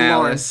Madison Henry and Lauren.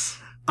 Alice.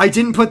 I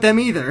didn't put them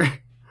either.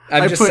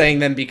 I'm just saying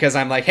them because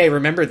I'm like, hey,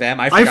 remember them?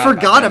 I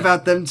forgot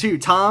about them too.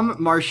 Tom,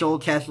 Marshall,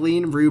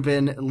 Kathleen,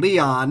 Ruben,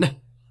 Leon,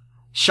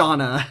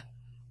 Shauna,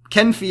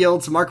 Ken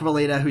Fields, Mark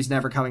Molina, who's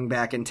never coming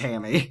back, and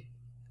Tammy.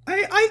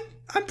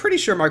 I'm pretty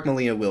sure Mark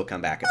Molina will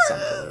come back at some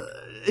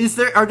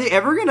point. Are they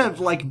ever gonna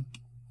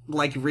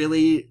like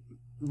really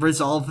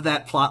resolve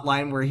that plot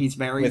line where he's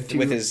married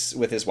with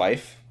his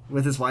wife?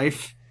 With his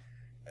wife?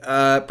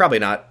 Probably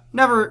not.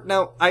 Never.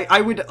 No, I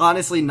would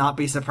honestly not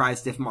be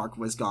surprised if Mark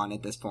was gone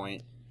at this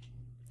point.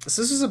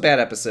 So this was a bad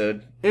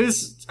episode. It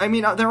was. I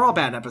mean, they're all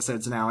bad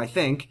episodes now. I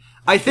think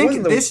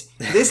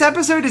this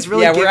episode is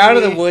really. Yeah, we're out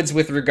of the woods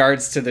with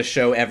regards to the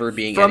show ever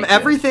being. From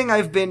everything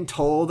I've been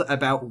told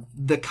about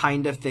the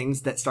kind of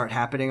things that start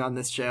happening on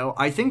this show,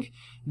 I think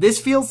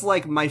this feels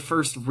like my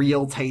first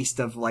real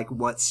taste of like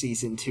what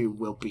season 2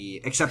 will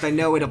be. Except I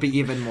know it'll be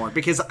even more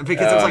because it was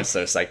like I'm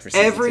so psyched for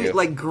season 2.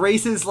 Like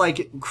Grace's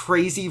like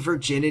crazy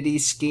virginity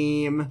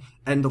scheme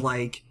and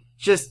like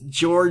just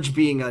George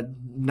being a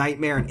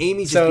nightmare and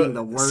Amy just being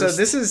the worst. So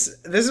this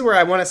is where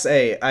I want to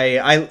say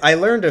I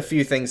learned a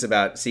few things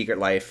about Secret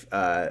Life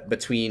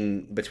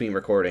between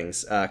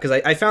recordings because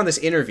I found this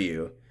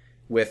interview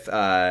with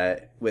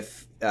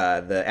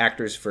the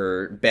actors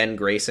for Ben,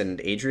 Grace,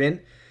 and Adrian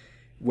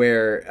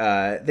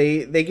where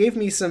they gave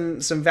me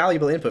some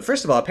valuable input.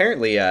 First of all,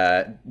 apparently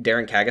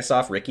Darren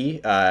Kagasoff,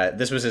 Ricky,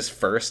 this was his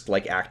first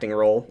like acting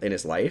role in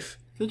his life.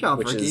 Good job,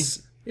 Ricky.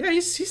 He's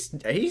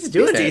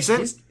doing it.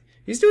 Decent.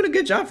 He's doing a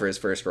good job for his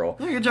first role.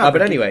 Yeah, good job.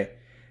 But anyway,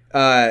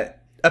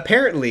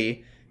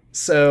 apparently,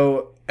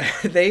 so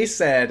they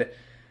said...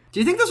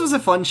 Do you think this was a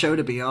fun show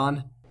to be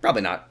on?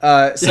 Probably not.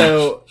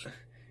 So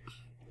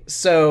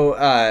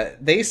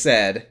they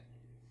said...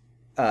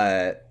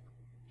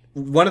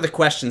 one of the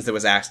questions that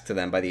was asked to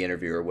them by the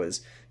interviewer was,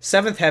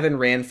 Seventh Heaven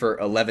ran for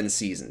 11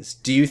 seasons.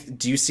 Do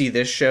you see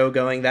this show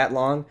going that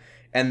long?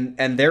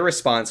 And their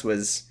response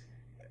was...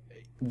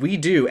 We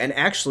do, and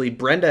actually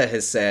Brenda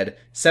has said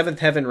Seventh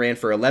Heaven ran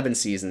for 11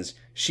 seasons.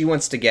 She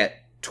wants to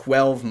get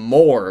 12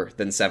 more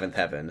than Seventh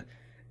Heaven.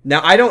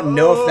 Now I don't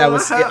know if that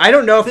was. I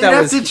don't know if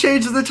that was. They'd have to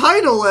change the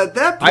title at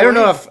that point. I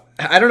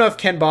don't know if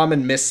Ken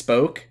Bauman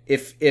misspoke.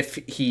 If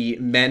he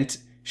meant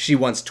she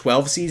wants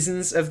 12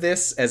 seasons of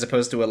this as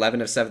opposed to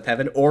 11 of Seventh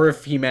Heaven, or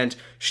if he meant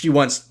she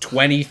wants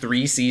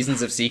 23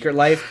 seasons of Secret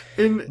Life.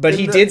 But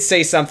he did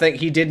say something.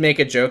 He did make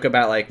a joke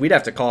about like we'd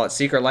have to call it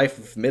Secret Life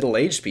of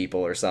middle-aged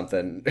people or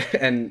something.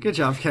 And good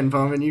job, Ken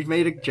Bowman. You've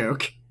made a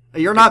joke.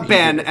 You're not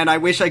Ben, and I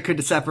wish I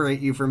could separate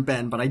you from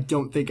Ben, but I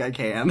don't think I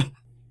can.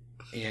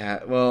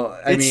 Yeah, well,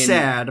 I mean, it's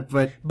sad,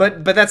 but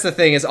that's the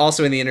thing is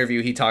also in the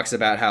interview he talks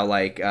about how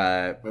like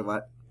wait,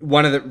 what?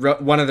 One of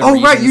the oh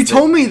right, you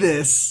told me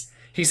this.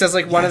 He says,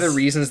 like, one of the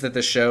reasons that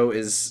the show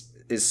is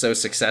so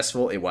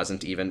successful, it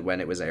wasn't even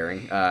when it was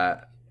airing,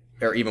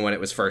 or even when it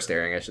was first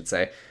airing, I should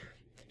say.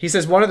 He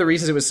says one of the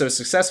reasons it was so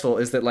successful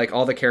is that, like,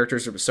 all the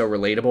characters are so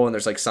relatable, and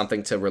there's, like,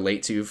 something to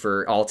relate to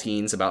for all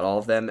teens about all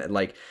of them, and,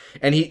 like,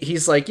 and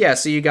he's like, yeah,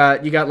 so you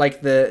got,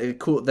 like,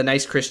 the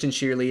nice Christian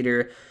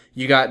cheerleader,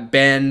 you got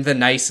Ben, the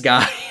nice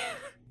guy,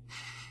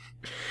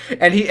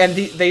 and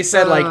they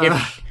said, like,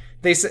 if...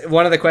 They said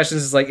one of the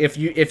questions is like if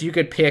you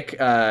could pick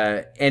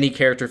any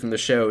character from the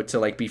show to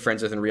like be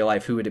friends with in real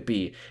life, who would it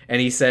be? And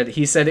he said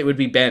it would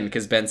be Ben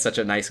because Ben's such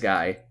a nice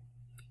guy.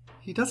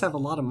 He does have a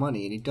lot of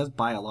money and he does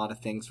buy a lot of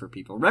things for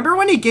people. Remember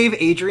when he gave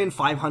Adrian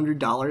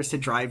 $500 to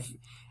drive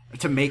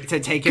to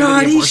take him?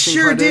 God, to the abortion he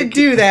sure clinic? did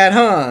do that,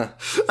 huh?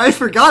 I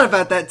forgot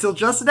about that till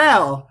just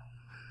now.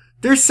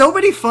 There's so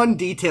many fun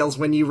details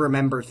when you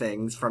remember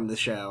things from the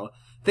show.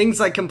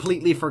 Things I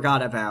completely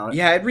forgot about.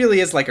 Yeah, it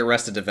really is like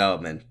Arrested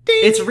Development.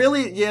 Ding! It's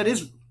really, yeah, it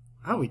is.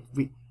 Oh,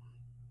 we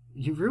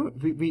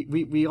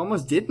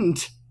almost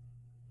didn't.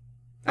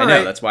 I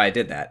know, that's why I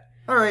did that.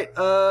 All right,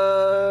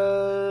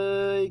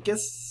 I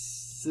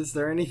guess, is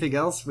there anything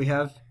else we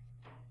have?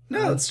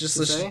 No, let's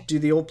just do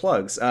the old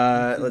plugs.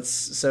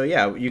 So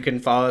yeah, you can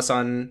follow us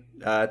on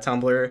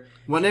Tumblr.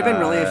 Wouldn't it have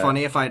been really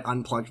funny if I'd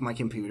unplugged my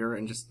computer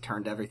and just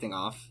turned everything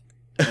off?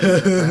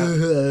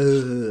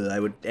 I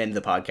would end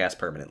the podcast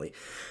permanently.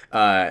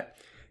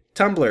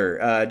 Tumblr,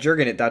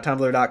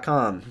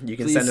 jurgenit.tumblr.com. You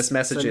can Please send us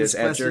messages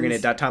send at us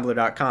questions.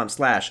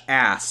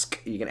 jurgenit.tumblr.com/ask.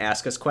 You can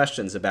ask us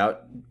questions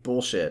about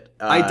bullshit.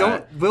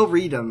 We'll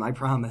read them, I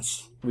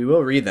promise. We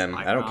will read them.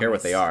 I I don't care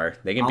what they are.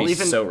 They can I'll be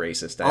even- so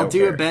racist. I'll don't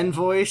do care. a Ben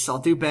voice. I'll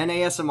do Ben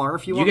ASMR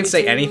if you You want can me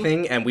say to.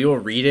 anything, and we will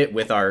read it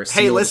with our Hey,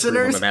 seal of listeners.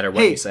 approval, no matter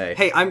what hey, you say.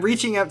 Hey, I'm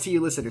reaching out to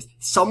you, listeners.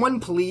 Someone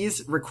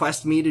please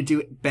request me to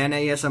do Ben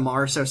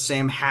ASMR so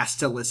Sam has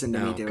to listen to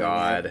me doing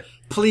God. it.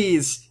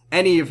 Please,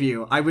 any of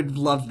you. I would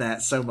love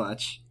that so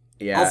much.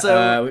 Yeah.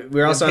 Also,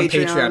 we're also on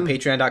Patreon.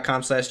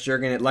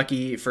 Patreon.com/Jurgenit.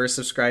 Lucky first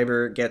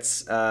subscriber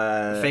gets Fake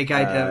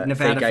ID,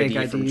 Nevada fake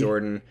ID from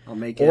Jordan. I'll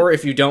make it. Or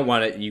if you don't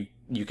want it,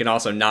 you can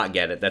also not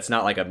get it. That's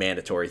not like a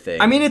mandatory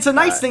thing. I mean, it's a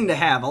nice thing to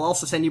have. I'll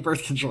also send you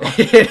birth control.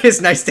 It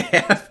is nice to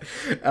have.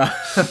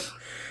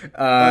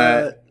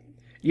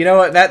 You know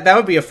what? That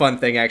would be a fun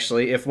thing,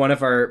 actually. If one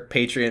of our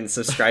Patreon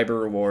subscriber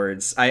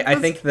rewards, I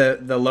think the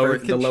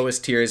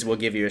lowest tiers will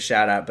give you a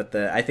shout out, but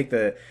I think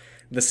the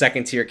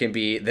second tier can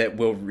be that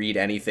we'll read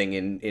anything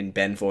in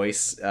Ben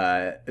voice,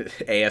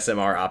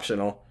 ASMR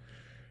optional.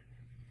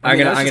 I'm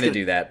gonna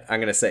do that. I'm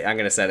gonna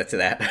set it to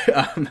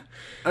that.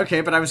 Okay,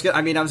 but I was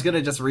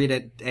gonna just read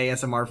it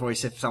ASMR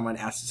voice if someone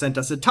sent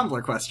us a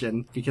Tumblr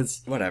question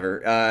because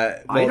Whatever.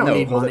 I don't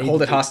need money.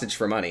 Hold it hostage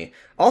for money.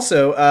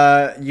 Also,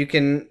 you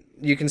can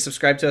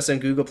subscribe to us on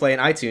Google Play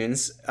and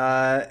iTunes.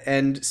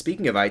 And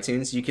speaking of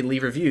iTunes, you can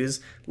leave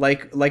reviews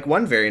like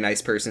one very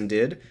nice person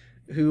did,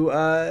 who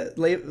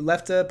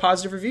left a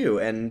positive review,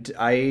 and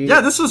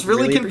this was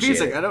really appreciate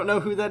confusing. it. I don't know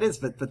who that is,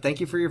 but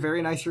thank you for your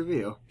very nice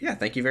review. Yeah,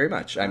 thank you very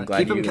much. I'm glad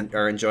keep 'em you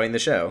are enjoying the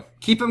show.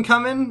 Keep them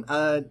coming.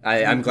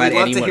 I'm glad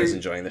anyone is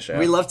enjoying the show.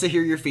 We love to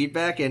hear your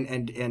feedback, and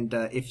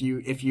if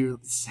you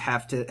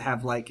have to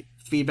have like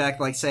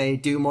feedback, like say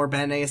do more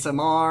Ben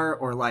ASMR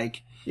or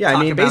like yeah, I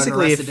talk mean about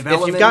basically Arrested if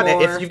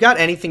Development you've got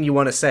anything you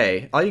want to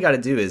say, all you got to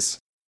do is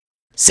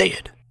say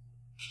it.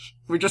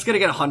 We're just gonna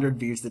get 100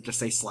 views that just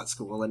say Slut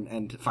School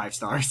and 5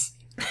 stars.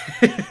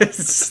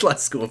 Slut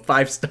School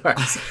 5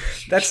 stars.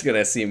 That's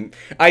gonna seem.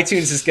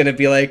 iTunes is gonna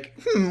be like,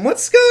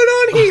 what's going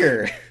on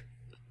here?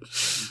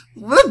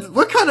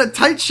 What kind of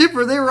tight ship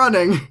are they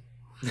running?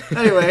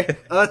 Anyway,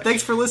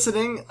 thanks for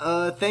listening.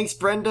 Thanks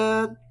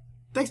Brenda.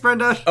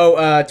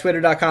 Oh,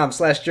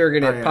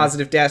 twitter.com/Jurgenit, Oh, yeah.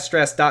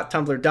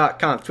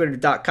 positive-stress.tumblr.com,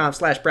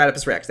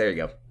 twitter.com/Bradipusrex. There you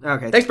go.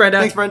 Okay. Thanks,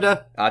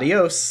 Brenda.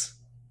 Adios.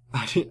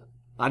 Adios.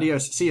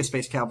 Adios. See you,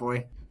 Space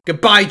Cowboy.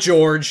 Goodbye,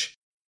 George.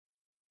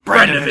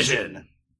 Brandivision.